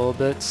for a little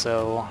bit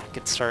so I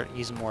can start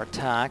using more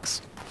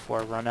attacks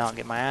before I run out and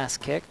get my ass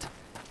kicked.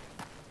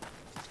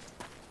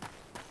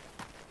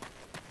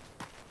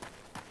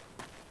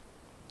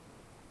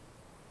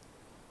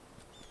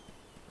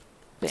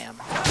 Bam.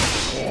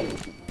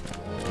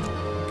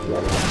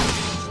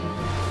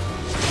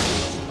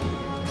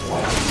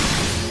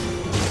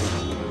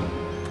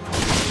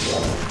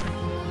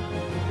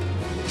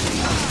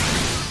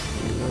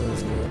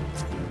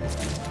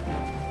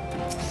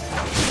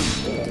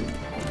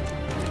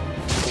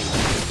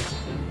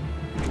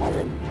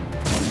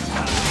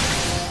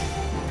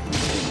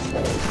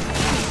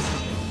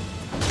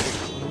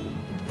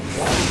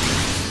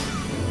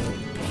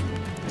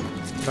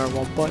 Another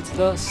one bites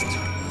dust.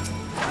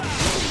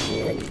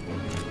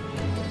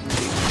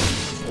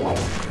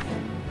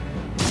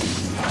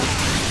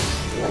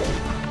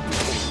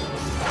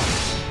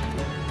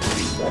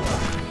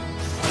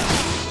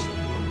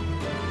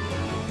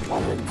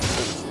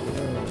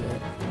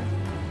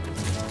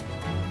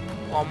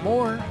 One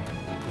more.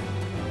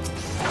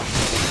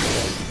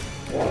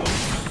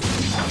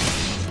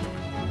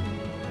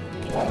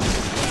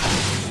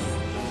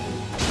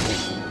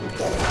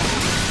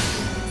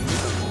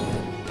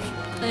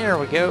 There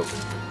we go.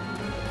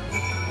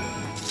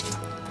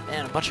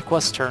 And a bunch of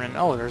quests turning.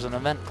 Oh, there's an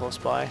event close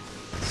by.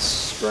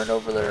 Sprint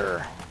over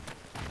there.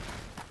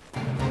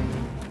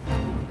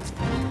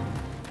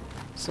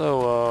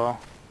 So, oh,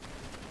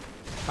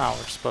 we're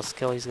supposed to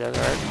kill these guys,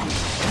 right?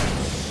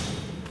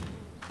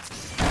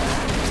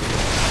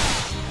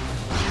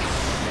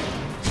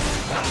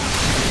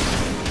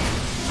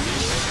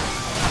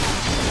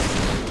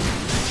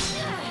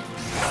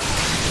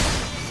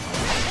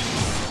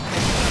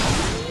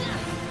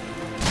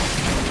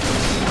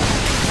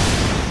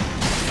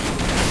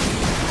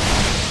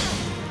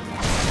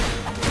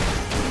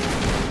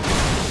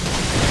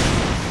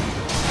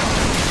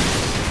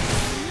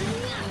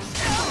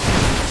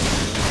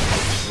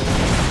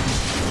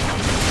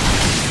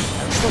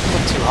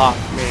 Too hot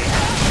for me.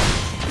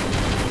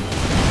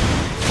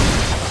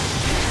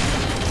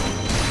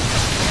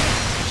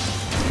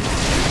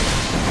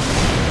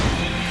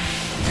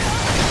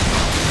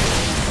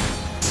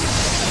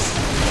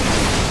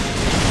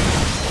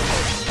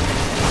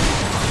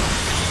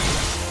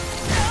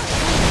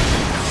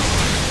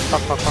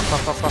 Fuck, fuck, fuck,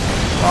 fuck, fuck, fuck.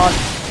 Run.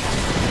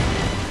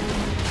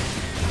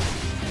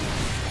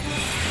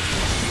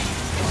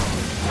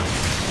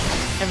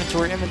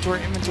 Inventory,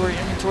 inventory, inventory,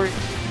 inventory.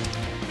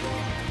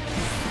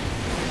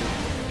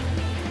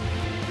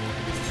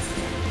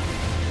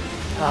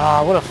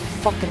 Ah, what a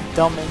fucking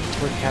dumb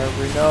inventory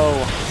category, no.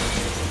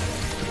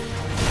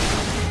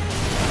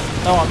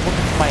 No, I'm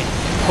looking for my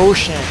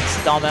potions,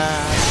 dumbass.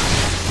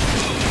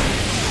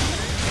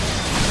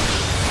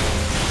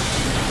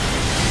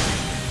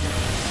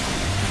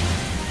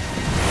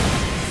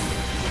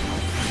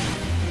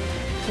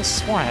 I just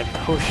swore I had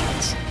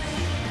potions.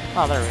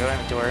 Oh, there we go,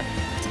 inventory.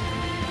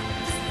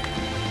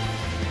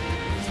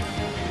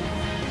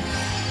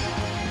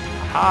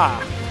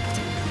 Aha!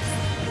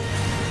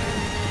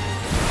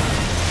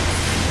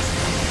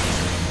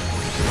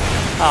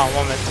 Oh,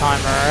 1 minute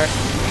timer, alright.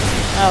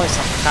 At least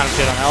I'm kind of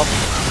good on health.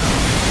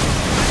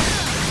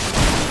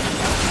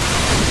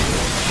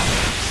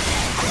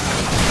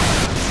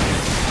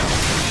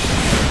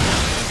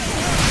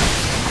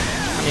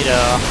 I need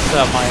to set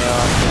up my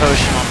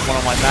potion on one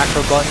of my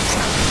macro buttons.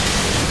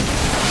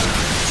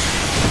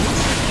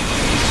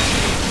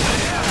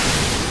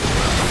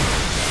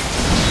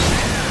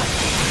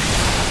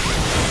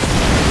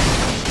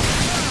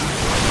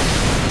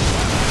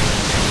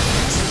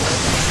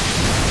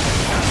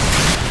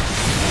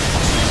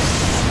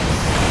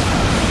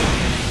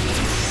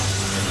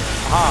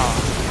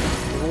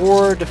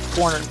 Reward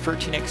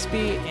 413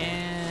 XP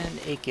and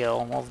a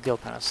gil. Well, the gil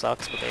kind of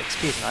sucks, but the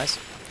XP is nice.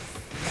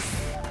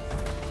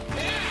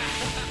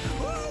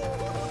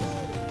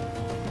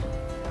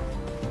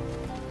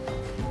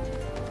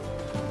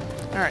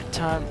 Alright,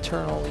 time to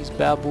turn all these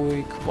bad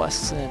boy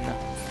quests in.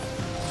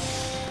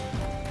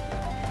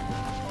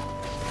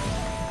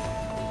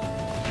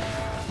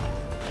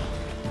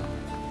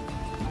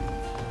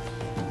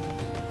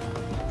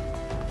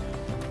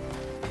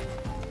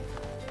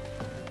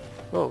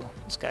 Whoa,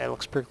 this guy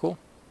looks pretty cool.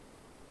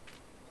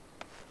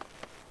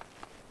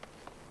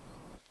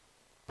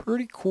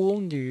 Pretty cool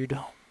indeed.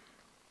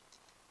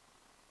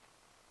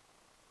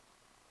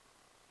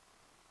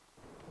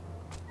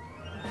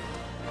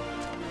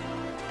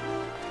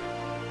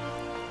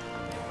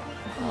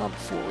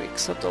 Before we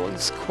accept all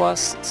these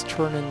quests, let's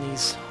turn in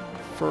these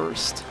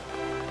first.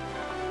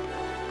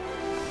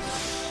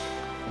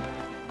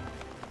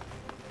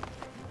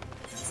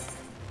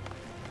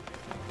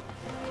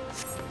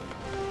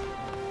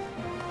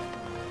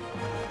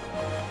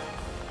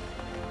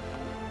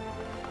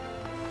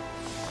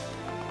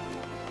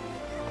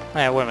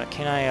 Hey, wait a minute,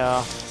 can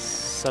I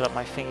set up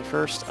my thingy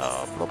first?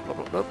 Blah, blah,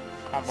 blah, blah.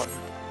 On button.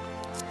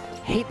 I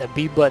hate the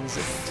B buttons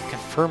to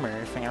confirm or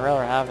anything. I'd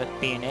rather have it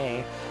be an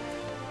A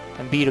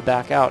and B to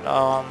back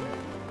out.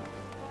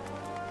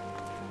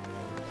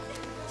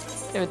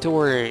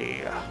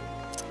 Inventory.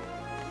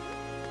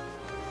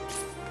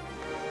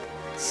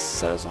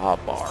 Set as a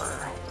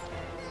hotbar.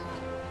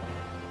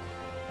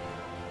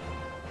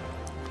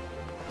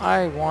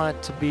 I want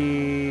it to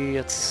be,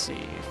 let's see,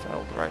 if I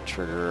hold the right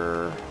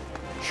trigger.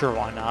 Sure,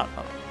 why not?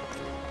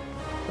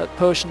 Let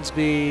potions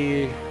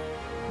be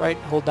right,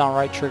 hold down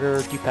right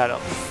trigger, D-pad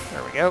up.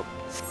 There we go.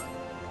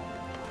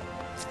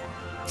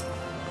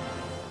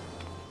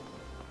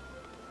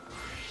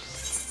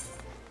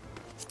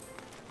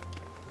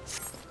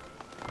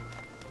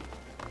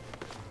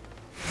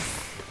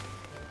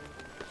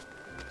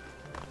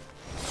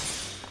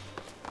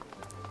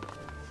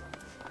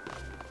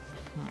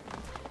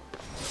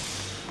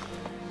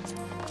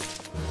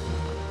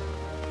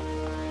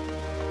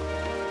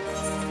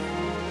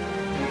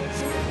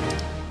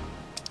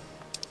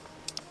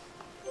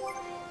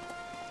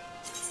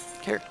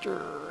 Character.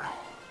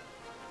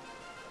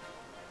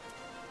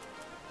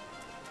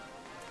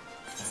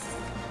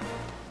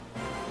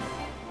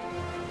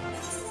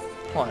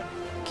 What?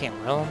 Can't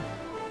roll him?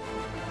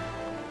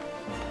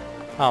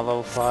 Oh,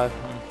 level 5.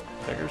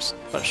 Figures.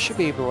 But I should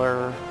be able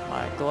to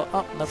my glow.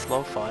 Oh, that's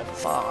level 5.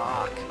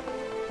 Fuck.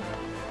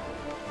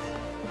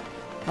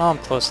 Oh, I'm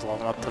close to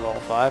leveling up to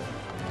level 5.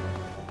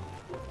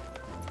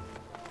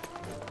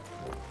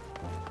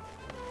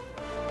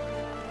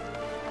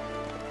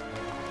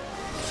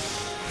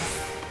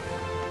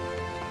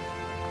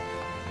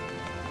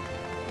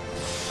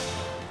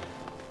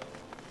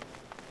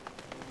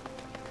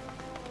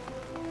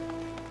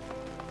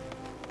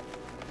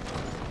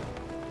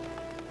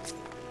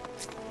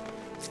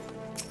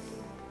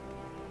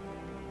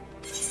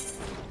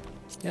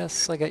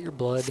 Yes, I got your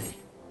blood.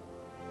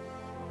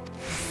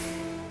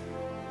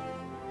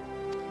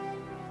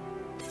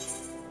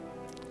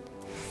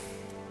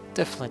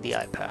 Definitely the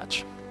eye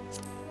patch.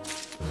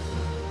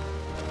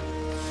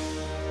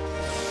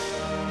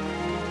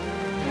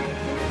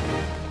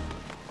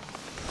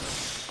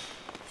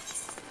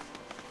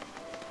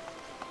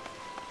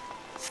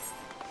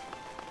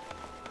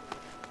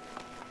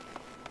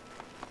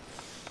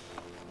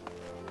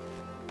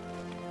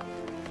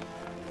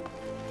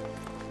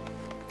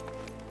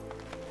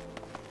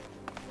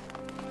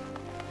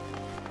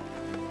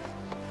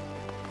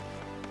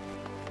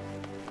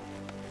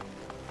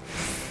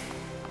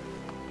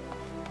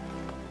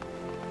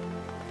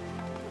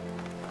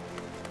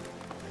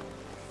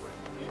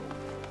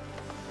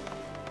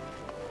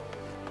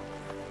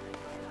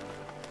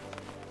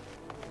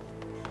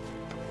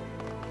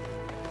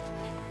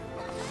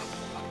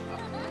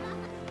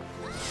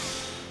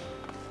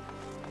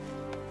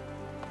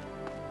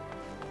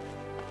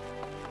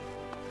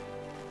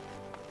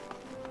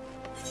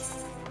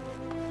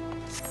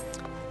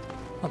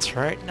 That's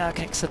right, now I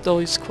can accept all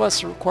these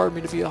quests that require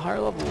me to be a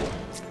higher level.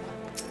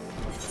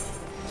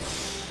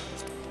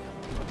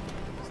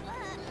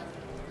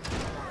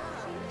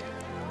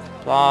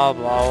 Blah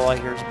blah, all I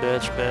hear is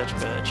bitch, bitch,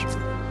 bitch.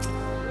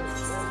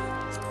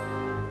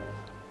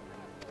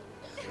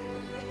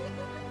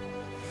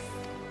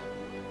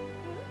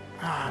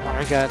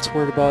 Another guy that's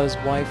worried about his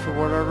wife or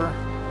whatever.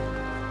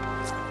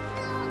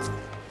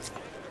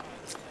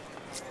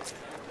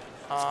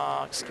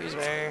 Excuse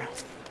me.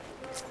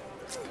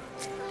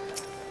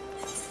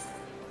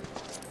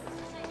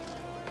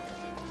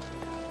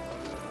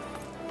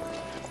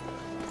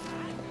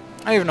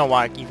 I don't even know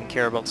why I even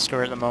care about the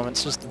story at the moment,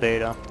 it's just the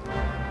beta.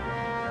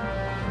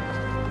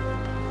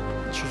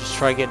 I should just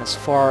try getting as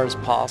far as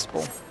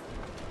possible.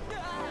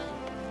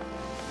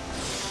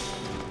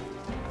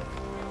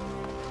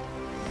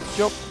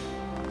 Jump!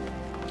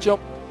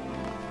 Jump!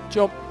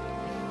 Jump!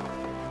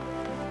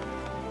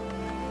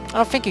 I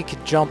don't think you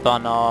could jump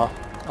on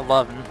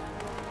 11.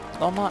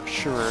 So I'm not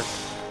sure.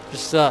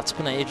 Just it's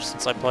been ages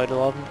since I played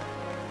 11.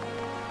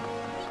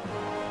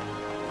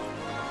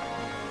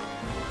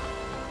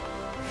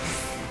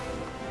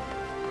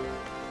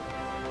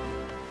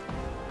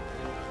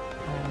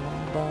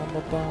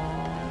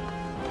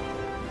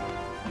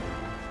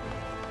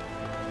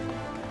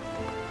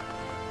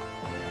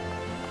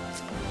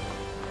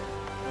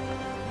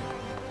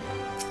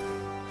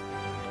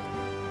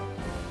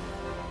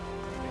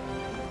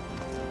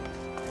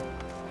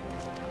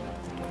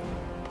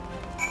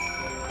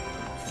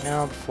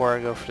 Now, before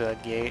I go for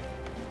that gate,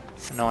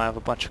 I know I have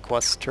a bunch of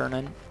quests to turn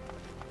in.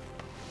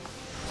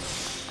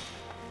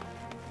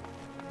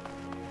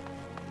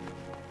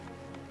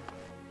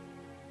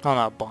 Oh,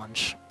 not a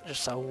bunch,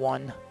 just a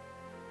one.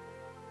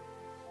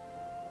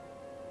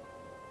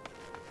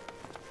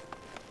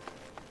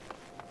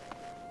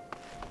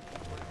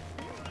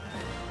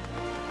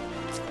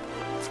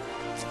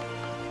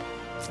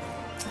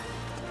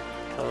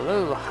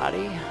 Hello,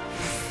 hottie.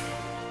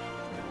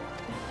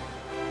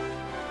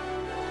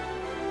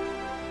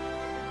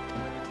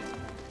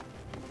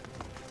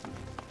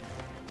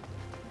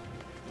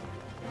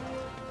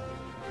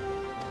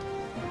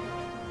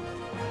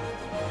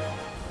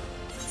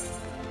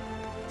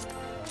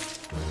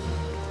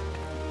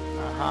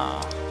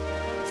 Aha.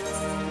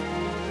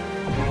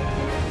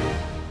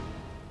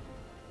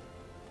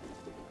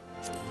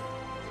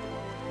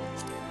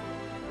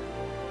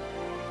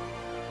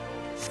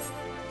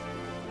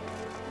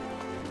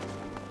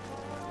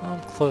 I'm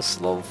close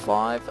to level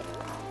 5.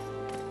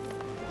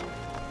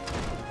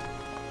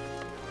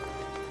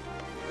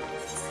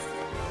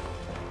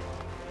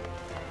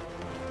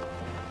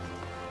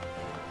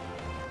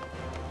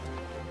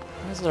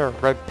 Why is there a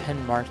red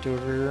pin marked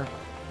over here?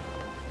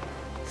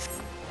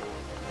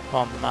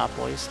 On the map,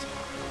 at least.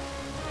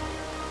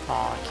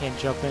 Aw, I can't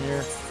jump in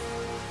here.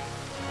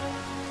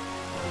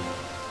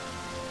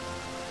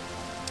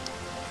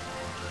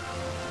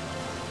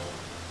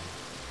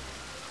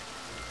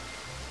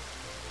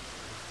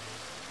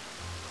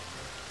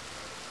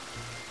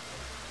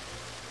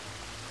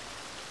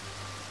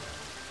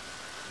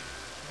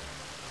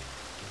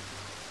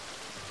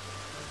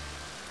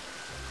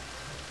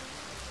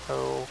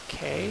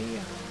 Okay.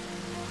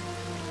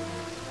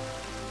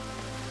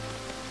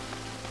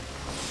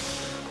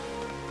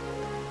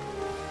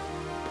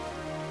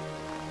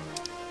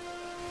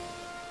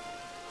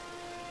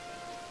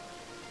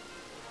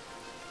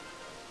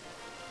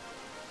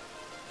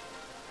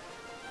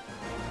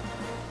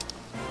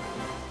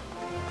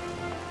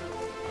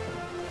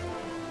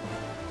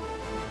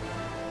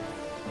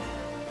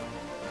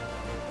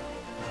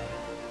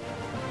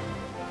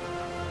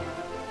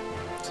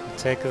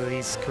 Take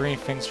these green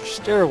things for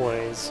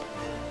stairways.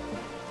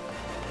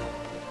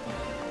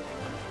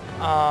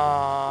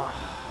 I'm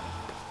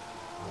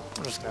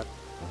just gonna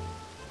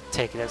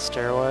take it as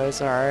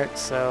stairways. Alright,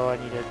 so I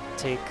need to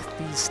take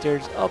these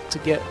stairs up to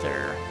get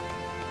there.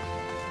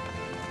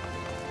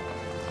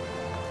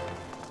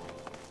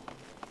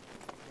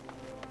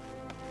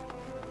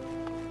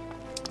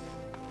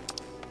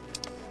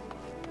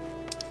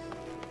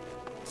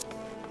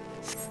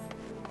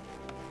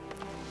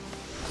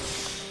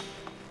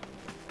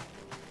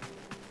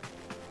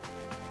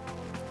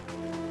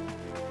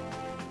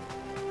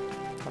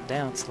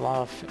 Damn, it's a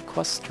lot of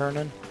quests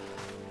turning.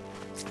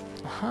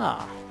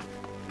 Aha.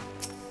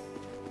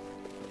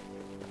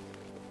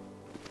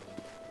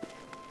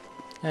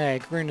 Hey,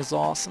 green is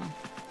awesome.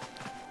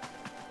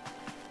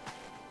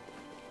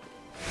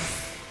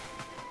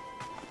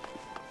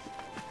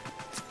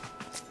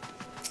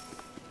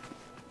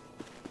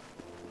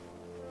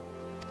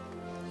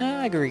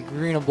 I agree,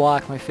 green and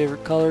black, my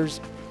favorite colors.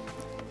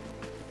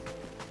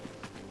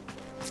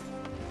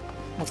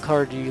 What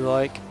color do you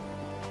like?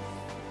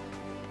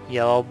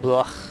 Yellow,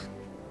 blech.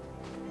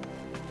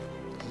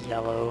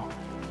 Yellow,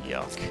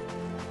 yuck.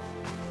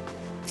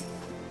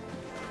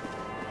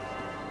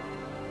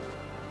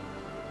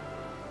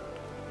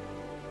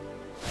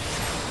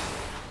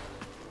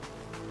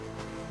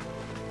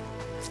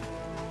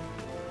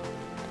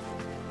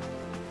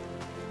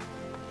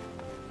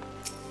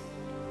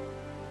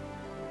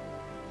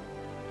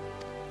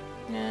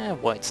 Yeah,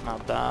 white's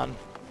not bad.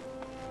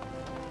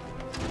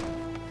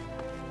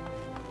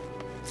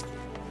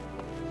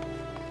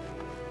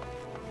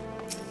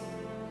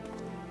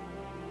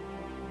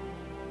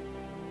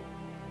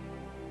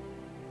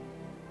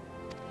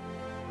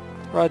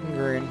 Red and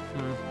green.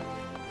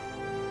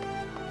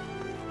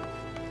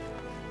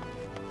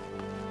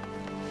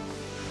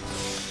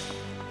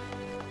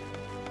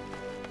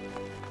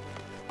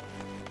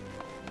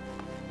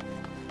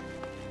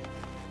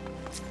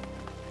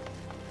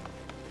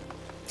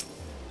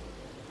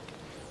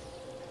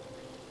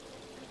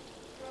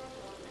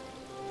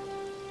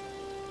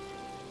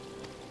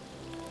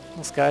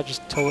 This guy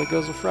just totally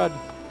goes with red.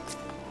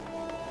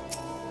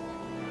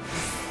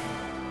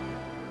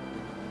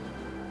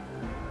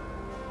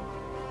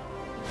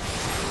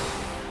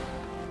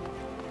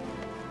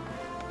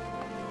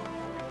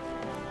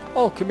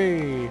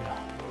 Alchemy!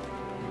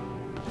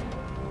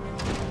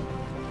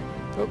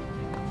 Oh.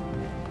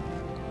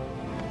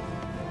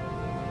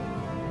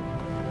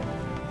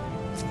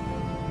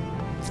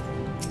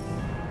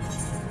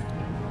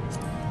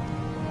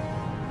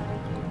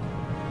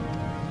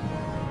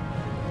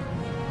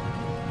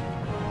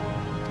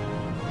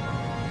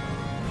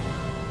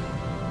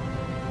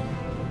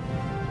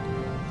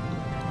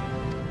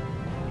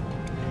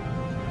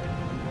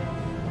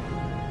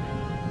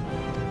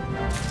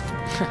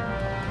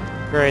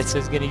 Great, so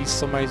he's gonna use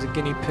somebody as a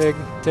guinea pig.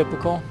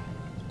 Typical.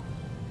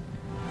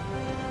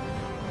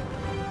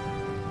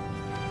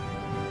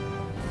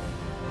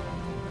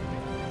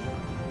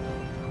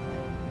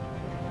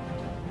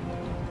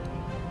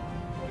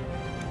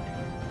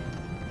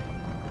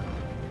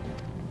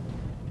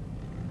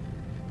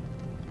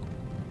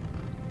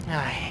 I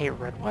hate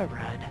red. Why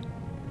red?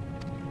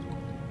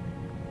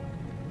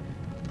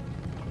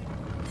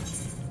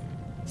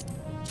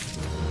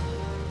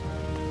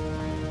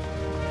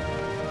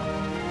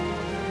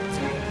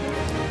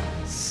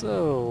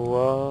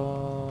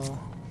 So,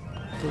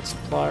 food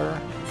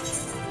supplier.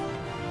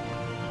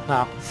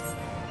 No.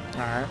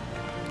 Alright.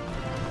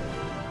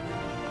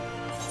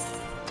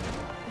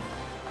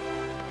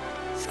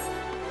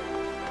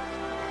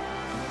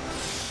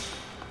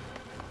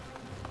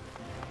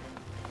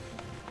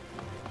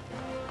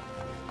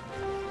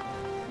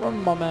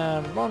 Run, my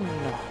man, run!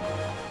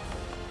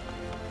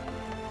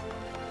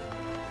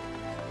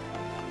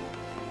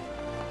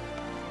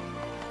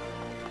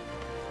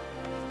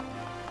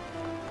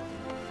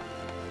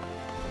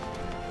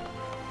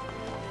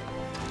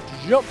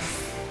 Jump!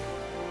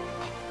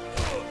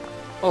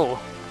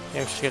 Oh,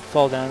 yeah, she had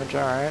fall damage,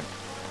 alright.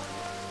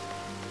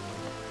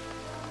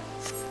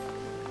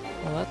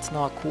 Well, that's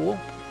not cool.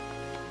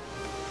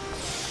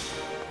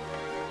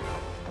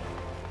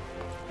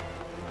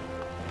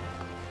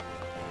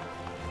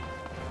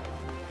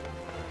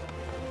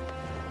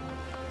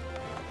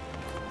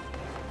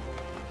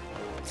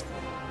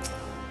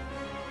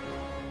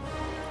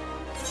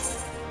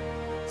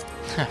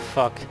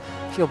 Fuck.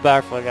 I feel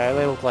bad for the guy.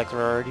 They look like they're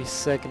already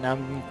sick and now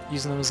I'm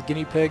using them as a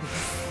guinea pig.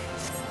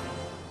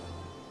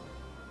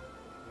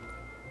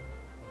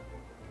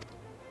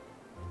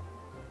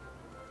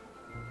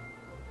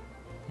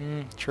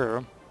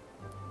 True.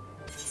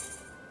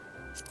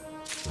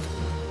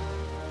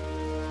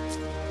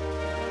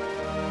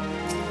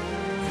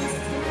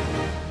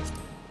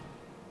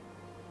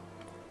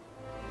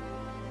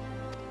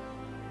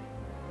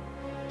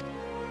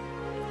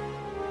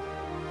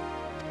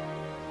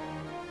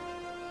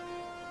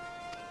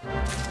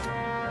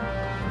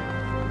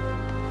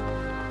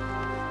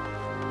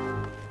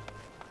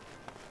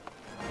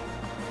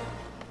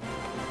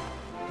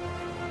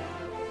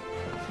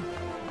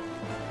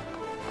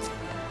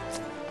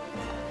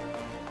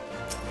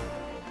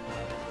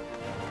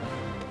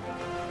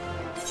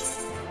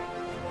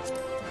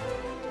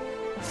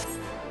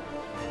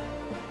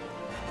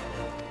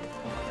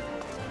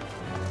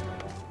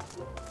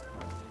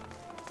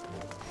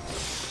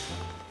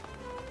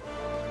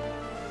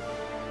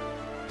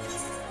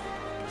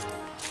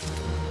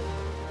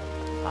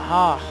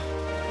 Aha!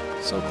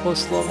 So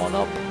close to leveling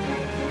up.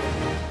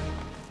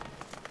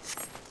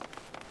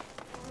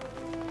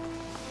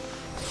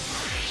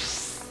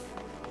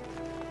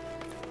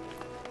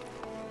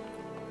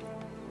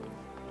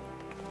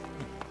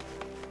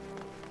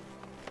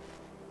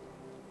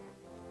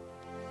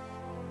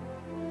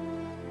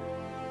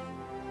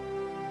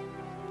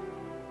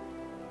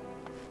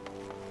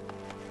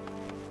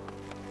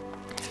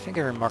 I think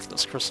I remarked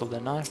this crystal,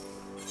 didn't I?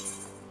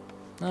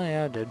 Oh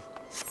yeah, I did.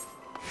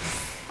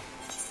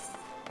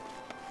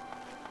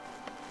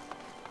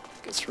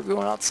 Guess we're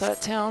going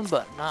outside town,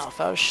 but not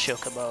without a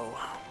chocobo.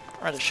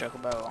 Or the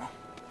chocobo.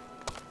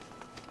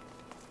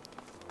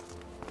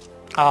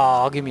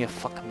 Aw, give me a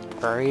fucking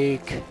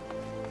break.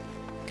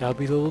 Gotta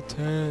be level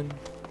 10.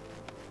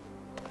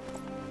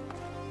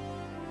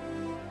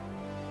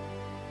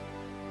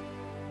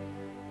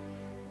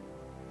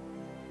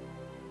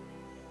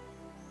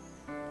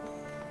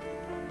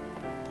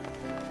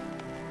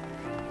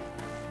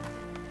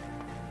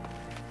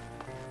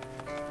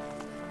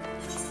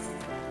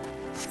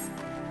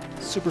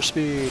 Super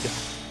speed.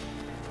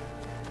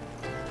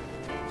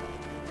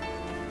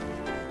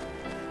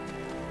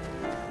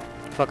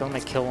 Fuck, I'm gonna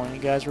kill one of you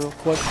guys real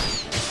quick.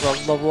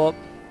 Level up.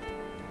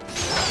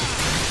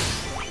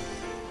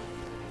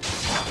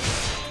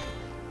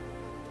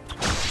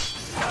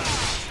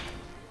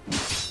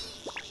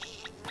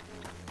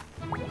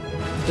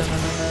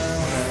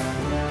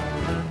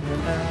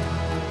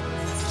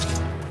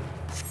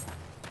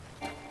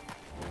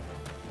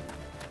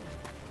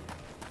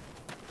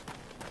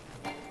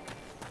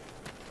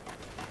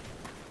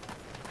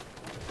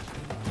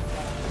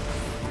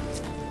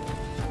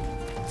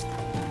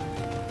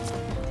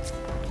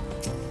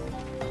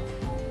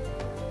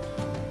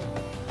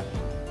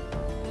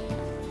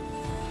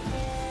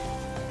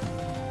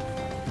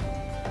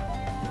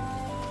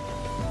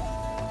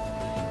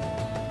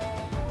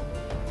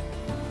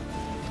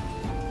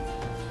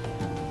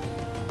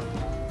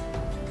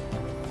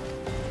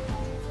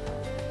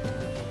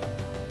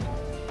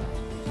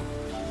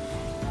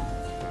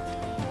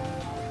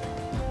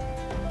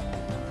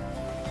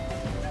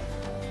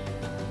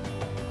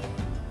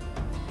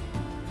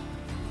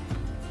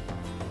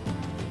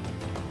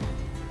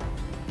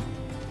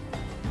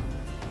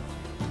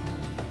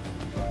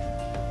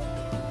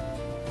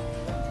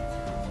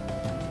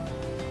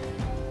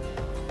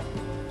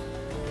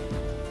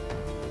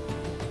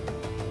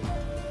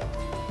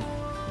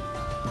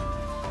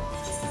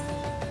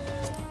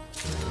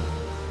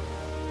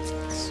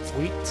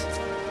 Sweet.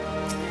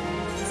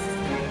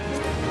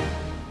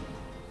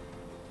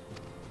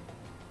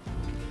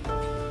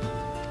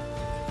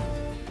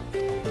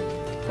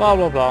 Blah,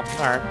 blah, blah.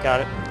 Alright, got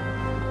it.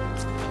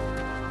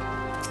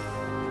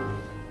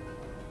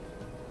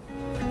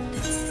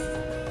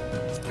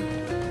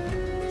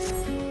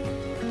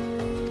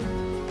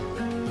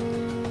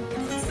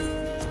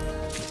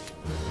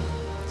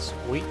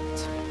 Sweet.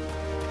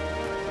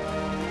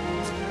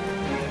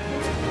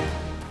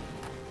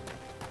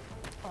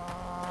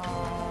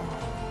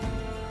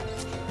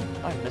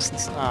 I'm missing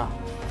some. Ah,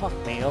 fuck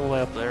me, all the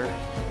way up there.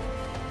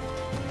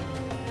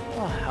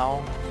 What the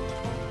hell?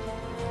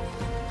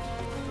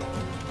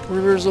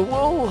 Where there's a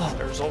will,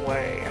 there's a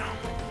way.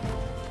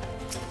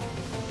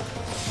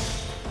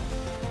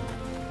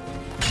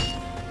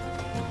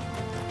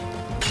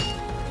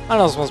 I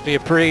know this must be a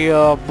pretty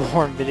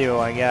boring video,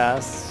 I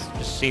guess.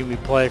 Just see me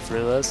play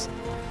through this.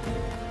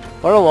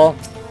 But oh well.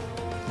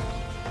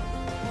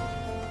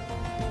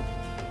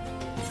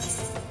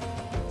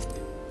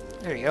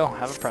 There you go,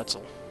 have a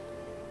pretzel.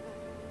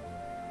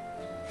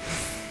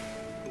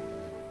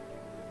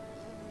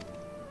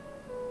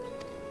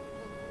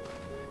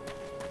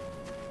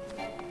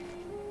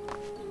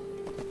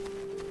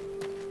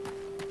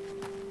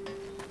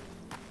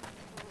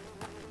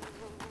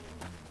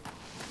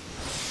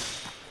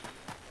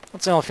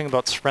 That's the only thing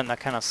about sprint that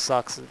kind of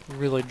sucks. It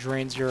really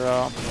drains your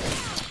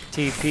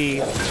TP.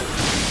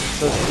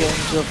 So if you get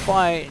into a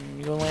fight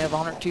and you only have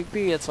 100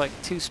 TP, it's like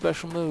 2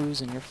 special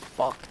moves and you're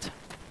fucked.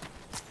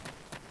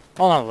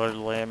 Well, not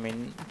literally. I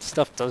mean,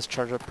 stuff does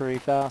charge up pretty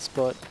fast,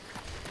 but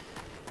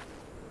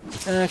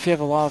if you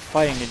have a lot of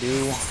fighting to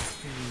do, you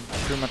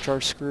pretty much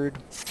are screwed.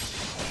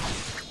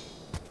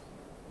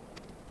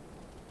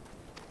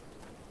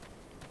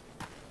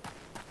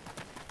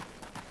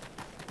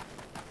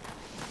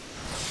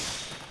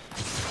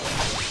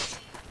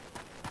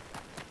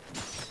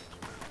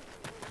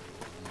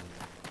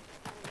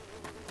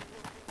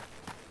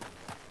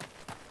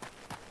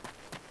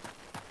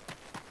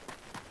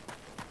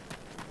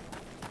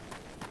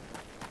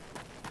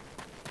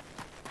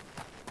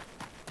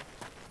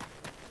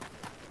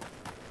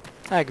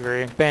 I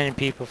agree. Banning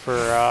people for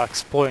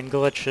exploiting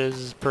glitches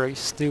is pretty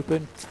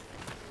stupid.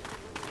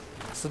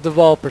 It's the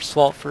developer's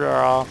fault for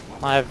I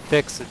haven't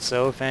fixed it,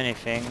 so if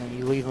anything,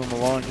 you leave them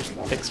alone and just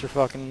fix your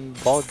fucking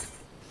bug.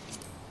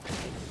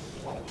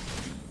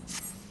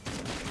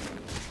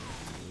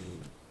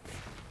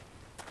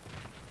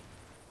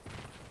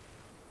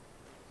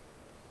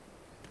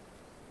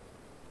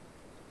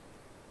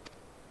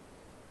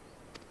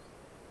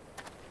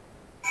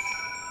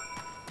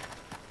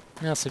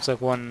 Yeah, it seems like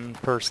one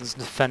person's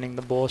defending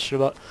the bullshit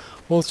about,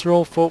 well, it's your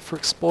own fault for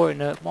exploiting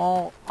it.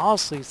 Well,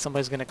 honestly,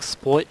 somebody's gonna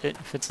exploit it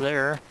if it's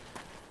there.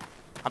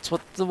 That's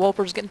what the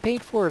developer's getting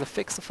paid for, to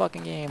fix the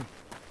fucking game.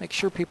 Make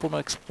sure people don't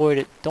exploit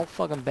it. Don't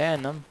fucking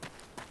ban them.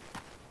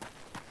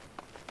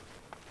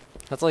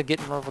 That's like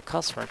getting rid of a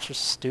customer. It's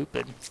just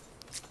stupid.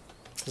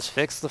 Just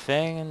fix the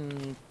thing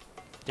and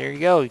there you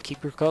go. You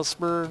keep your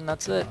customer and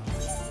that's it.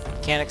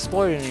 You can't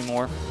exploit it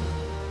anymore.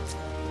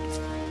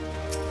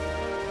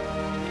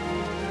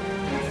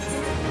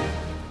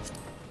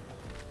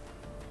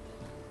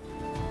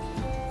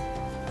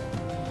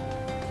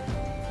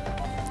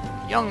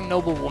 Young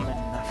noblewoman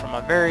from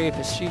a very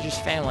prestigious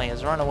family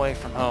has run away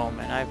from home,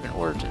 and I've been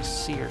ordered to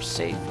see her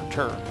safe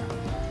return.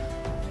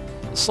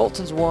 The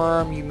Sultan's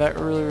worm you met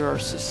earlier are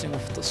assisting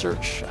with the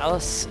search.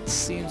 Alice, it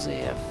seems they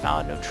have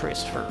found no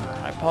trace of her.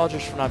 I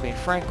apologize for not being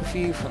frank with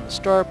you from the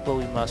start, but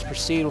we must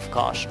proceed with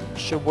caution.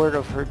 Should word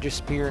of her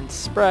disappearance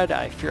spread,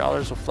 I fear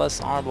others with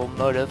less honorable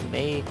motive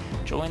may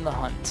join the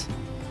hunt.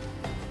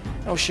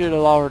 No should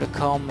allow her to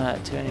come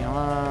to any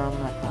harm.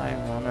 I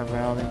remember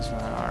how things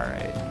went.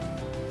 Alright.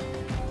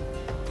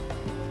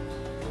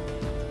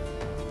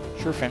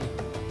 Sure thing.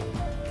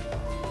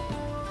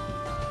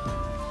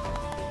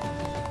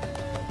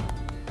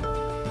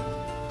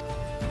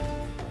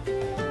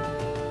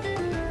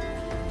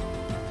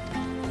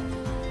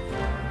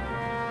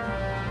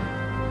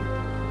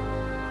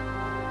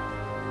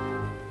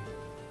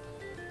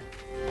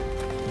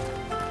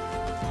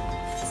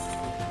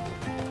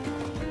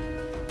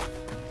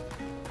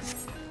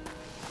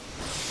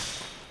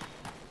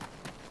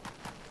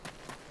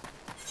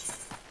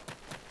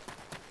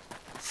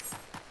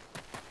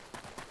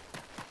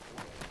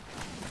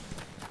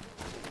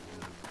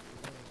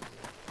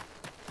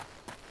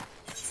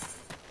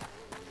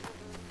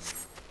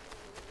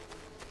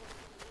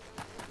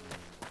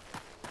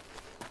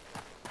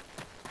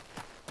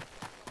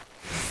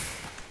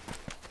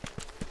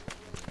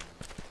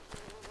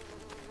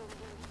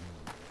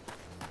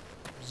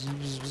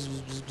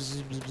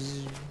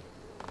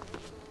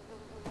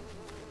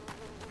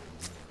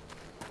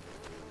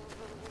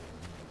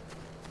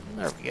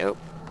 There we go.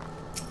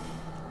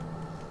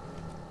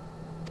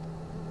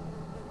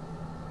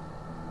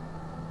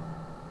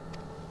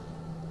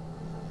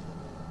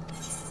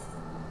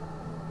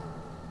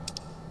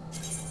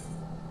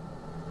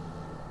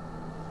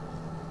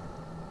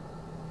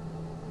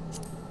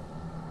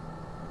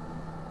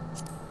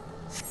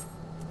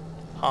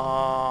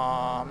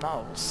 I'm not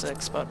level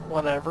 6, but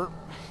whatever.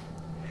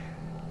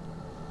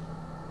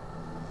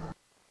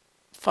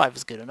 5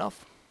 is good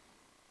enough,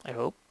 I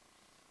hope.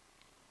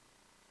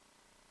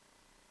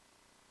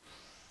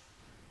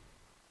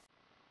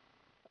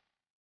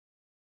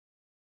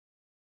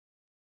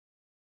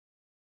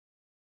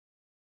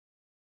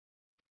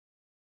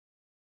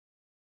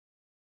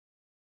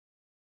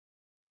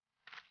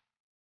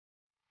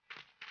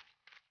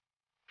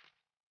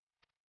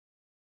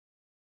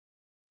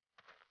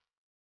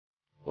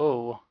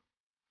 Whoa,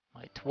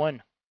 my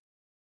twin.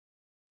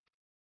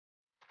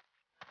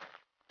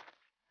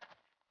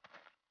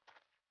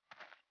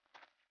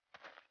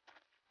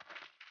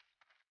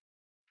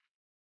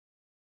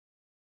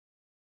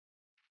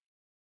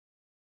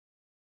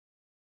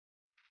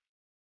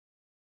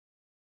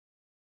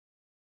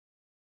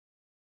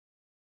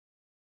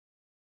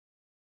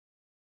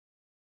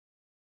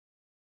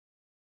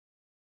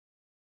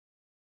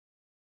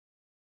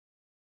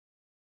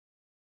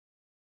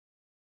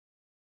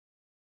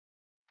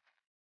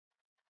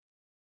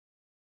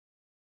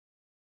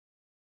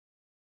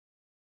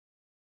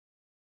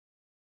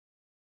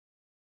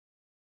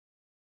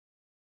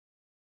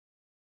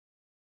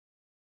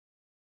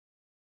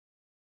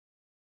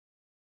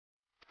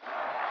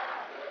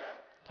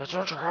 That's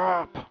a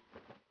trap!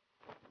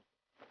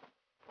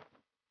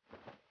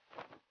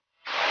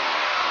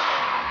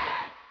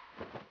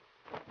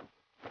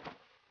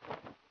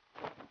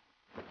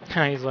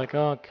 He's like,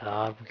 oh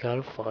god, we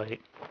gotta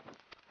fight.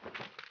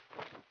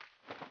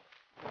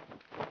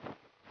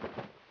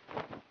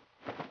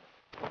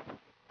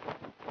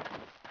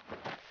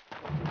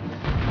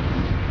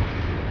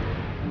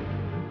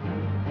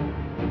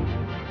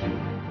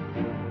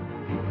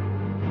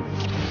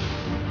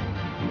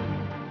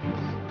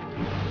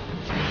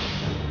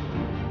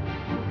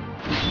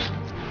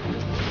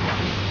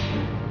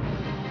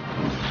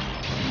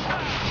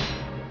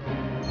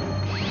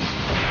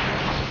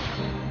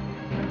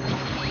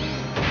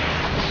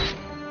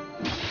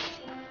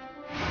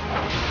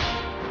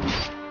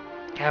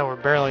 Yeah, we're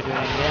barely doing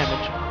any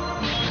damage.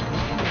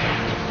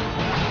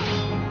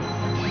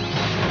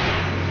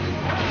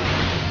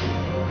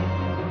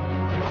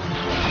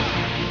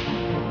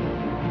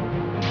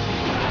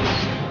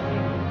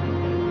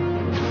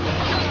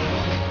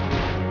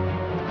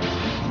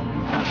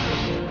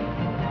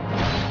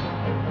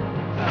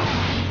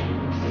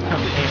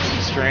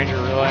 Ancient stranger,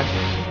 really.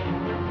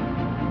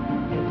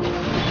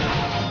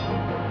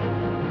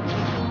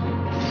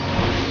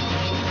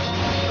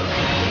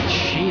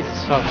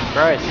 Jesus fucking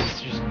Christ,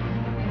 it's just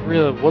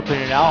really whooping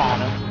it out on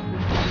him.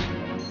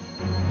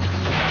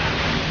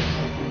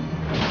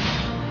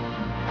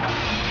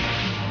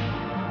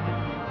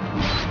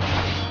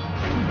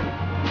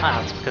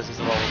 Ah, that's because he's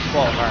a level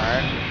 12,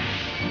 alright.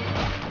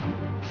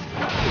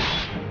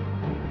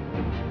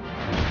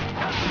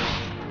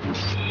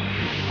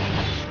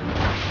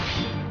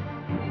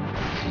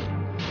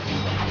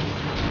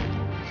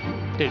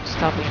 Dude,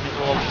 stop aiming at the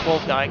level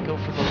 12 guy, go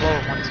for the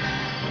lower ones.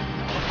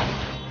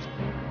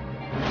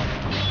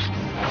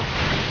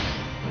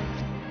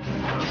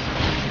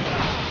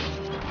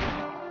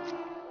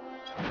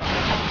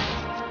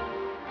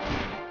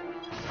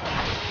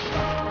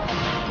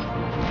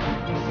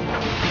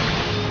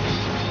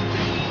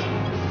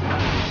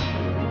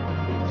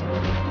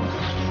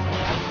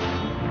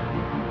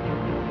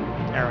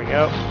 There we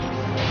go.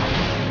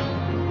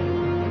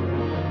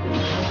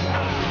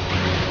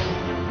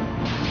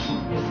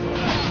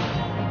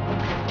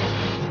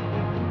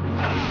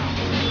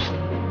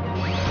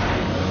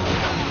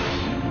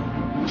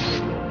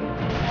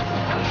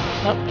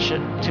 Oh shit,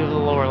 2 of the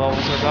lower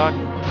levels are back.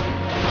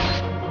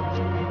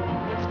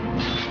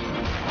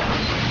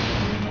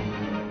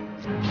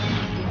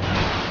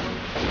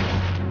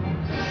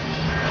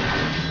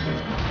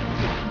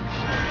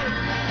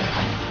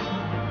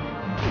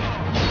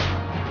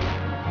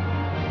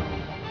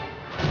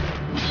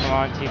 Come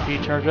on,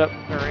 TP, charge up.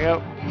 There we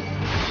go.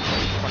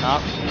 Or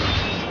not.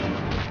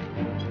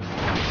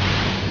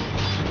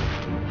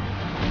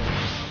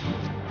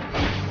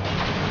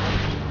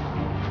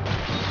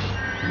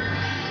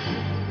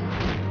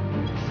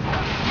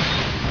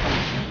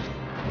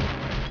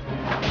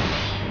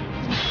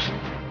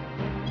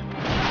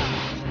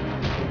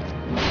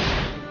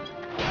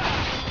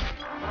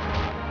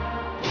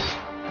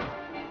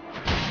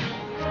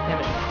 Damn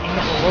it, aim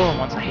at the lower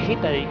ones. I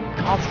hate that he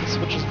constantly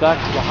switches back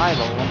to the high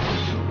level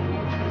ones.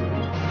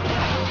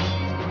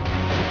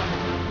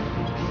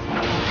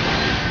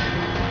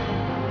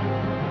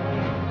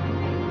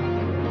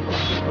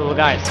 Little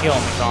guy is healing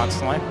me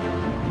constantly.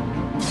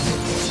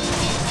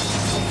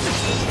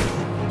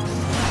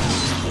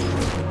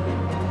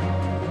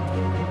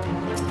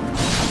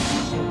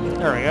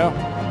 There we go.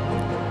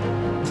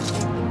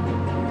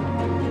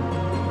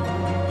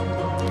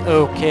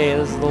 Okay,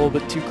 this is a little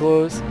bit too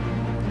close.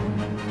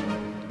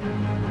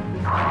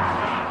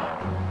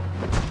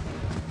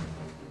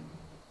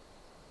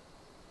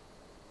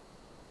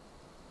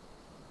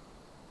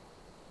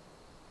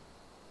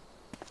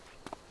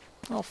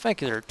 Well,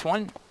 thank you there,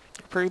 twin.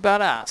 You're pretty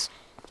badass.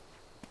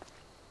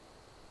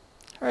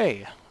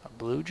 Hey, a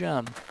blue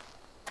gem.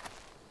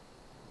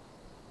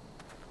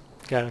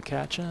 Gotta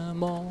catch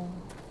 'em all.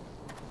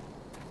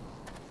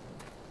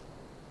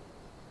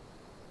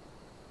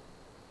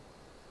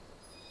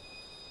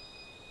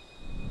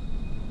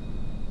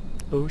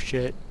 Oh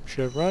shit,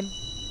 should I run?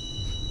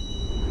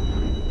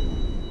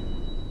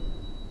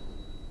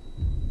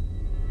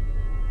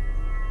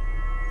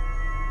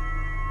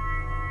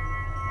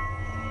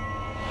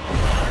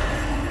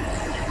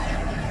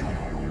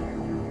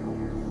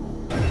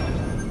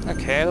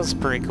 Okay, that's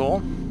pretty cool.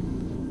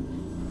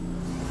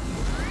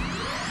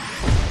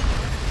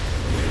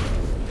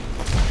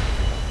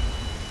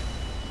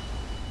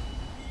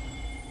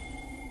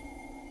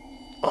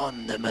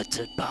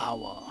 Unlimited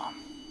power.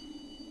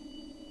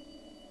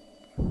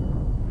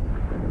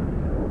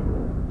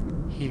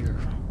 Hear,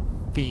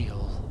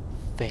 feel,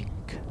 think.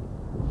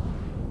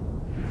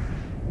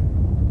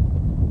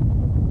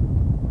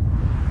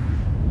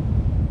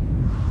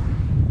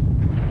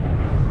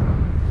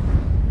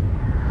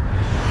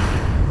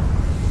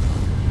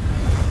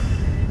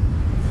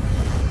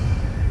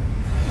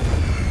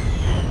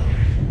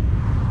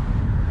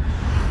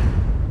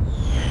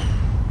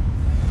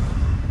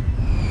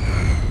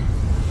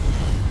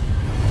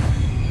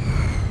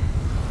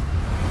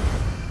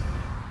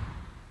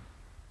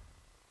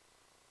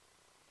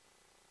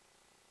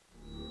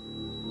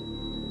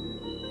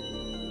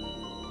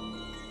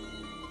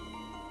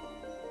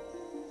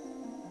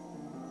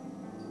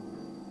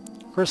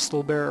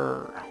 Crystal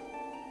Bearer.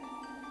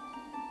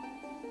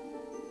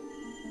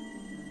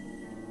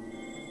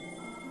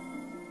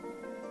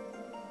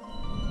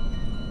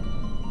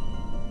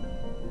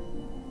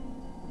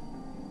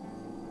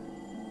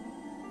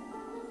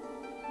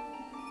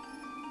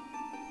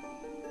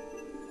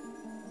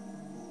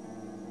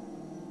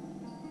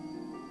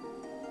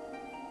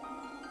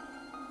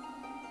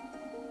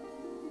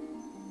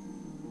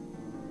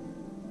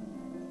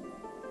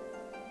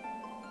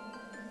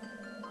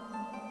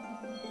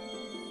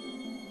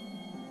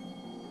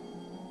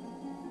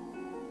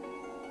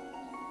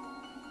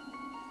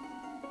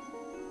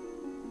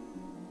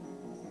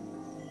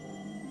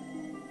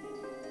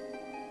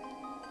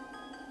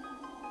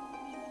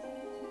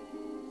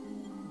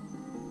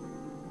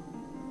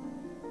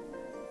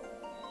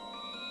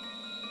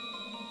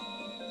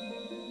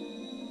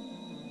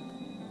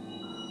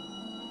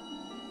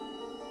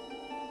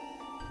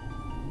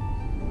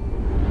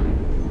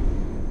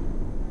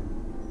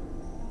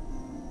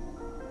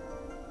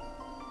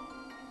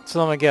 So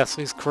I'm gonna guess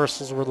these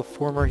crystals were the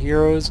former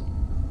heroes.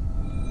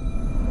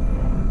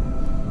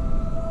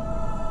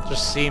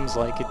 Just seems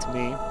like it to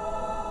me.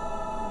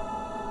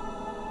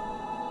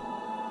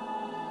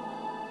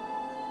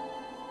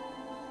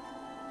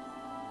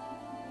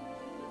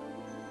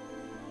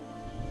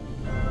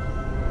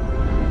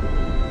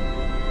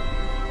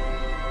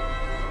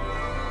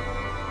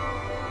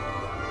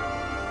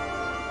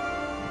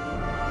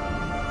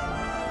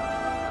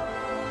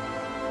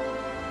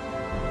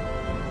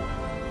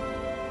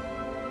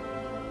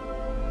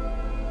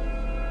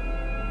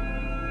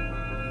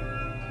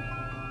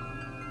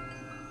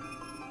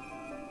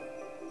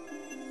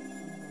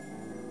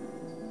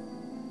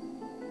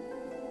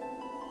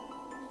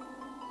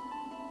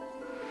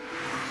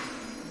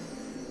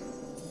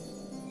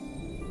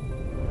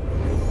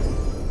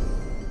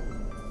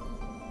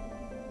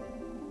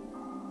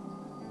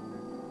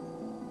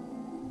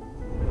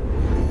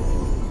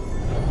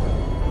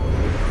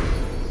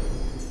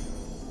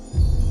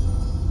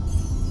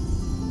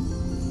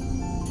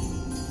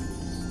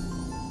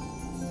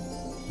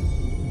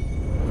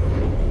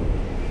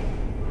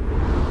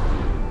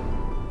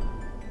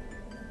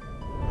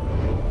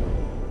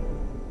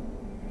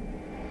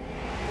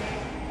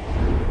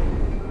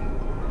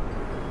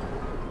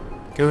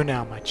 Go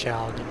now, my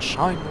child, and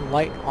shine the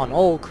light on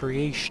all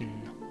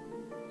creation.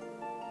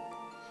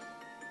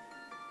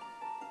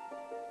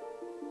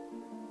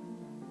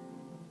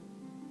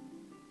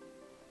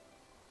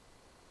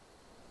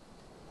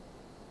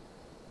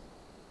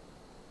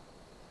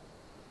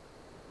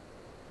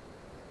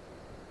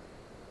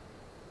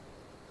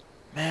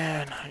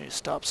 Man, I need to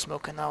stop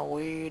smoking that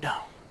weed.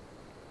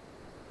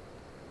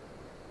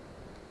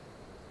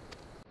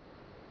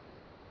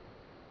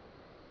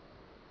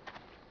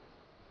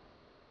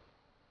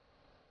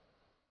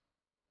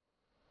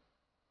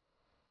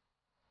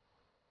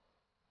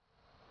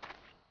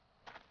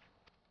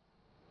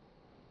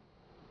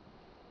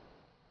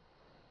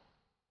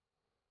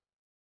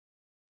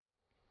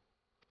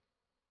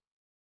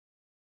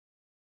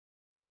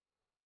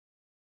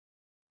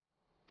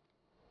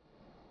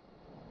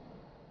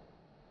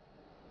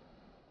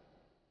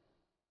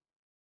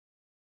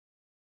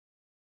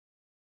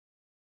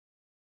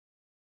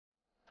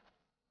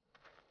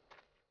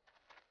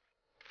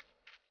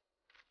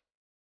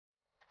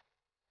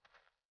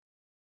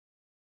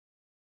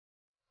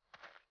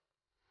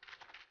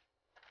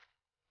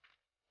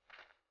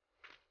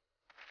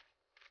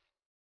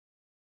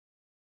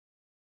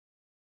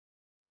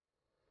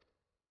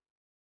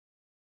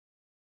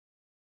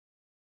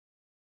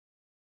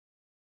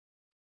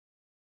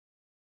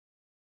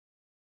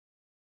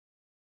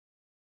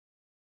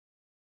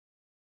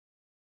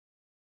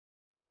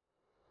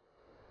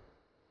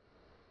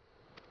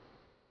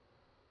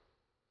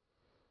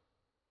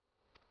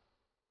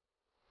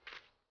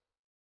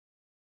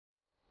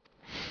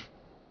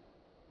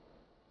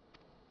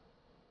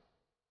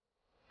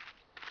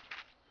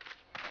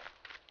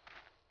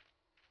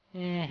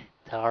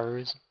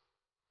 Towers.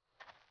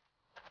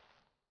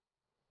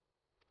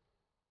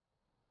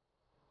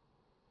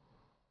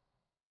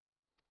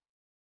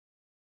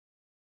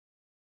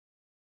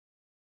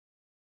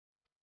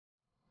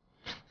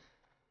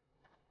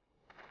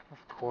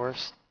 Of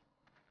course.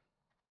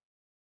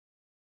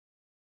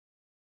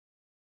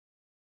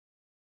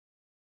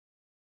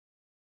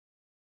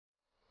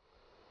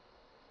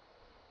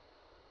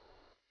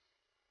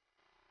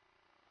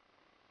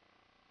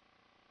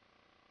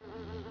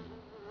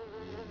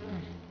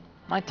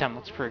 Nighttime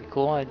looks pretty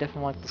cool. I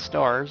definitely like the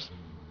stars.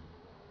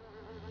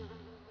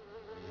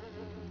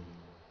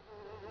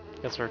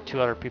 Guess there are 2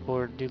 other people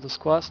who do this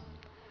quest.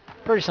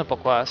 Pretty simple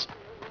quest.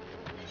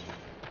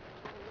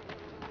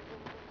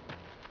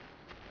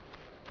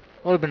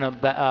 Would have been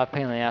a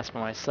pain in the ass for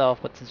myself,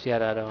 but since you had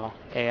that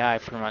AI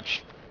pretty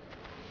much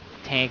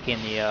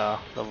tanking the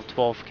level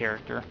 12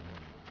 character,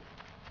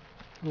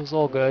 it was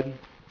all good.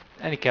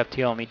 And he kept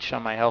healing me. Each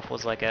time my health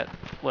was like at,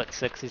 what,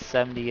 60,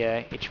 70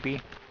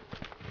 HP.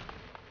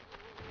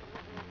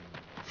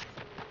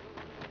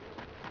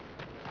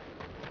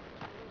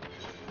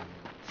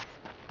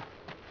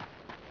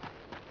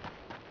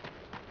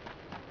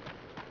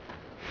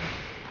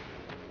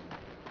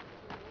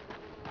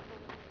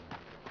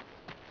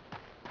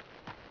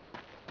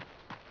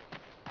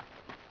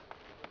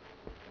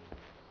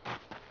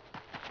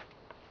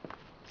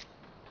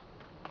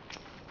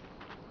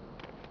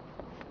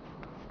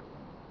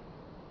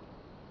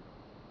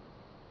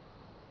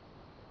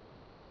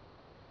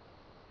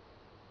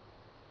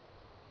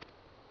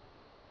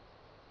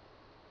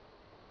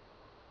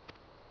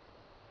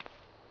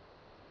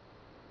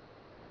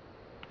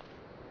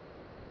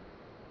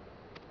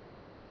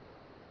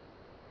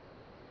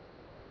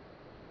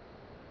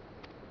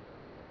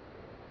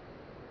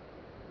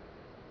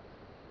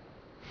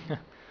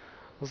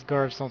 Those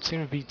guards don't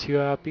seem to be too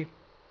happy.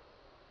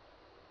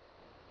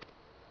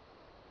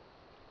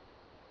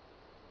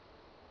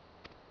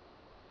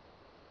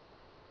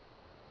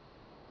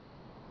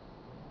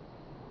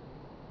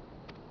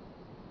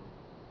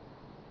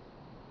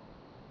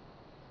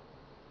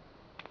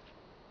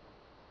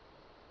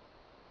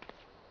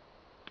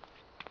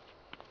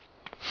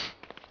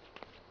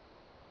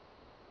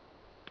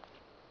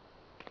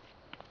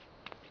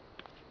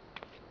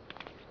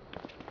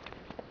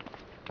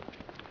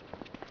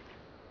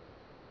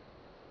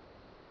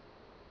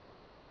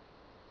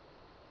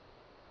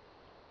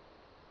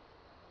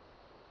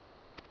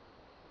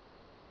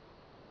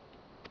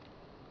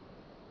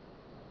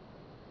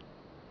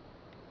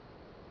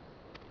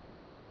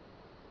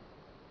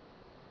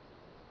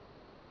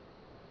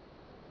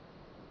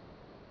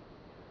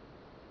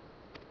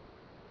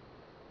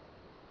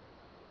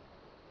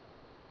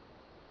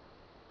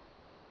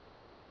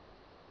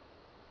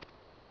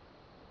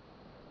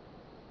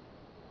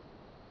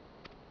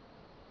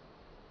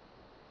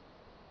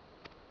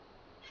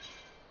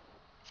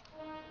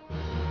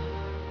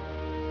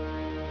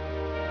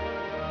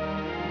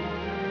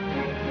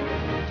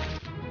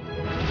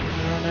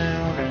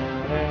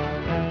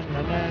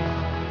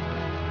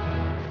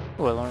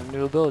 Oh, I learned a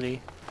new ability.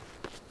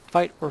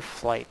 Fight or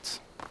flight.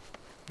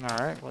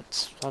 Alright,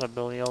 what's that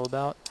ability all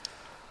about?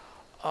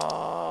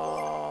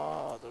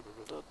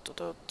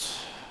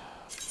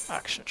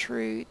 Action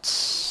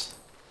traits.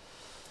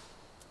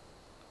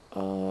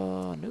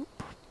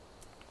 Nope.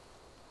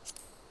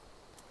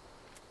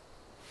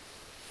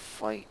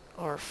 Fight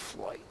or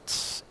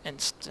flight.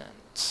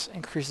 Instant.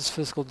 Increases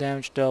physical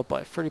damage dealt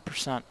by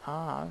 30%.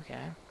 Ah,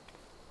 okay.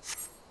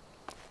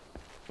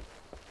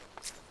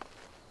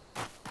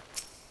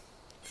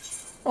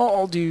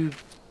 I'll do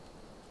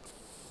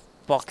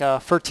like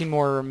 13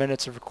 more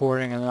minutes of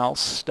recording and then I'll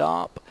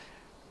stop.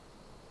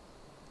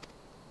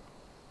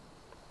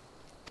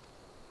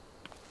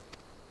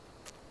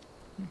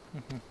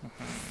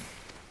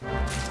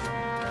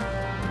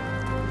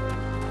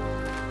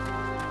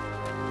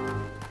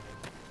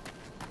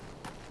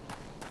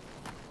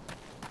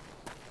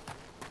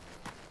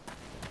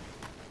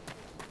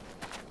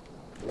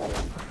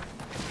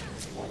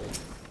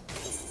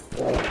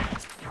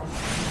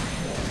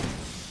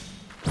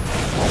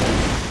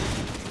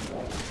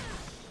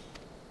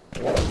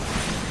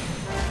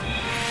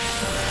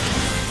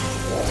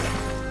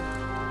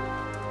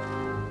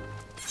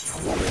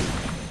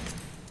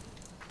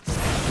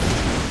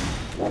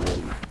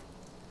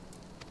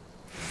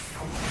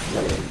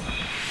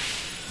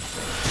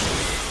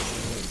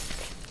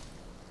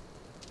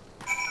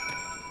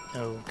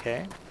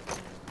 Okay.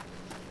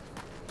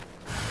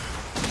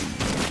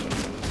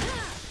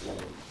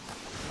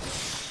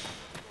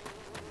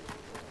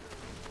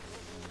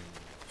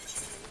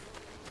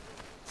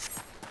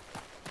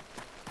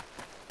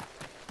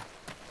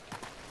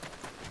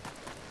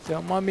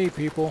 Don't mind me,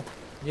 people.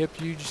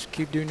 Yep, you just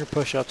keep doing your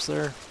push-ups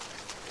there.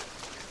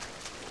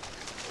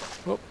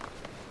 Whoop.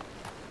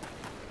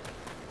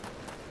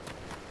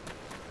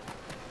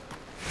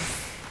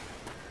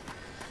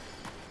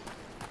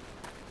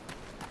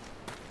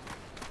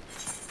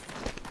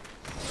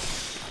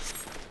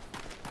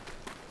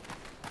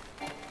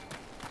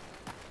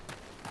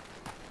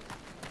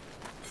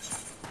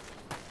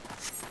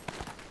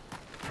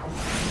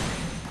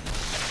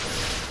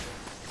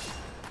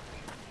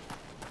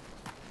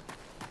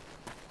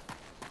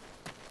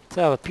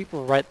 So the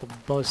people write the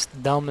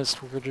most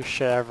dumbest, weirdest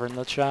shit ever in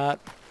the chat.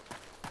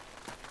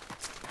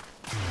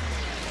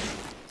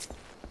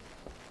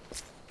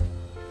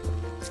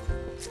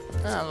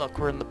 Ah, look,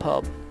 we're in the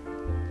pub.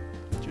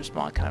 Just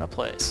my kind of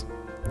place.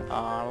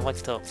 I would like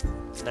to...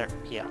 There,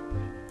 yeah.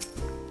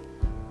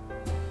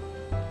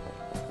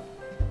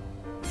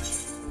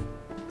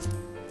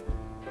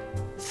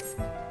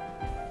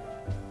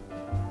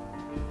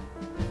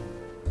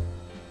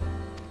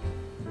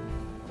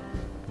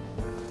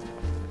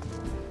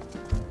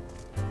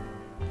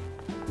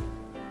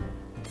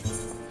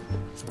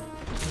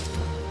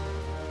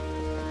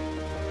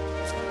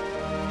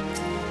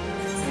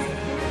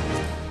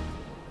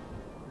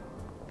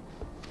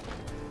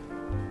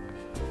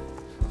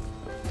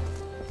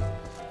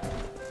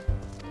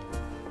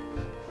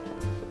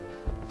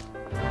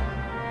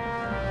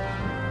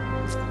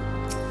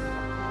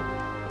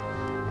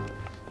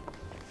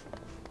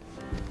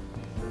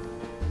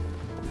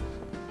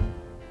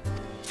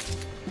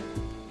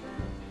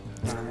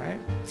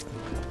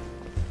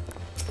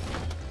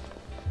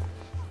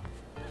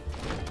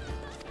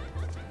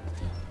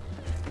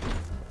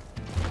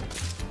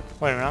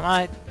 Wait a minute, am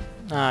I...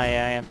 Oh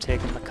yeah, I am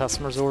taking the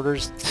customer's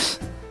orders.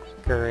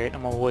 Great,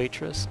 I'm a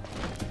waitress.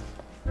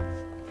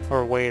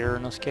 Or a waiter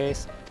in this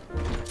case.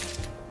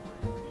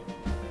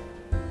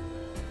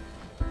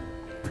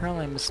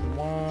 Apparently I'm missing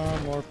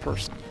one more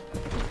person.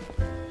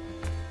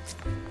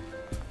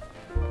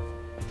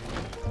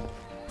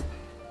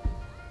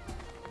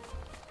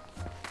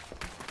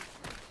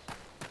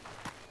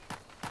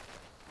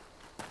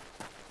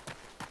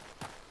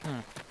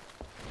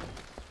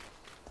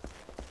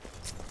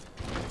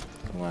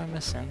 Who am I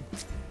missing?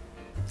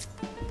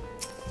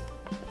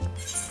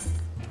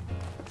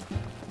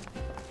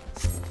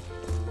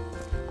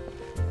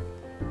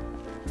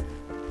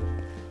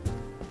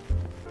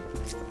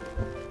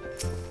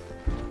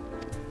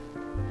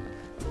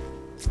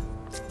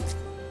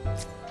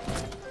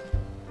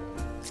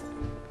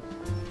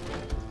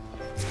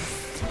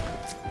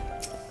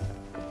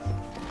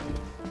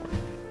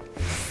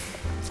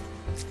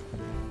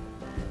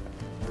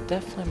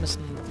 Definitely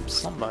missing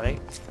somebody.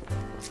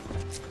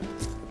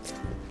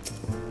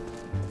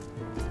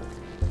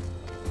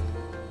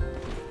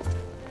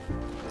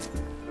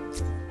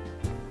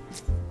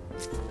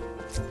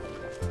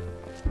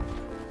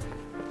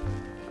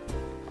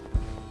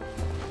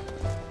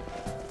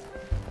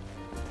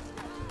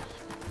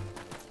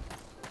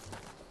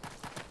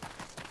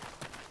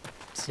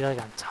 Is he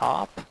like on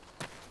top?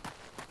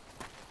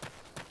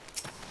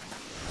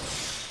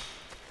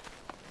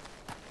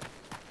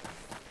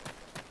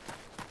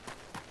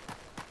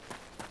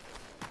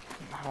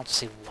 I don't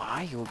see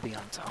why he would be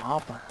on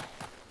top.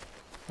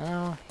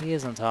 No, he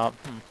is on top.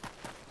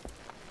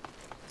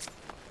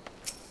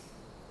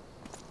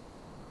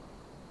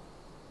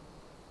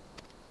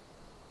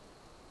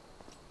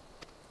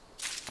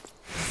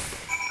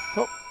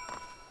 Oh.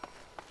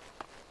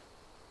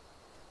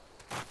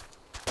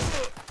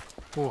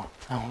 Ooh,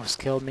 that almost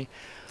killed me.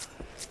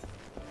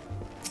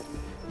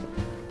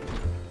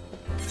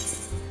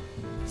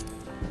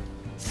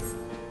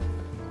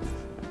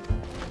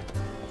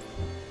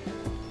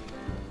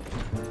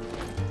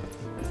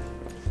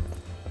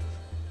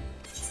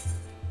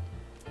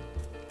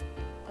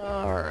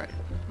 Alright,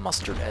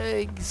 mustard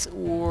eggs,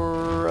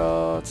 or,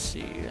 let's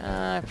see,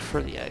 I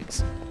prefer the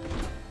eggs.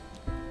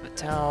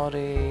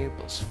 Vitality,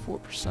 plus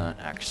 4%,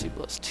 accuracy,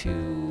 plus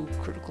 2,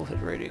 critical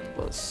hit rating,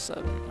 plus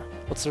 7.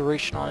 What's the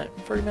duration on it?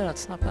 30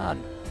 minutes, not bad.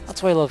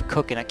 That's why I love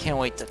cooking, I can't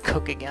wait to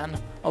cook again.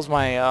 That was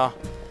my,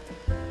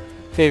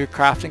 favorite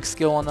crafting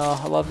skill in,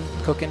 11,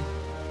 cooking.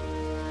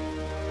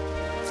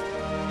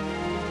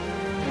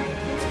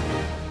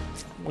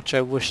 Which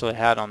I wish they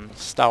had on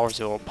Star Wars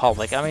The Old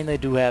Republic. I mean, they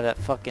do have that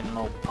fucking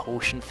little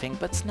potion thing,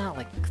 but it's not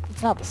like,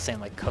 it's not the same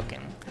like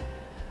cooking.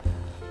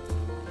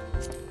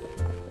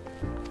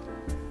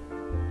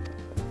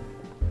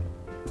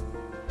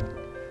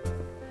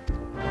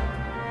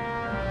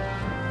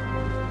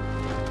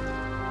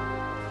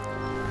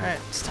 Alright,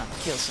 it's time to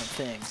kill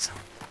some things.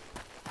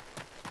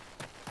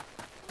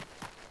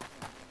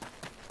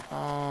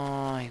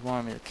 He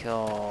wanted me to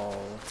kill...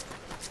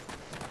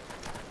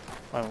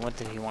 What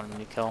did he want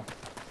me to kill?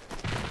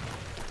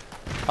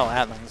 Oh,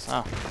 Atlings.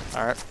 Oh,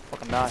 alright.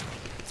 Fucking die.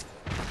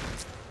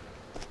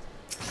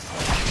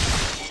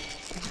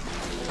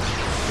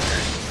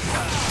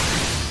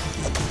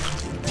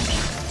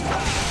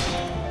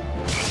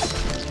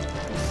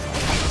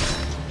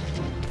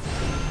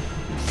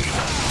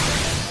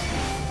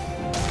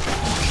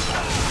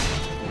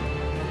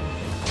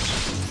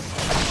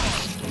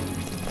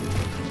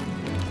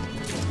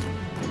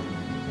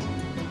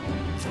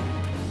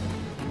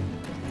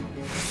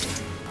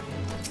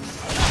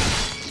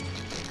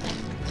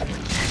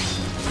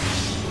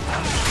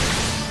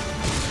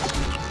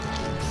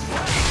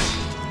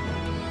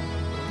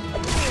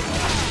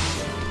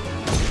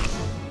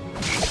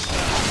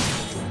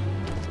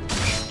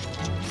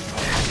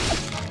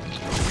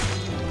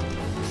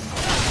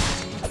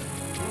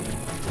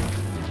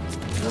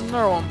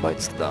 Another one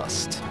bites the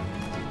dust.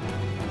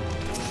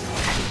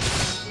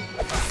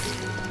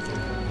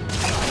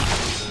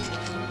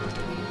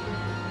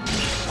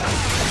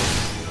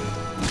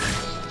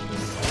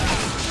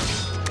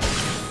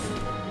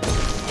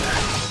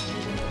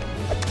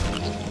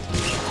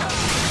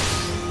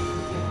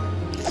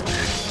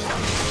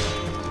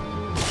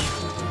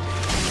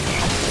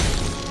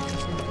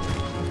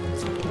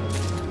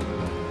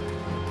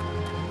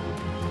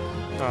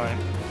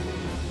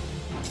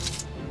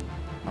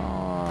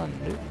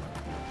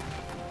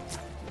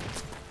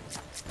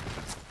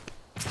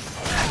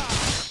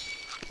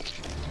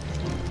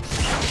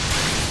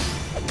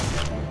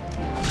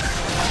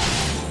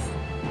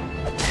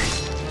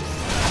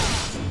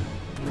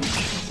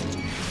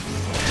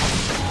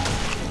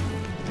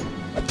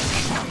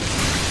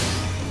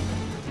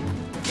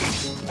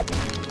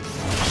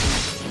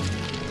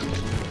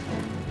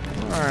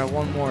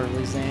 one more of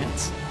these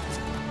ants.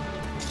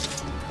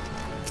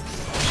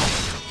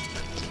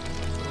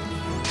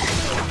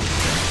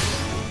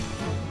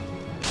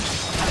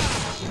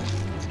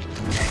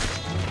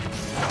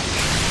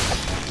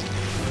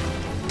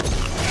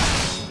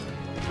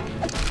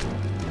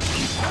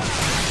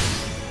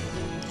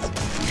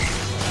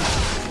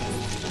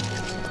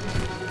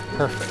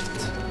 Perfect.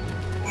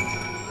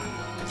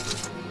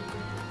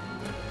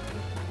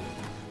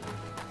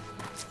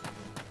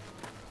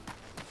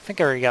 I think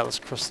I already got this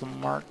crystal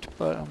marked,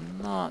 but I'm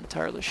not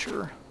entirely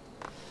sure.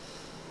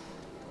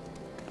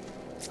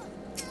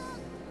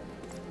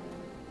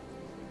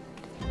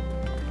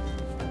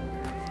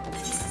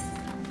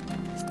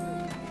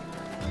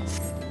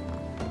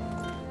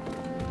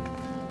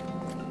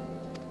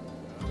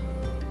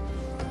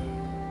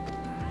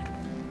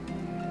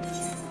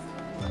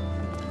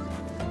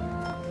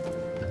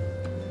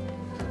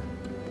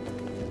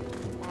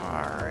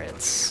 Alright,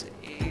 let's see.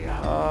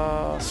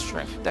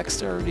 Strength,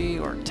 dexterity,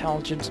 or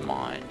intelligence,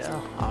 mind.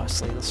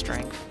 Obviously the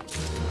strength.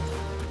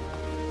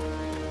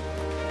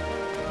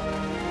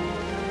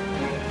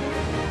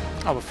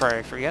 Oh, before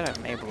I forget,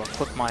 I'm able to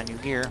equip my new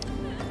gear.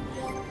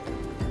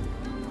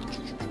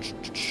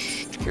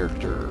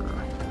 Character.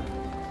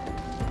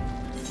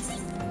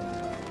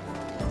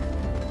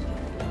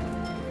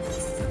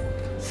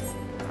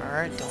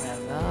 Alright, don't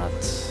have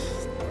that.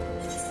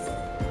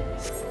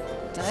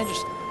 Did I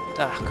just...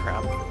 ah,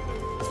 crap.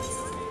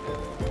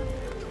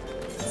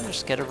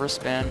 Just get a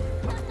wristband.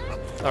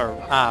 Or,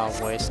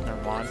 waste,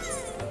 never mind.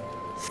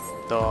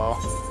 Duh.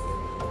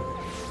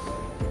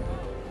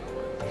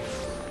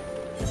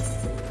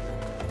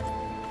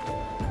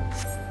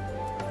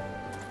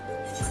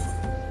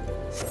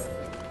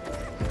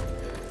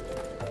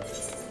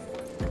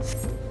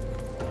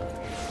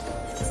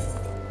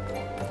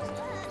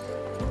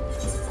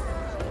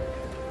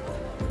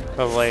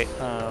 Oh wait,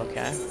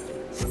 okay.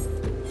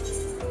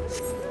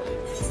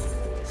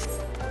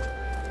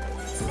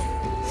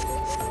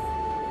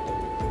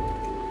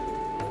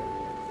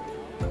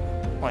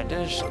 Wait, did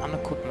I just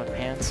unequip my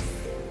pants?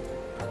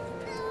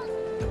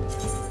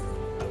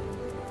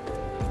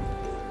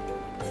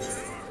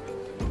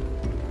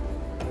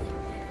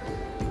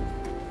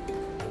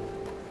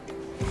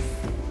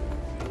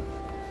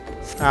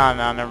 Ah,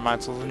 no, never mind.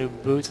 It's those new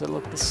boots that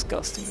look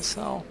disgusting as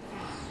hell.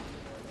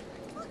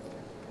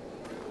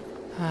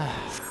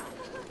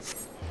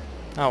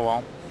 Oh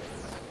well.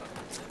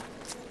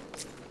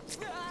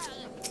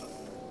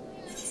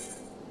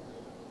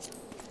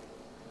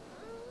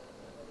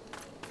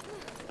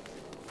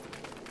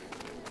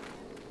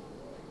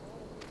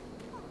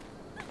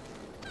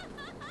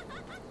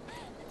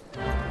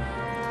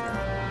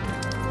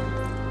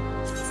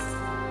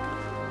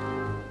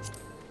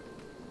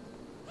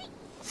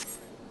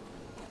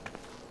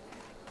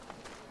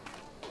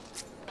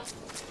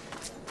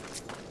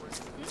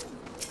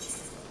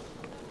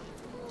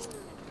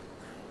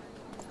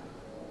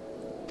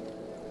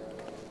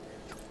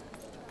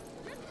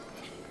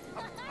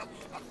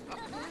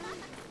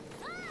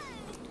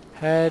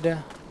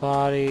 Head,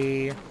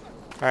 body.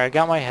 Alright, I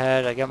got my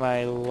head, I got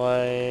my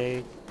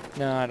leg.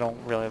 No, I don't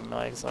really have my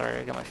legs. Alright,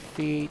 I got my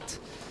feet.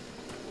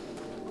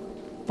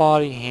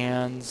 Body,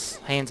 hands.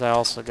 Hands I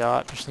also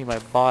got. Just need my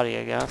body,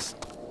 I guess.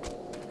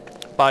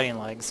 Body and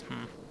legs.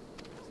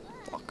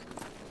 Fuck.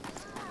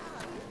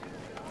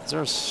 Is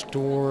there a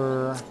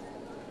store?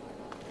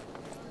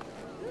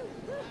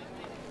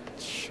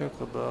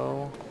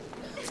 Chocobo.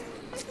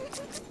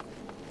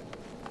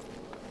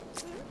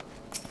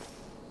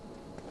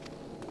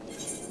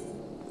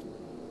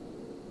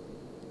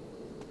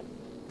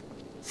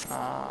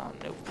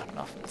 Nope,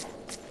 nothing.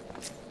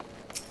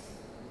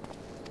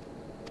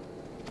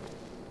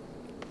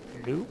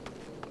 Nope.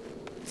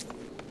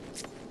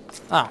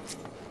 Ah.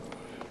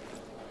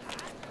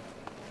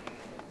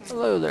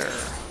 Hello there.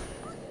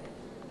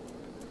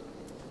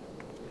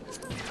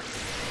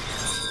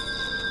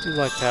 Do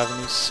like to have a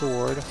new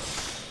sword.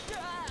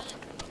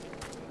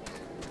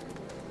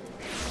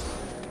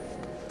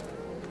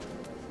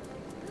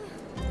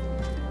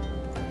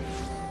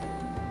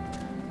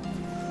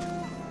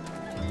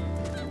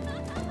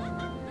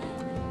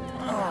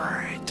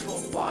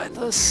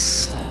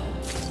 This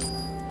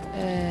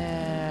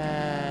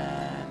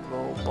and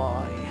we'll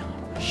buy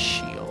a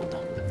shield.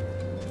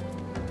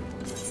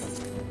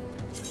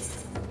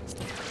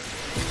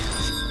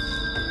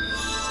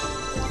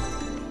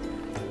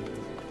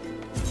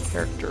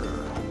 Character.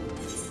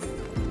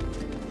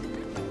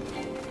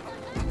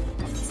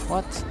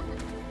 What?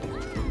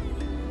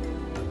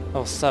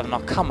 Oh, 7. Oh,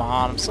 come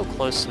on. I'm so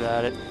close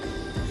to it.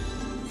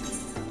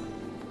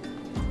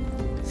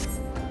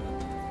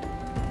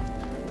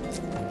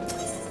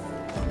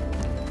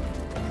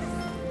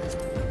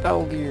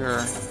 Battle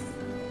gear.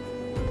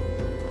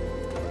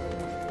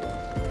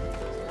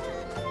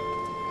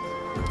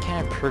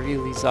 Can I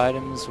preview these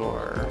items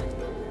or?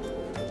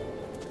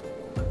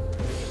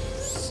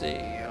 Let's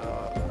see,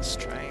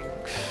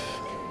 strength.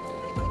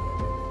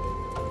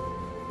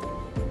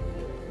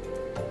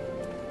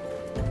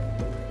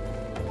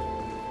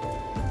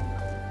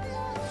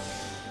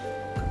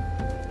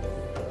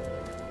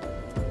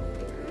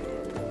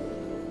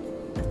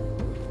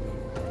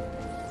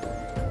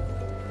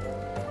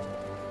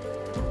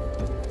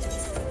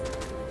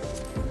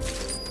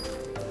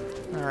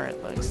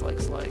 Alright,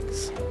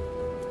 legs.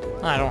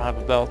 I don't have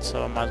a belt,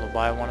 so I might as well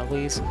buy one of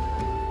these.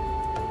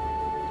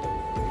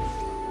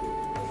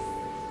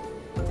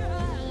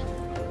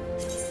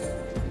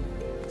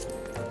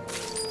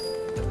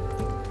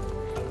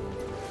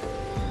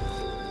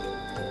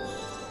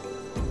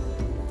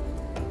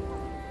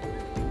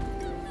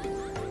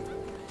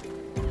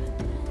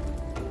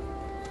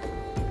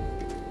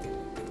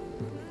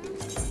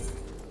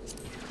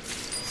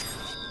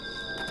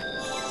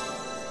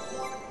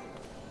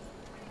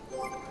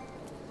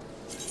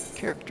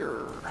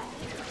 Character.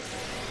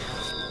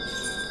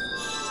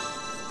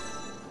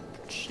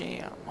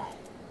 Jam.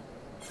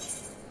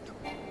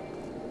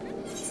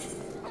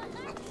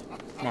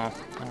 Well,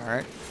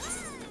 alright.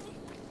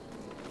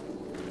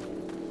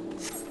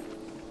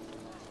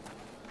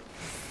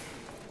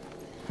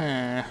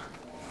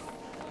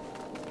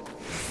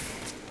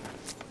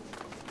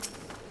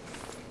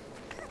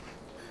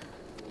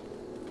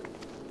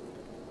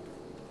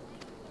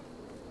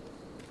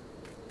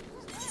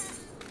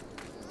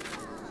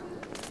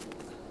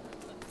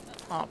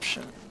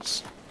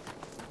 Options.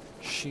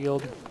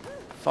 Shield.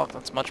 Fuck,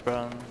 that's much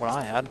better than what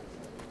I had.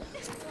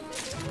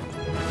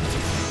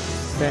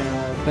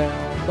 Bow,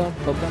 bow, bow,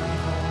 bow, bow.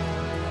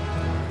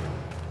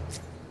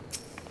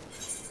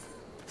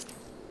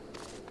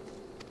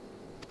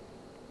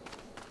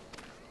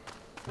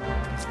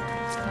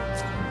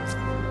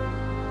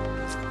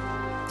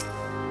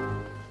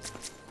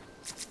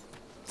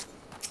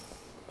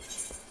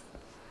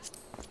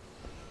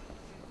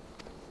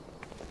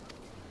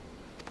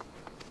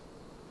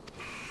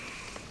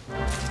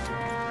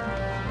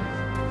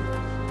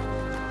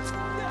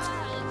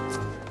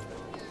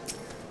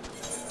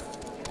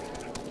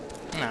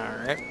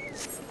 Alright.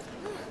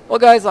 Well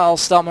guys, I'll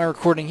stop my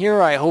recording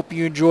here. I hope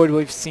you enjoyed what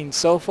we've seen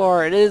so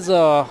far. It is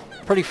a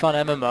pretty fun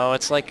MMO.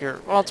 It's like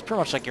your, well, it's pretty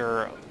much like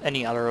your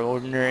any other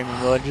ordinary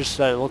MMO, just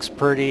that it looks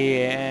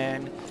pretty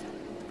and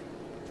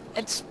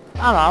it's, I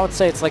don't know, I would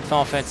say it's like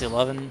Final Fantasy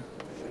XI.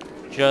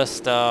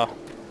 Just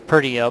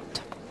pretty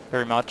upped,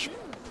 very much.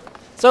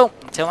 So,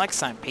 until next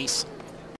time, peace.